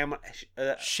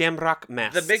 Shamrock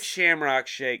masks. the big shamrock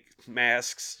shake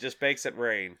masks just makes it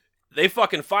rain. They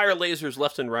fucking fire lasers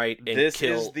left and right and This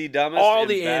kill is the dumbest. all and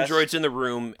the best- androids in the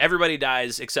room. Everybody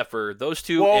dies except for those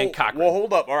two Whoa, and Cochran. well,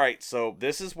 hold up. All right, so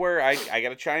this is where I got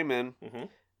to chime in. Mhm.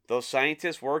 Those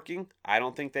scientists working, I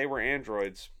don't think they were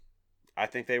androids. I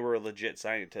think they were legit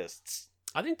scientists.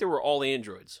 I think they were all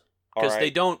androids. All Because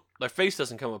right. their face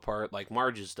doesn't come apart like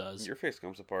Marge's does. Your face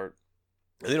comes apart.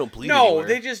 And they don't bleed No, anywhere.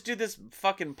 they just do this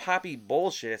fucking poppy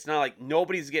bullshit. It's not like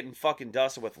nobody's getting fucking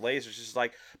dusted with lasers. It's just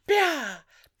like, pia,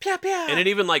 pia, pia. And it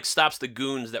even like stops the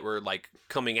goons that were like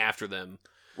coming after them.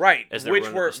 Right, as they're which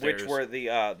running were up the which stairs. were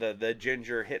the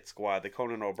Ginger Hit Squad, the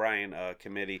Conan O'Brien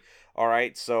committee. All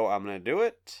right, so I'm gonna do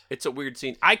it. It's a weird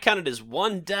scene. I counted as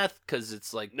one death because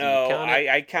it's like, do No, you count it?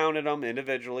 I counted them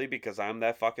individually because I'm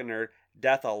that fucking nerd.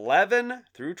 Death 11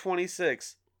 through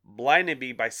 26 blinded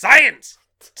me by science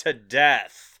to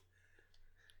death.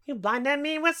 You blinded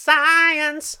me with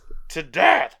science. To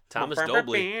death. Thomas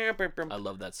Dobley. I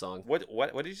love that song. What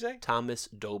did you say? Thomas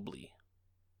Dobley.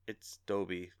 It's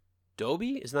Dobie.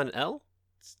 Dobie? Isn't that an L?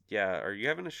 Yeah, are you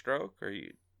having a stroke? Or are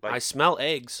you like I smell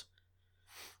eggs.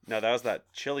 No, that was that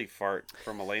chili fart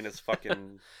from Elena's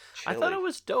fucking chili. I thought it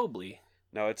was Dobley.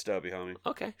 No, it's Dobie, homie.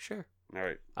 Okay, sure. All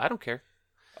right. I don't care.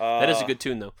 That is a good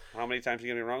tune, though. How many times are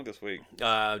you getting it wrong this week?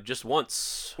 Just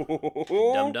once.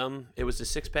 Dum dum. It was a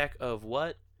 6-pack of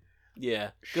what?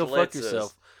 Yeah. Go fuck Schlitzes.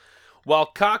 yourself.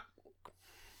 While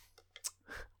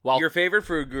Your favorite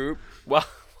food group. Well.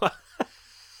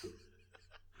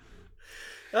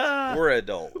 We're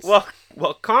adults.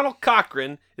 Well, Colonel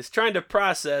Cochran is trying to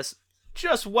process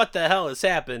just what the hell has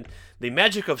happened. The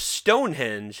magic of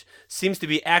Stonehenge seems to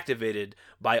be activated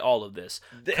by all of this.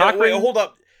 Wait, hold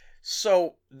up.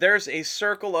 So there's a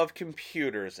circle of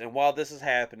computers, and while this is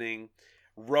happening,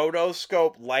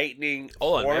 rotoscope lightning.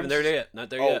 Oh, I'm forms... there yet. Not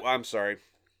there yet. Oh, I'm sorry.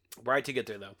 Right to get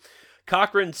there though.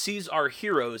 Cochran sees our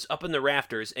heroes up in the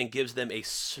rafters and gives them a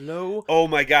slow Oh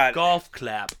my god. golf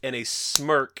clap and a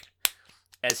smirk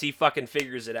as he fucking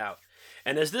figures it out.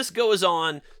 And as this goes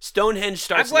on, Stonehenge I'm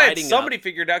starts glad lighting somebody up.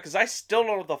 figured out because I still don't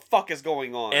know what the fuck is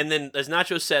going on. And then, as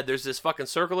Nacho said, there's this fucking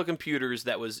circle of computers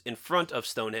that was in front of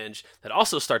Stonehenge that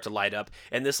also start to light up.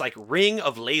 And this like ring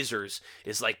of lasers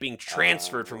is like being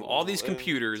transferred from all these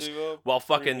computers while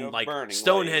fucking like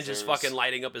Stonehenge is fucking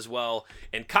lighting up as well.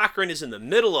 And Cochran is in the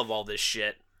middle of all this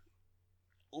shit.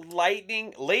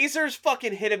 lightning lasers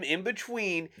fucking hit him in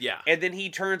between. Yeah. And then he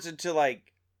turns into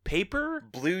like Paper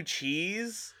blue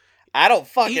cheese. I don't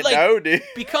fucking like, know, dude.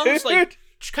 becomes like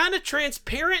kind of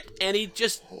transparent, and he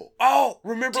just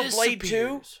remember Blade 2?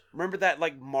 disappears. Remember that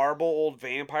like marble old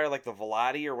vampire, like the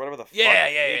Velati or whatever the fuck? Yeah.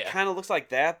 It kind of looks like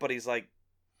that, but he's like,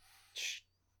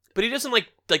 But he doesn't like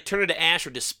turn into ash or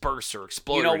disperse or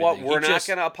explode. you know or what? anything. We're He not just-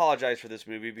 gonna apologize for this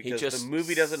movie because just- the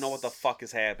movie doesn't know what the fuck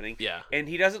is happening, Yeah. and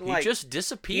he doesn't He like. just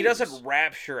disappears. He doesn't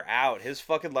rapture out his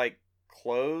fucking like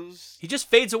clothes. He just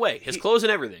fades away. His clothes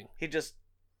and everything. He just,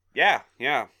 yeah.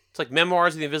 It's like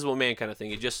Memoirs of the Invisible Man kind of thing.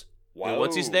 He just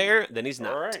once he's Whoa. there, then he's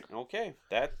not. All right, okay,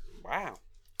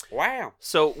 wow.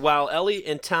 So while Ellie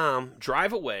and Tom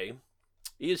drive away,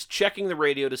 he is checking the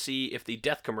radio to see if the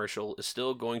death commercial is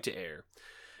still going to air.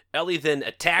 Ellie then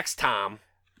attacks Tom,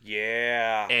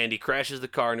 Yeah. and he crashes the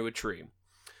car into a tree.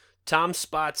 Tom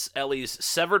spots Ellie's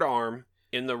severed arm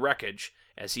in the wreckage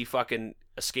as he fucking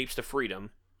escapes to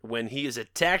freedom when he is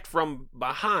attacked from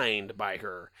behind by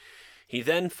her. He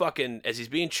then fucking, as he's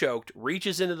being choked,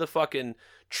 reaches into the fucking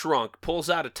trunk, pulls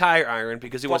out a tire iron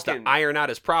because he wants to Fucking- iron out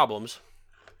his problems.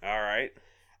 All right.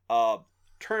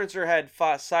 Turns her head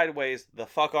sideways the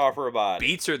fuck off her body.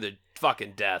 Beats her to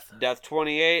fucking death. Death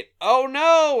 28. Oh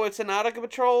no, it's an out of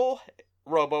control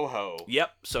Robo-Ho.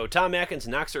 Yep. So Tom Atkins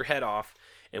knocks her head off,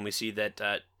 and we see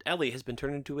that Ellie has been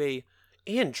turned into a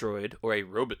android or a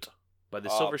robot by the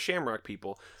Silver Shamrock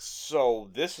people. So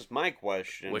this is my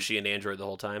question. Was she an android the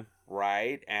whole time?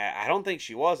 Right. I don't think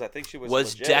she was. I think she was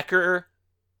Was legit. Decker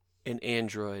an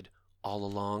android all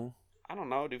along? I don't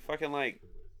know. Do fucking like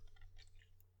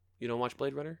You don't watch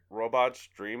Blade Runner? robots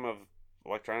dream of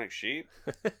electronic sheep?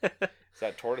 Is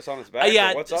that tortoise on his back?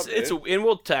 Yeah, Or what's up, it's dude? and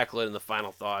we'll tackle it in the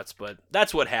final thoughts, but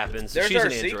that's what happens. There's She's our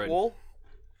an android. sequel.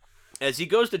 As he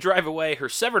goes to drive away, her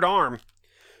severed arm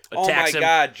Oh my attacks him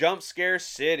god, Jump Scare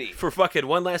City. for fucking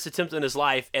one last attempt in his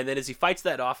life, and then as he fights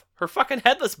that off, her fucking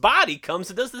headless body comes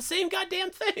and does the same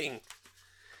goddamn thing.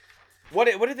 What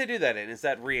did they do that in? Is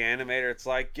that Reanimator? It's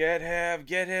like, get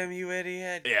him, you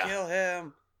idiot, Yeah. kill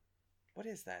him. What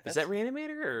is that? Is that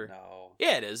Reanimator? Or? No.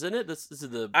 Yeah, it is, isn't it? This is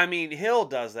the... I mean, Hill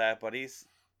does that, but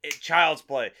Child's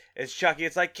Play. It's Chucky.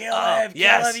 It's like, kill Oh, him,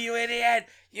 yes. you idiot,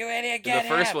 in get the him.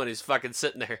 first one, he's fucking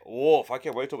sitting there. Wolf, I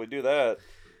can't wait till we do that.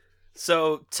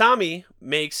 So Tommy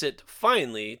makes it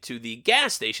finally to the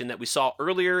gas station that we saw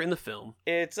earlier in the film,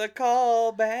 It's a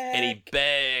callback. and he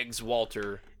begs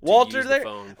Walter to Walter use there. the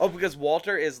phone. Oh, because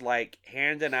Walter is like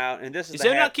handing out, and this is He's the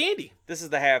handing out candy. this is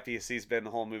the happiest he's been the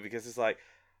whole movie because it's like,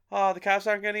 oh, the cops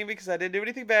aren't gonna need me because I didn't do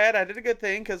anything bad. I did a good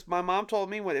thing because my mom told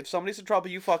me if somebody's in trouble,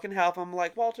 you fucking help. I'm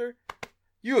like, Walter,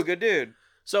 you a good dude.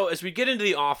 So as we get into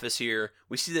the office here,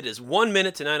 we see that it's 1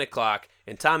 minute to 9 o'clock,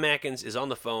 and Tom Atkins is on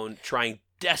the phone trying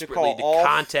desperately to all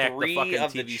contact the three fucking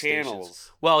of the TV channels.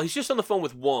 stations. Well, he's just on the phone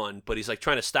with one, but he's like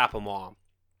trying to stop them all.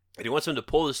 And he wants them to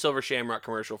pull the Silver Shamrock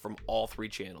commercial from all three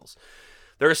channels.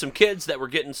 There are some kids that were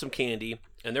getting some candy,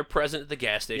 and they're present at the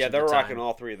gas station. Yeah, they're at the rocking time.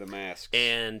 all three of the masks.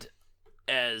 And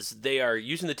as they are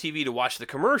using the TV to watch the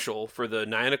commercial for the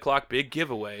 9 o'clock big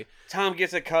giveaway, Tom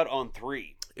gets a cut on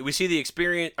 3. we see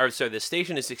the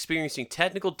station is experiencing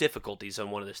technical difficulties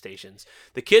on one of the stations.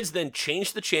 The kids then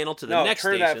change the channel to the next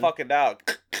turn station. that fucking dial.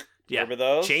 Yeah, Remember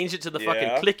those? change it to the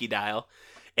fucking clicky dial,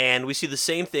 and we see the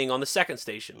same thing on the second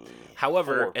station.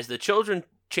 However, 4. as the children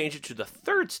change it to the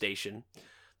third station,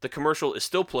 the commercial is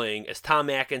still playing as Tom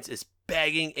Atkins is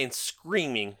begging and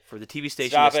screaming for the TV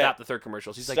station to stop the third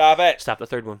commercials. He's Stop like, it. stop the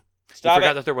third one. Stop you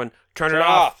forgot it. the third one. Turn it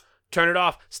off. Turn it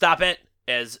off. Stop it.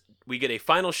 As we get a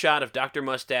final shot of Dr.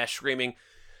 Mustache screaming,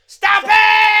 stop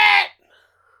it!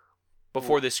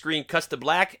 Before the screen cuts to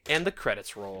black and the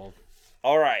credits roll.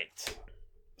 All right.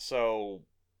 So,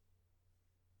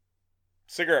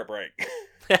 cigarette break.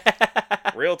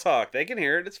 Real talk. They can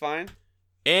hear it. It's fine.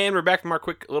 And we're back from our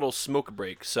quick little smoke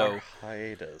break. So,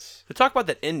 Hiatus. to talk about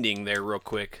that ending there real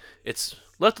quick, it's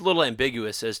left a little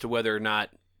ambiguous as to whether or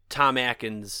not Tom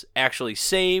Atkins actually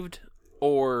saved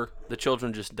or the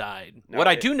children just died. No, what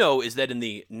I do know is that in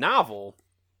the novel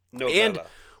and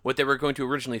what they were going to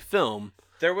originally film,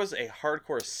 there was a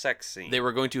hardcore sex scene. they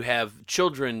were going to have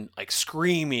children like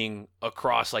screaming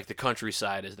across like the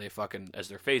countryside as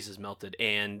their faces melted.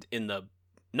 And in the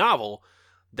novel,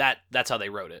 that's how they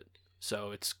wrote it.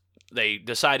 So they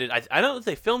decided, I don't know if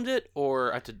they filmed it or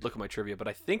I have to look at my trivia, but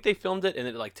I think they filmed it and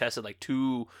it like tested like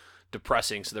too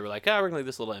depressing. So they were like, we're going to leave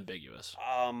this a little ambiguous.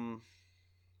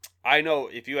 I know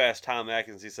if you ask Tom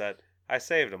Atkins, he said, I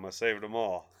saved them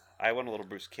all. I went a little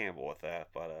Bruce Campbell with that,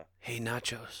 but Hey,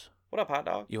 Nachos. What up, hot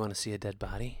dog? You want to see a dead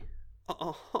body?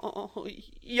 Oh,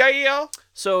 yeah.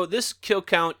 So this kill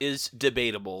count is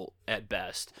debatable at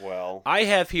best. Well, I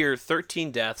have here 13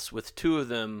 deaths with 2 of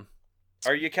them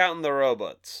are you counting the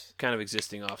robots? kind of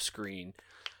existing off screen.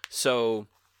 So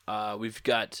we've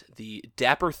got the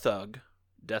Dapper Thug,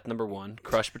 death number 1,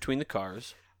 crushed between the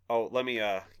cars. Oh, let me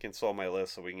console my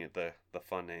list so we can get the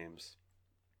fun names.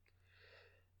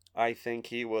 I think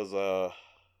he was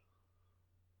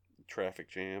traffic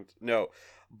jammed. No,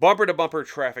 bumper to bumper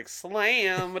traffic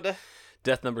slammed.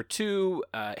 Death number 2,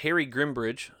 Harry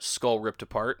Grimbridge, skull ripped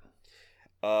apart.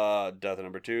 Death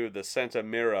number 2, the Santa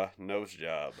Mira nose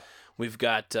job. We've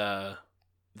got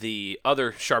the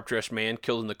other sharp-dressed man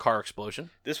killed in the car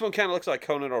explosion. This one kind of looks like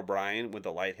Conan O'Brien when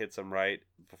the light hits him right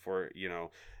before,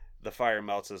 the fire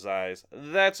melts his eyes.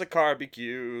 That's a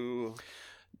barbecue.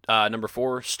 Number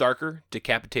 4, Starker,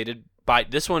 decapitated by...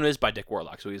 This one is by Dick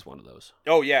Warlock, so he's one of those.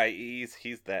 Oh, yeah, he's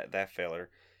that feller.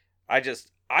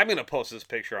 I'm going to post this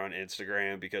picture on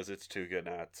Instagram because it's too good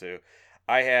not to.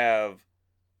 I have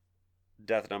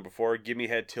death number 4, give me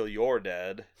head till you're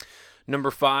dead.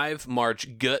 Number 5,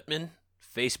 Marge Gutman,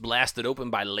 face blasted open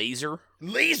by laser.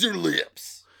 Laser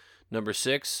lips. Number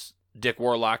 6, Dick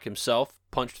Warlock himself,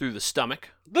 punched through the stomach.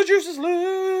 The juice is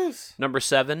loose. Number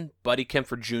 7, Buddy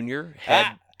Kemper Jr.,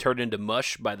 head turned into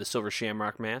mush by the Silver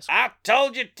Shamrock mask. I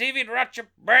told you TV'd rot your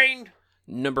brain.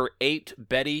 Number 8,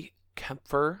 Betty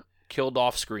Kemper, killed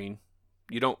off screen.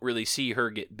 You don't really see her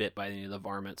get bit by any of the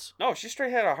varmints. No, she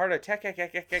straight had a heart attack.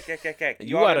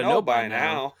 You ought to know by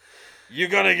now. You're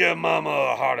gonna give Mama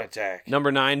a heart attack.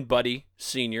 Number 9, Buddy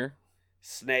Sr.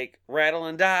 Snake, rattle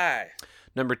and die.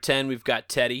 Number 10, we've got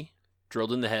Teddy,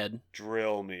 drilled in the head.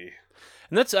 Drill me.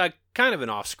 And that's kind of an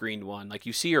off-screen one. Like,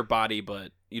 you see her body,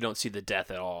 but you don't see the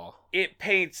death at all. It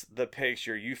paints the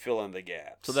picture. You fill in the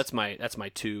gaps. So that's my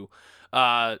 2.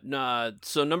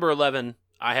 So number 11,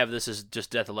 I have this as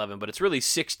just death 11, but it's really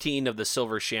 16 of the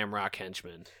Silver Shamrock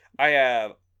henchmen. I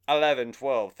have 11,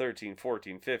 12, 13,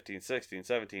 14, 15, 16,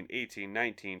 17, 18,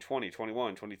 19, 20,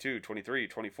 21, 22, 23,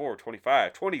 24,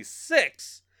 25,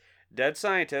 26. Dead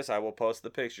scientists. I will post the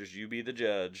pictures. You be the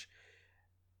judge.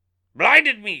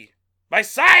 Blinded me by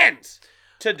science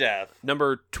to death.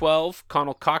 Number 12,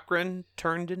 Connell Cochran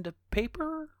turned into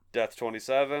paper. Death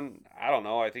 27. I don't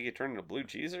know. I think he turned into blue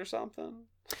cheese or something.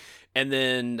 And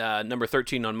then number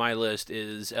 13 on my list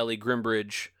is Ellie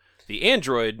Grimbridge. The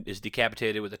android is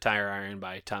decapitated with a tire iron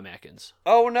by Tom Atkins.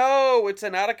 Oh no, it's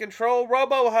an out-of-control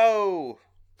robo-ho.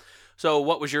 So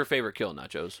what was your favorite kill,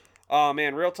 Nachos? Oh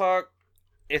man, real talk,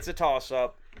 it's a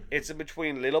toss-up. It's in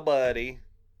between Little Buddy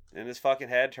and his fucking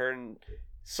head turned...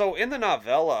 So in the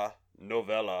novella,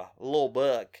 novella, little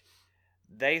book,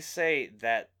 they say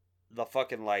that the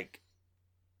fucking, like,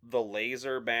 the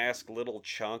laser mask, little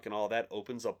chunk, and all that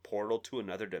opens a portal to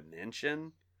another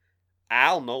dimension. I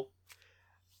don't know.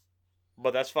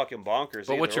 But that's fucking bonkers.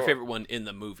 But what's your or. favorite one in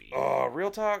the movie? Oh,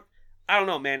 real talk? I don't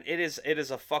know, man. It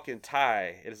is a fucking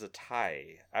tie. It is a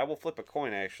tie. I will flip a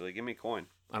coin, actually. Give me a coin.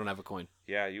 I don't have a coin.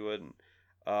 Yeah, you wouldn't.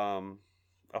 I'll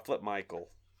flip Michael.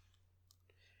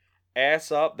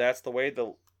 Ass up, that's the way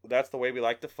we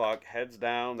like to fuck. Heads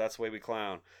down, that's the way we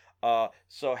clown.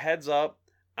 So heads up,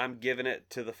 I'm giving it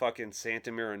to the fucking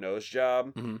Santa Mira nose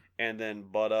job. Mm-hmm. And then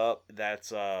butt up,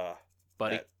 that's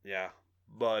Buddy. yeah.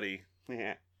 Buddy.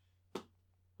 Yeah.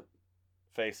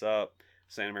 Face up,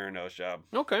 Santa Mira nose job.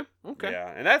 Okay.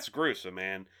 Yeah, and that's gruesome,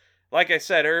 man. Like I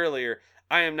said earlier,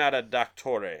 I am not a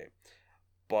doctore,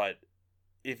 but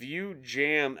if you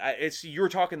jam, you're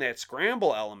talking that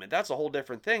scramble element. That's a whole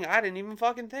different thing. I didn't even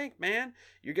fucking think, man.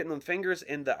 You're getting them fingers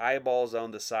in the eyeballs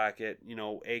on the socket,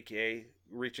 aka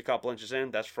reach a couple inches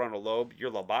in. That's frontal lobe.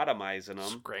 You're lobotomizing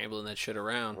them, Scrambling that shit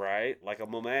around. right? Like a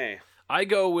mummy. I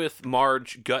go with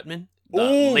Marge Gutman.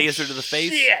 The laser to the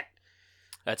face. Shit!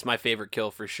 That's my favorite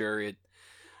kill for sure.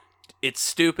 It's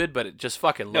stupid, but it just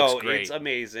fucking looks great. It's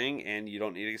amazing, and you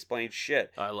don't need to explain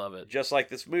shit. I love it. Just like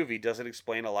this movie doesn't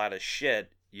explain a lot of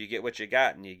shit. You get what you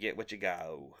got, and you get what you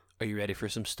go. Are you ready for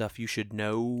some stuff you should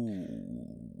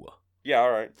know? Yeah,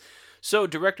 all right. So,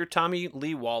 director Tommy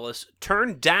Lee Wallace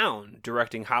turned down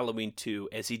directing Halloween 2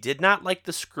 as he did not like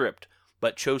the script,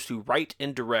 but chose to write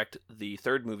and direct the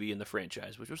third movie in the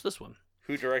franchise, which was this one.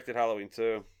 Who directed Halloween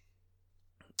 2?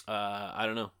 I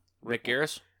don't know. Rick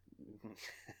Garris?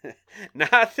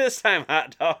 Not this time,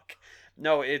 hot dog.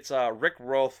 No, it's Rick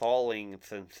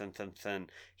Rotholington.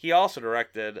 He also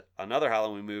directed another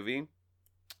Halloween movie,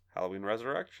 Halloween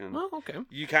Resurrection. Oh, okay.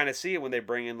 You kind of see it when they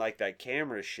bring in like that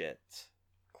camera shit,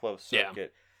 closed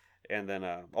circuit, and then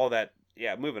all that.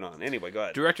 Yeah, moving on. Anyway, go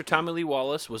ahead. Director Tommy Lee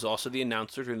Wallace was also the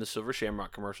announcer during the Silver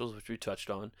Shamrock commercials, which we touched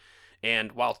on.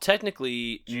 And while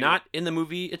technically not in the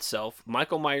movie itself,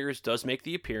 Michael Myers does make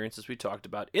the appearance, as we talked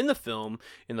about, in the film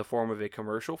in the form of a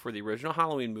commercial for the original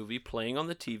Halloween movie playing on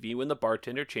the TV when the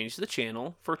bartender changed the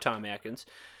channel for Tom Atkins.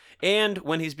 And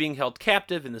when he's being held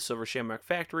captive in the Silver Shamrock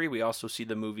factory, we also see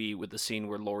the movie with the scene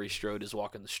where Laurie Strode is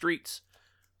walking the streets.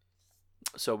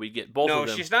 So we get both of them.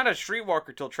 No, she's not a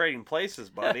streetwalker till Trading Places,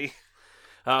 buddy.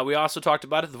 We also talked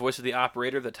about it, the voice of the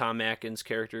operator that Tom Atkins'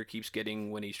 character keeps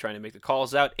getting when he's trying to make the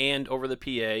calls out, and over the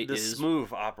PA the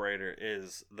smooth operator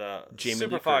is the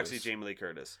super foxy Jamie Lee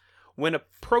Curtis. When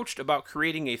approached about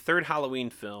creating a third Halloween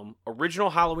film,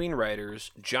 original Halloween writers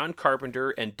John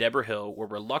Carpenter and Deborah Hill were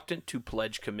reluctant to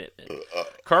pledge commitment.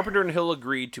 Carpenter and Hill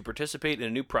agreed to participate in a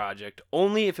new project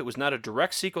only if it was not a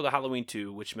direct sequel to Halloween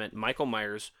 2, which meant Michael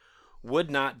Myers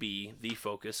would not be the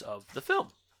focus of the film.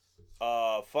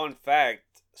 Fun fact,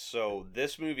 so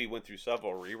this movie went through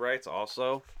several rewrites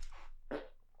also.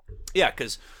 Yeah,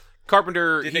 because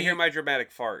Carpenter... Did they hear my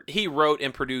dramatic fart? He wrote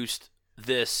and produced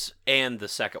this and the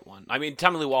second one. I mean,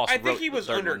 Tommy Lee Wallace wrote the third one. I think he was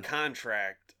under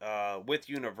contract with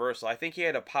Universal. I think he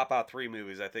had to pop out 3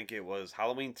 movies. I think it was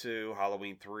Halloween 2,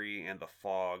 Halloween 3, and The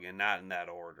Fog, and not in that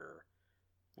order.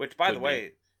 Which, by the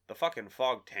way, the fucking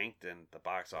Fog tanked in the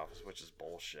box office, which is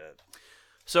bullshit.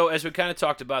 So, as we kind of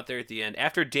talked about there at the end,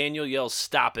 after Daniel yells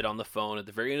 "stop it" on the phone at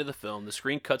the very end of the film, the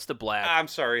screen cuts to black. I'm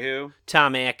sorry, who?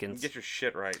 Tom Atkins. Get your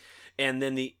shit right. And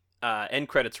then the end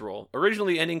credits roll.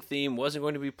 Originally, the ending theme wasn't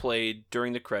going to be played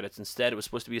during the credits. Instead, it was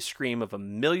supposed to be a scream of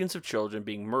millions of children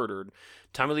being murdered.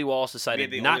 Tommy Lee Wallace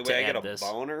decided not to add this,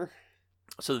 boner?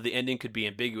 so that the ending could be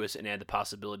ambiguous and add the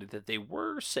possibility that they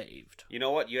were saved. You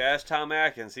know what? You asked Tom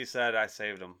Atkins. He said, I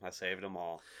saved them. I saved them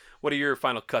all. What are your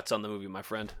final cuts on the movie, my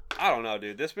friend? I don't know,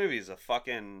 dude. This movie is a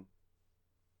fucking...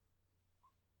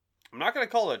 I'm not going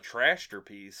to call it a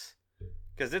trashterpiece,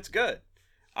 because it's good.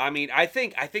 I mean, I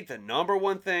think the number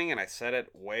one thing, and I said it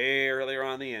way earlier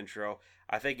on in the intro,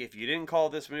 I think if you didn't call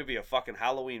this movie a fucking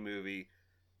Halloween movie,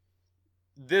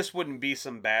 this wouldn't be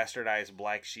some bastardized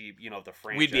black sheep, the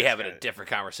franchise. We'd be having a different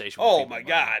conversation. Oh my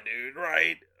god, dude,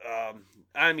 right?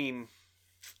 I mean,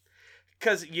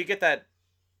 because you get the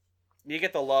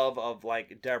love of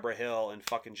like Deborah Hill and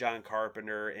fucking John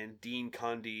Carpenter and Dean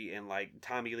Cundy and like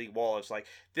Tommy Lee Wallace. Like,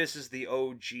 this is the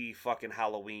OG fucking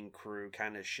Halloween crew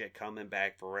kind of shit coming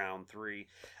back for round 3.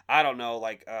 I don't know,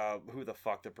 like, who the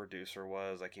fuck the producer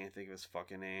was. I can't think of his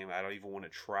fucking name. I don't even want to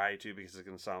try to because it's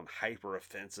going to sound hyper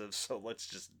offensive. So let's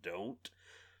just don't.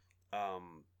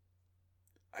 And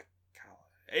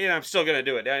I'm still going to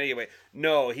do it. Anyway,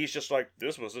 no, he's just like,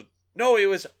 it was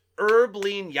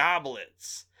Erbleen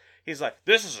Yablitz. he's like,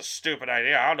 this is a stupid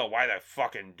idea. I don't know why they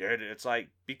fucking did it. It's like,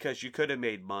 because you could have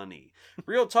made money.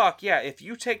 Real talk, yeah, if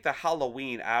you take the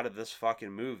Halloween out of this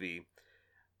fucking movie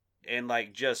and,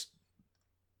 like, just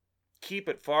keep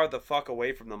it far the fuck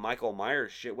away from the Michael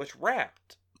Myers shit, which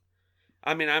wrapped.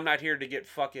 I mean, I'm not here to get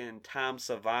fucking Tom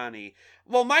Savini.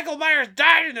 Well, Michael Myers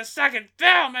died in the second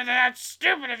film, and that's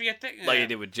stupid if you think... Like he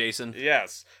did with Jason?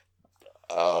 Yes.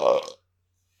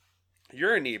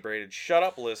 You're inebriated. Shut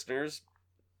up, listeners.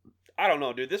 I don't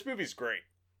know, dude. This movie's great.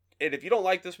 And if you don't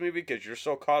like this movie because you're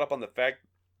so caught up on the fact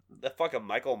that fucking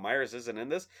Michael Myers isn't in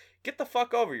this, get the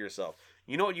fuck over yourself.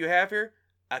 You know what you have here?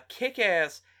 A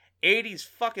kick-ass 80s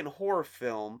fucking horror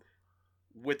film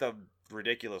with a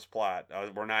ridiculous plot.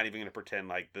 We're not even going to pretend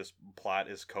like this plot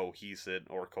is cohesive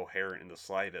or coherent in the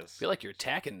slightest. I feel like you're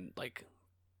attacking, like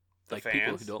fans?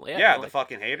 people who don't... Yeah, the like,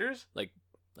 fucking haters?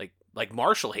 Like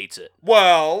Marshall hates it.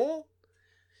 Well...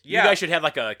 Yeah. You guys should have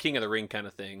like a King of the Ring kind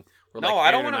of thing. Where, like, no,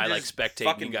 I don't Aaron want to and I just like spectate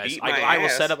fucking you guys. beat my I will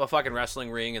ass. set up a fucking wrestling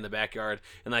ring in the backyard,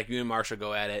 and like you and Marshall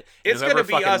go at it. It's gonna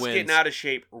be us wins, getting out of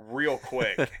shape real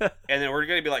quick, and then we're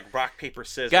gonna be like rock paper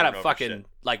scissors. gotta fucking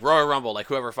like Royal Rumble, like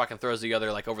whoever fucking throws the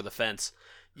other like over the fence.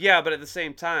 Yeah, but at the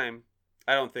same time,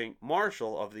 I don't think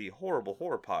Marshall of the Horrible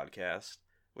Horror Podcast,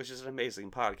 which is an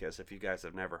amazing podcast if you guys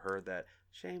have never heard that,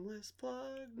 shameless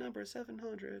plug number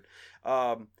 700.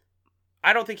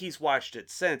 I don't think he's watched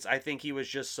it since. I think he was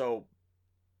just so,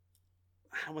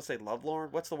 I don't want to say lovelorn.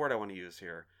 What's the word I want to use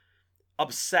here?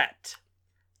 Upset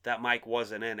that Mike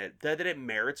wasn't in it. That it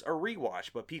merits a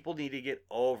rewatch. But people need to get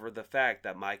over the fact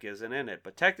that Mike isn't in it.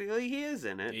 But technically he is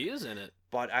in it. He is in it.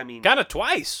 But I mean, Kind of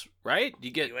twice, right?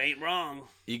 You ain't wrong.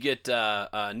 get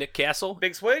Nick Castle,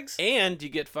 Big Swigs? and you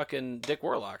get fucking Dick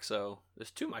Warlock. So there's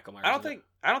two Michael Myers. I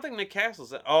don't think Nick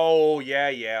Castle's in. Oh,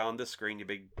 yeah, on the screen, you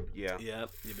big, yeah.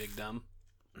 Yep, you big dumb.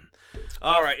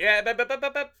 All right, yeah.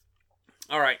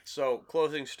 All right, so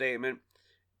closing statement.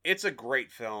 It's a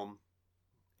great film.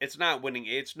 It's not winning.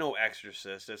 It's no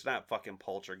Exorcist. It's not fucking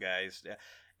Poltergeist.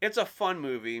 It's a fun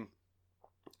movie.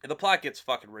 The plot gets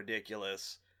fucking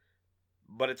ridiculous,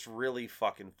 but it's really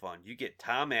fucking fun. You get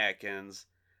Tom Atkins.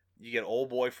 You get old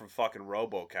boy from fucking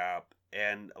RoboCop.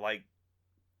 And, like,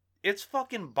 it's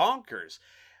fucking bonkers.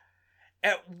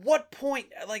 At what point,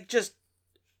 like, just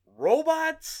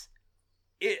robots?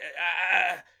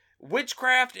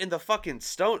 Witchcraft in the fucking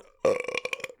stone.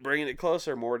 Bringing it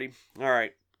closer, Morty. All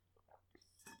right.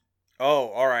 Oh,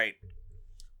 all right.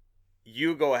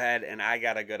 You go ahead, and I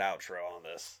got a good outro on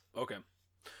this. Okay.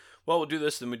 Well, we'll do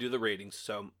this, then we do the ratings.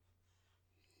 So,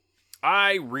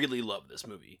 I really love this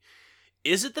movie.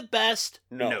 Is it the best?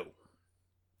 No.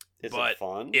 Is But it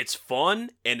fun? It's fun,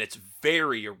 and it's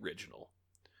very original.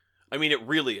 I mean, it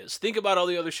really is. Think about all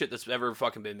the other shit that's ever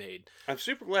fucking been made. I'm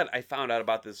super glad I found out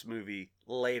about this movie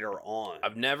later on.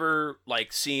 I've never,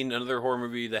 like, seen another horror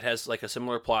movie that has, like, a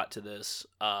similar plot to this.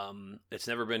 It's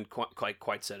never been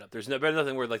quite set up. There's been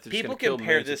nothing where, like, they're just People gonna kill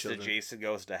compare millions of this to children. Jason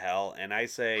Goes to Hell, and I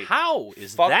say, How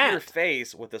is fuck that? your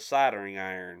face with a soldering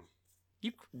iron.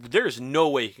 There's no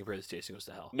way you can compare this to Jason Goes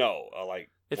to Hell. No,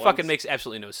 It fucking makes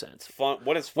absolutely no sense. fun.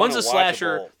 What is fun? One's a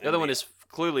slasher, watchable the other and one is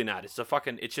clearly not.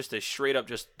 It's just a straight up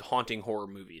just haunting horror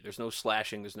movie. There's no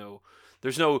slashing, there's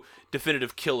no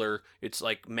definitive killer. It's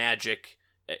like magic.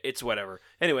 It's whatever.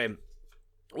 Anyway,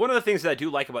 one of the things that I do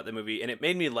like about the movie, and it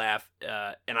made me laugh,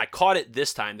 and I caught it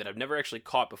this time that I've never actually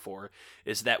caught before,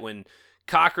 is that when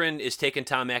Cochran is taking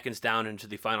Tom Atkins down into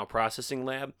the final processing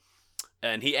lab,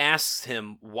 and he asks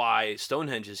him why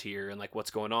Stonehenge is here and like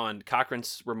what's going on, Cochran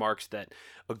remarks that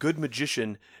a good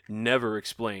magician never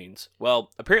explains. Well,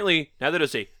 apparently now that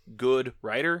it's a good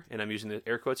writer, and I'm using the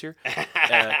air quotes here,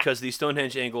 because the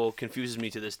Stonehenge angle confuses me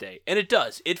to this day, and it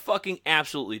does. It fucking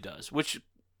absolutely does, which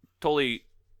totally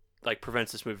like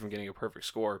prevents this movie from getting a perfect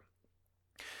score.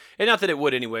 And not that it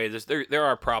would anyway. There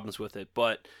are problems with it,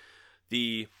 but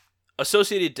the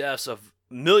associated deaths of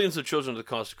millions of children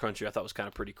across the country I thought was kind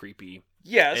of pretty creepy.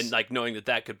 Yes. And like knowing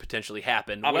that could potentially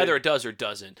happen, whether it does or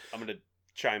doesn't. I'm going to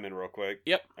chime in real quick.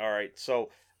 Yep. All right. So,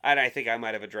 and I think I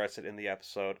might have addressed it in the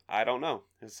episode. I don't know.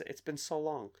 It's been so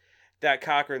long. That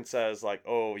Cochran says, like,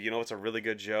 oh, you know, it's a really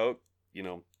good joke. You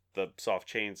know, the soft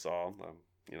chainsaw,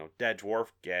 dead dwarf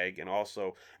gag, and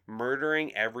also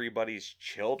murdering everybody's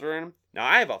children. Now,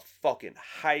 I have a fucking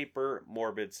hyper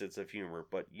morbid sense of humor,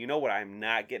 but you know what I'm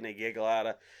not getting a giggle out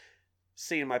of?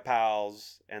 Seeing my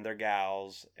pals and their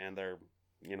gals and their,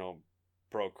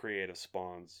 procreative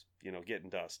spawns, getting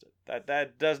dusted.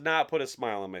 That does not put a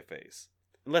smile on my face.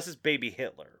 Unless it's baby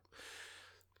Hitler.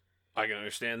 I can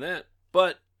understand that.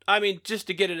 But, I mean, just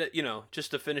to get it,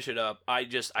 just to finish it up, I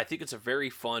think it's a very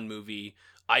fun movie.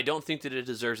 I don't think that it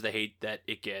deserves the hate that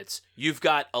it gets. You've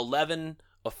got 11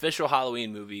 official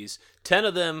Halloween movies. 10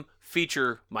 of them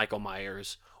feature Michael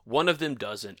Myers. One of them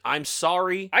doesn't. I'm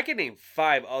sorry. I can name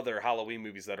 5 other Halloween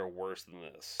movies that are worse than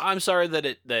this. I'm sorry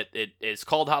that it's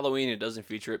called Halloween and it doesn't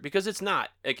feature it, because it's not.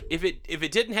 Like, if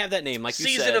it didn't have that name, like you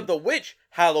said, Season of the Witch,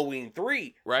 Halloween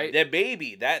 3, right? The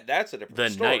Baby, that's a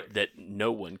different story. The night that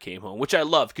no one came home, which I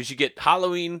love, because you get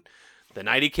Halloween, the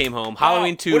night he came home,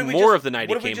 Halloween 2, more of the night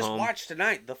he came home. What did we just watch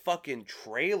tonight? The fucking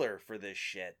trailer for this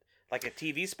shit. Like a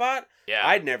TV spot? Yeah.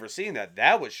 I'd never seen that.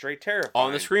 That was straight terrifying.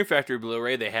 On the Scream Factory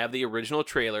Blu-ray, they have the original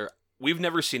trailer. We've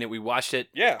never seen it. We watched it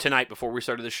tonight before we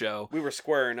started the show. We were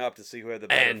squaring up to see who had the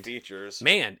better features.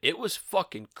 Man, it was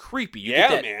fucking creepy.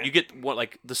 Man. You get what,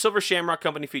 like, the Silver Shamrock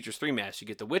Company features 3 masks. You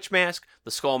get the witch mask,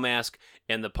 the skull mask,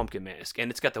 and the pumpkin mask. And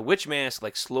it's got the witch mask,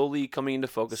 like, slowly coming into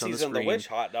focus on the screen. Season of the Witch,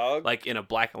 hot dog. Like, in a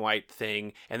black and white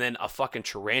thing. And then a fucking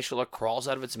tarantula crawls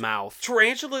out of its mouth.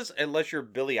 Tarantulas, unless you're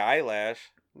Billie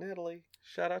Eyelash. Natalie,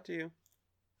 shout out to you.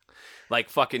 Like,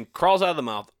 fucking crawls out of the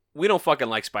mouth. We don't fucking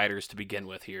like spiders to begin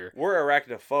with here. We're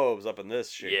arachnophobes up in this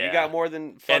shit. Yeah. You got more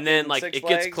than fucking And then, like, 6 it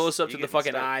gets legs, close up to the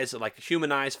fucking stuck. eyes. Like,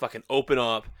 human eyes fucking open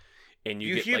up. And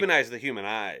you get, humanize the human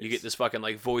eyes. You get this fucking,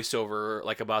 like, voiceover,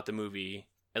 like, about the movie.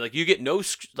 And, like, you get no,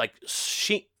 like,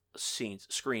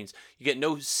 screens. You get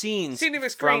no scenes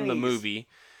from the movie.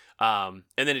 And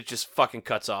then it just fucking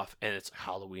cuts off. And it's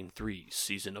Halloween 3,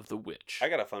 Season of the Witch. I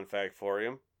got a fun fact for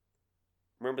you.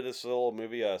 Remember this little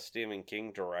movie Stephen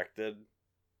King directed?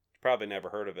 Probably never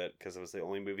heard of it because it was the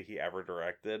only movie he ever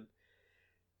directed.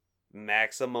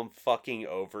 Maximum fucking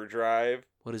Overdrive.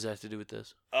 What does that have to do with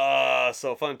this?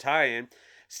 So fun tie-in.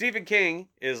 Stephen King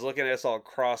is looking at us all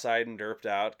cross-eyed and derped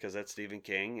out because that's Stephen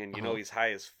King, and you know he's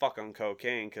high as fuck on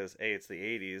cocaine because A, it's the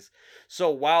 80s.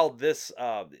 So while this,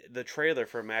 the trailer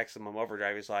for Maximum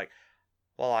Overdrive, he's like,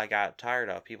 well, I got tired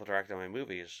of people directing my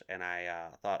movies, and I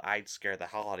thought I'd scare the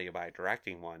hell out of you by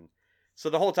directing one.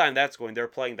 So the whole time that's going, they're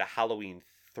playing the Halloween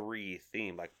 3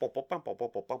 theme, like,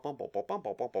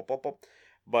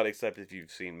 but except if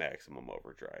you've seen Maximum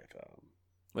Overdrive.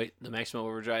 Wait, the Maximum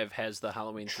Overdrive has the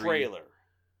Halloween 3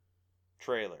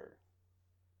 trailer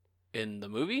in the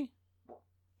movie?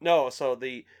 No, so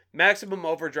the Maximum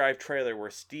Overdrive trailer where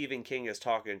Stephen King is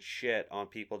talking shit on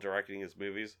people directing his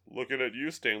movies. Looking at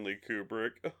you, Stanley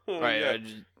Kubrick. Right, Yeah.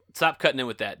 Stop cutting in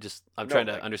with that. Just I'm trying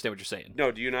to understand what you're saying.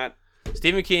 No, do you not?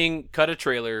 Stephen King cut a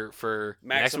trailer for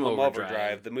Maximum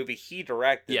Overdrive, the movie he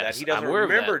directed that he doesn't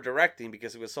remember directing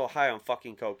because he was so high on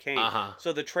fucking cocaine.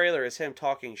 So the trailer is him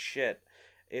talking shit.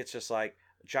 It's just like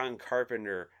John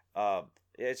Carpenter.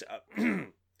 It's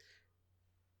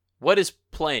what is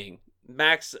playing?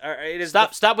 It is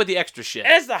stop with the extra shit.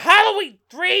 It is the Halloween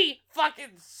 3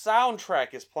 fucking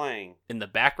soundtrack is playing in the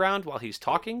background while he's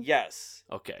talking. Yes.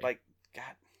 Okay. Like,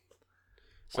 God.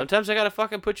 Sometimes I gotta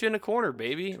fucking put you in a corner,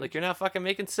 baby. Like, you're not fucking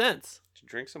making sense. Did you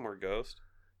drink some more Ghost?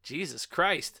 Jesus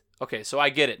Christ. Okay, so I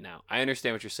get it now. I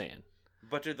understand what you're saying.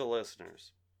 But to the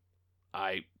listeners,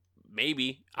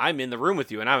 Maybe I'm in the room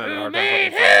with you, and I'm having a hard time.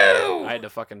 I had to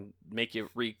fucking make you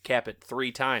recap it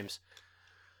 3 times.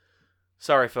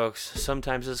 Sorry, folks.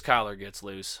 Sometimes his collar gets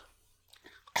loose.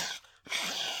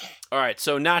 All right,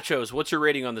 so Nachos, what's your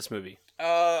rating on this movie?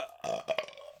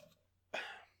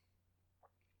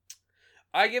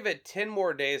 I give it 10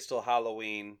 more days till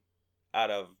Halloween out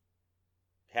of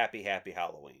Happy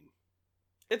Halloween.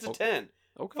 It's a 10.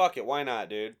 Okay. Fuck it, why not,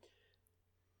 dude?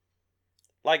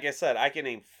 Like I said, I can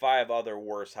name 5 other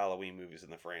worse Halloween movies in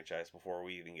the franchise before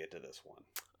we even get to this one.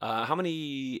 How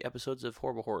many episodes of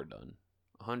Horrible Horror done?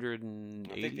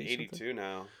 180? I think 82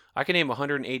 now. I can name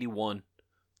 181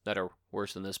 that are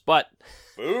worse than this, but...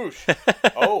 Boosh!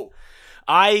 Oh!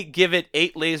 I give it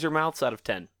 8 laser mouths out of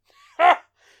 10.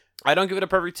 I don't give it a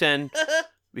perfect 10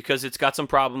 because it's got some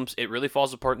problems. It really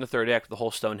falls apart in the third act, the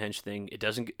whole Stonehenge thing. It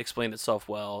doesn't explain itself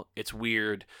well. It's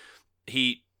weird.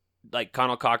 Like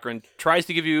Conal Cochran tries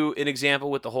to give you an example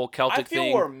with the whole Celtic thing. I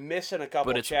feel we're missing a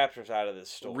couple of chapters out of this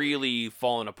story. Really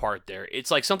falling apart there.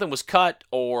 It's like something was cut,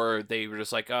 or they were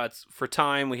just like, it's for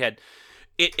time. We had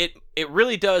it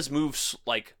really does move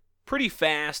like pretty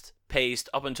fast paced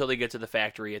up until they get to the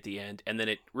factory at the end, and then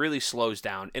it really slows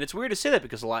down. And it's weird to say that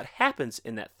because a lot happens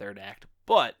in that third act,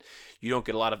 but you don't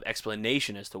get a lot of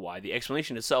explanation as to why. The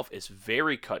explanation itself is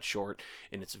very cut short,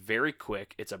 and it's very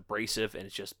quick. It's abrasive, and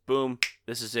it's just, boom,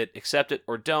 this is it. Accept it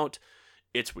or don't.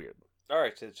 It's weird. All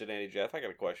right, Cincinnati Jeff, I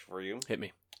got a question for you. Hit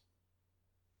me.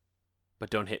 But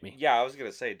don't hit me. Yeah, I was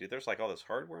going to say, dude, there's like all this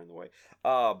hardware in the way.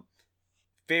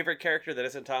 Favorite character that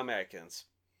isn't Tom Atkins?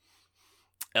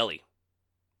 Ellie.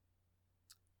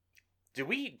 Do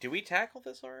we tackle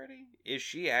this already? Is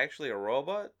she actually a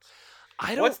robot?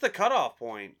 I don't... What's the cutoff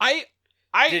point?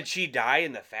 Did she die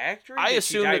in the factory? I Did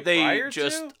assume she die that they prior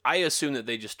just. to? I assume that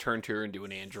they just turned her into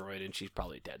an android, and she's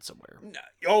probably dead somewhere.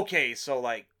 No, okay, so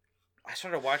like, I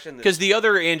started watching this Because the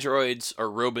other androids or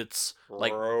robots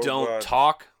don't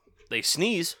talk; they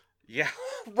sneeze. Yeah,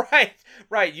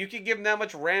 right. You can give them that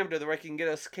much RAM to where I can get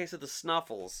a case of the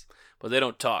snuffles. But they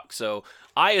don't talk. So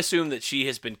I assume that she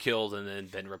has been killed and then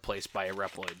been replaced by a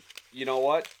Reploid. You know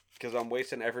what? Because I'm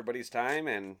wasting everybody's time,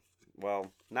 and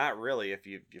well, not really. If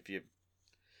you.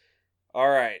 All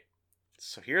right.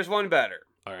 So here's one better.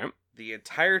 All right. The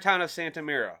entire town of Santa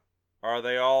Mira. Are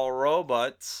they all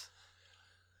robots?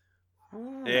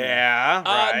 Yeah,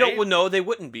 right. No, they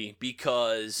wouldn't be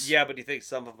because Yeah, but do you think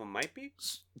some of them might be?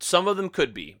 some of them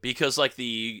could be because like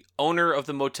the owner of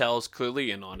the motel is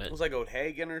clearly in on It it. was like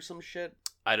O'Hagan or some shit.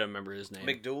 I don't remember his name.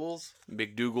 McDougal's.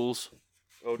 McDougal's.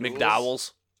 O'Doul's?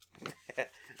 McDowell's.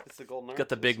 It's the golden Got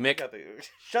the Big Mick.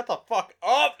 Shut the fuck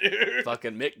up, dude.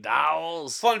 Fucking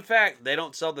McDowell's. Fun fact: they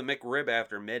don't sell the McRib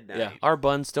after midnight. Yeah, our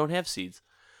buns don't have seeds.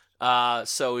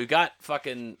 So we've got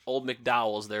fucking old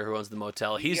McDowell's there who owns the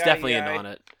motel. He's definitely in on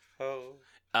it. Oh.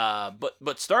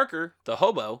 But Starker, the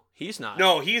hobo, he's not.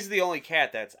 No, he's the only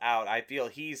cat that's out. I feel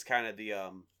he's kind of the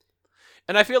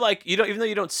And I feel like even though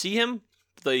you don't see him,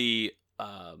 the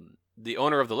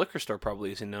owner of the liquor store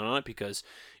probably isn't in on it because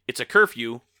it's a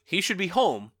curfew. He should be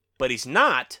home, but he's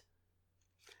not.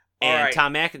 And right.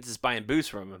 Tom Atkins is buying booze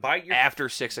from him after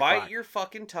 6 o'clock. Bite your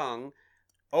fucking tongue.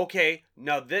 Okay,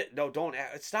 no, don't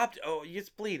stop. Oh, it's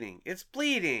bleeding. It's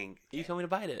bleeding. You told me to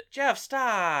bite it. Jeff,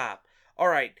 stop. All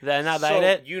right. Did I not so, bite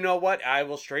it? You know what? I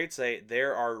will straight say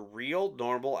there are real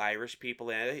normal Irish people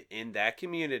in that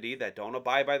community that don't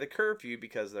abide by the curfew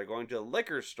because they're going to the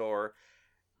liquor store,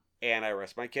 and I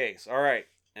rest my case. All right,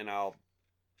 and I'll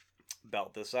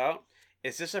belt this out.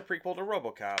 Is this a prequel to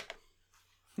RoboCop?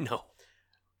 No.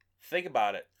 Think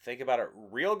about it. Think about it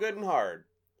real good and hard.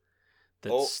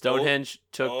 That Stonehenge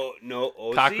took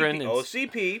Cochrane and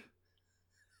OCP.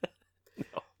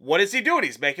 No. What is he doing?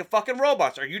 He's making fucking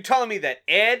robots. Are you telling me that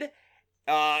Ed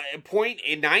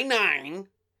 .99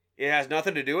 it has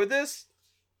nothing to do with this?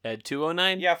 Ed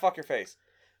 209? Yeah, fuck your face.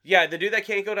 Yeah, the dude that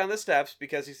can't go down the steps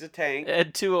because he's a tank.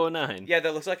 Ed 209. Yeah,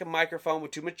 that looks like a microphone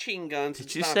with two machine guns.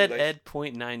 Did you said Ed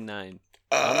 .99?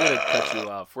 I'm going to cut you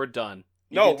off. We're done.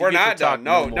 No, we're not done.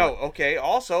 No. Okay,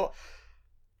 also,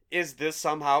 is this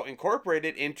somehow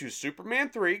incorporated into Superman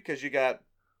 3? Because you got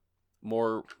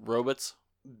more robots?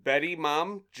 Betty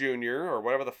Mom Jr., or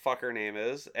whatever the fuck her name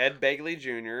is. Ed Begley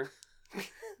Jr.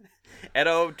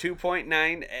 Edo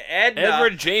 2.9.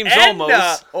 Edward James Edna,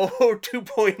 Olmos. Oh,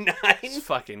 2.9. This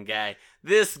fucking guy.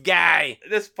 This guy.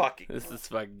 This fucking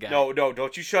guy. No,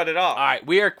 don't you shut it off. All right,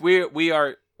 we are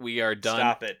done.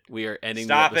 Stop it. We are ending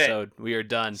Stop the episode. We are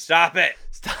done. Stop it.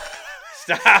 Stop.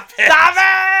 Stop it. Stop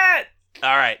it.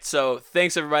 All right, so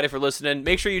thanks everybody for listening.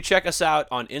 Make sure you check us out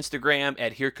on Instagram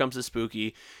at Here Comes the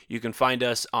Spooky. You can find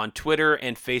us on Twitter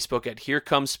and Facebook at Here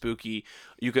Comes Spooky.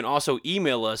 You can also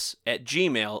email us at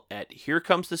Gmail at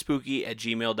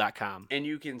herecomestospooky@gmail.com. And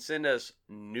you can send us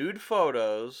nude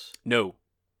photos. No.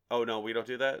 Oh, no, we don't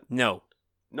do that? No.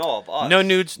 No, of us. No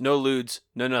nudes, no lewds,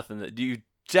 no nothing. You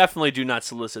definitely do not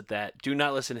solicit that. Do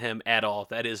not listen to him at all.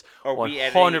 That is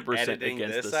 100% editing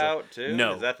against this the out too?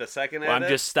 No. Is that the second edit? Well, I'm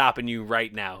just stopping you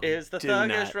right now. Is the Do thuggish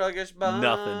not. ruggish bone?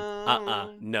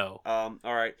 Nothing. No. All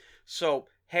right. So,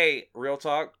 hey, real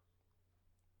talk,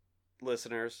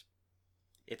 listeners,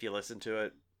 if you listen to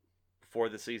it before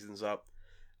the season's up,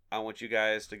 I want you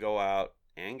guys to go out,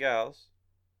 and gals,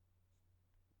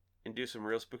 and do some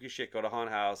real spooky shit. Go to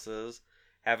haunted houses,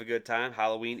 have a good time.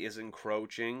 Halloween is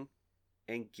encroaching.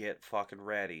 And get fucking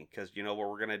ready, because you know what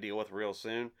we're going to deal with real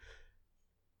soon?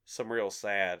 Some real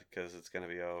sad, because it's going to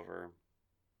be over.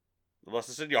 Unless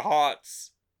it's in your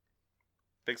hearts.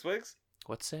 Big Swigs?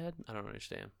 What's sad? I don't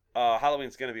understand.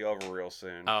 Halloween's going to be over real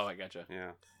soon. Oh, I gotcha.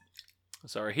 Yeah.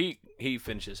 Sorry, he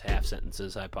finishes half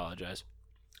sentences. I apologize.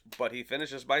 But he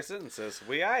finishes by sentences.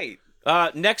 We aight.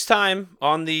 Next time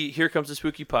on the Here Comes the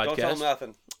Spooky podcast, Don't tell him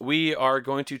nothing. We are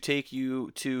going to take you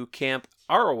to Camp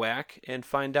Arawak and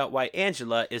find out why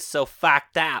Angela is so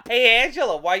fucked up. Hey,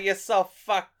 Angela, why you so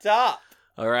fucked up?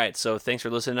 All right, so thanks for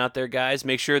listening out there, guys.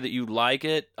 Make sure that you like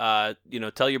it.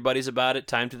 Tell your buddies about it.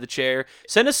 Time to the Chair.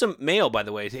 Send us some mail, by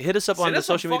the way. Hit us up on the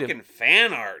social media. Send us some fucking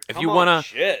fan art. If you wanna,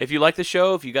 if you like the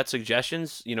show, if you got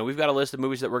suggestions, we've got a list of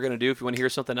movies that we're gonna do. If you want to hear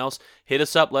something else, hit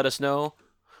us up. Let us know.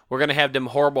 We're gonna have them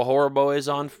horrible horror boys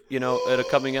on, at a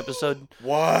coming episode.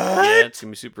 What? Yeah, it's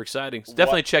gonna be super exciting. So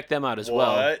definitely check them out as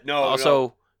well. No.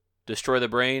 Also, Destroy the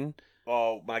Brain.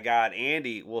 Oh my God,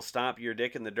 Andy will stomp your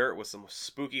dick in the dirt with some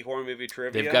spooky horror movie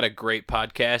trivia. They've got a great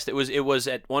podcast. It was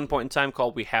at one point in time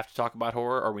called "We Have to Talk About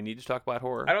Horror" or "We Need to Talk About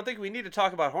Horror." I don't think we need to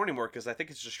talk about horror anymore because I think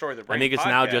it's Destroy the Brain. I think it's podcast.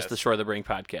 now just Destroy the Brain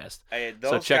podcast. Hey,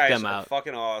 So those check guys them are out.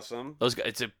 fucking awesome. Those guys,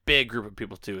 it's a big group of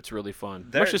people too. It's really fun.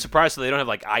 I'm They're- actually surprised that they don't have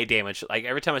like eye damage. Like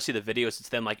every time I see the videos, it's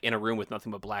them like in a room with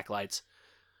nothing but black lights.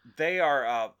 They are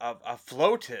a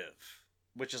floative,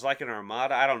 which is like an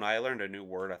armada. I don't know. I learned a new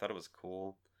word. I thought it was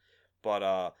cool.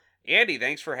 But Andy,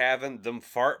 thanks for having them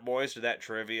fart boys to that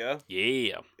trivia.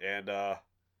 Yeah. And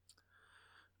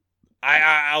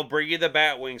I'll bring you the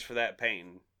bat wings for that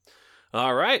painting.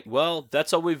 All right. Well,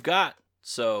 that's all we've got.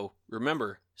 So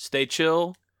remember, stay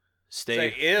chill,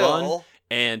 stay Stay fun, ill.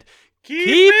 and Keep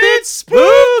keep it spooky.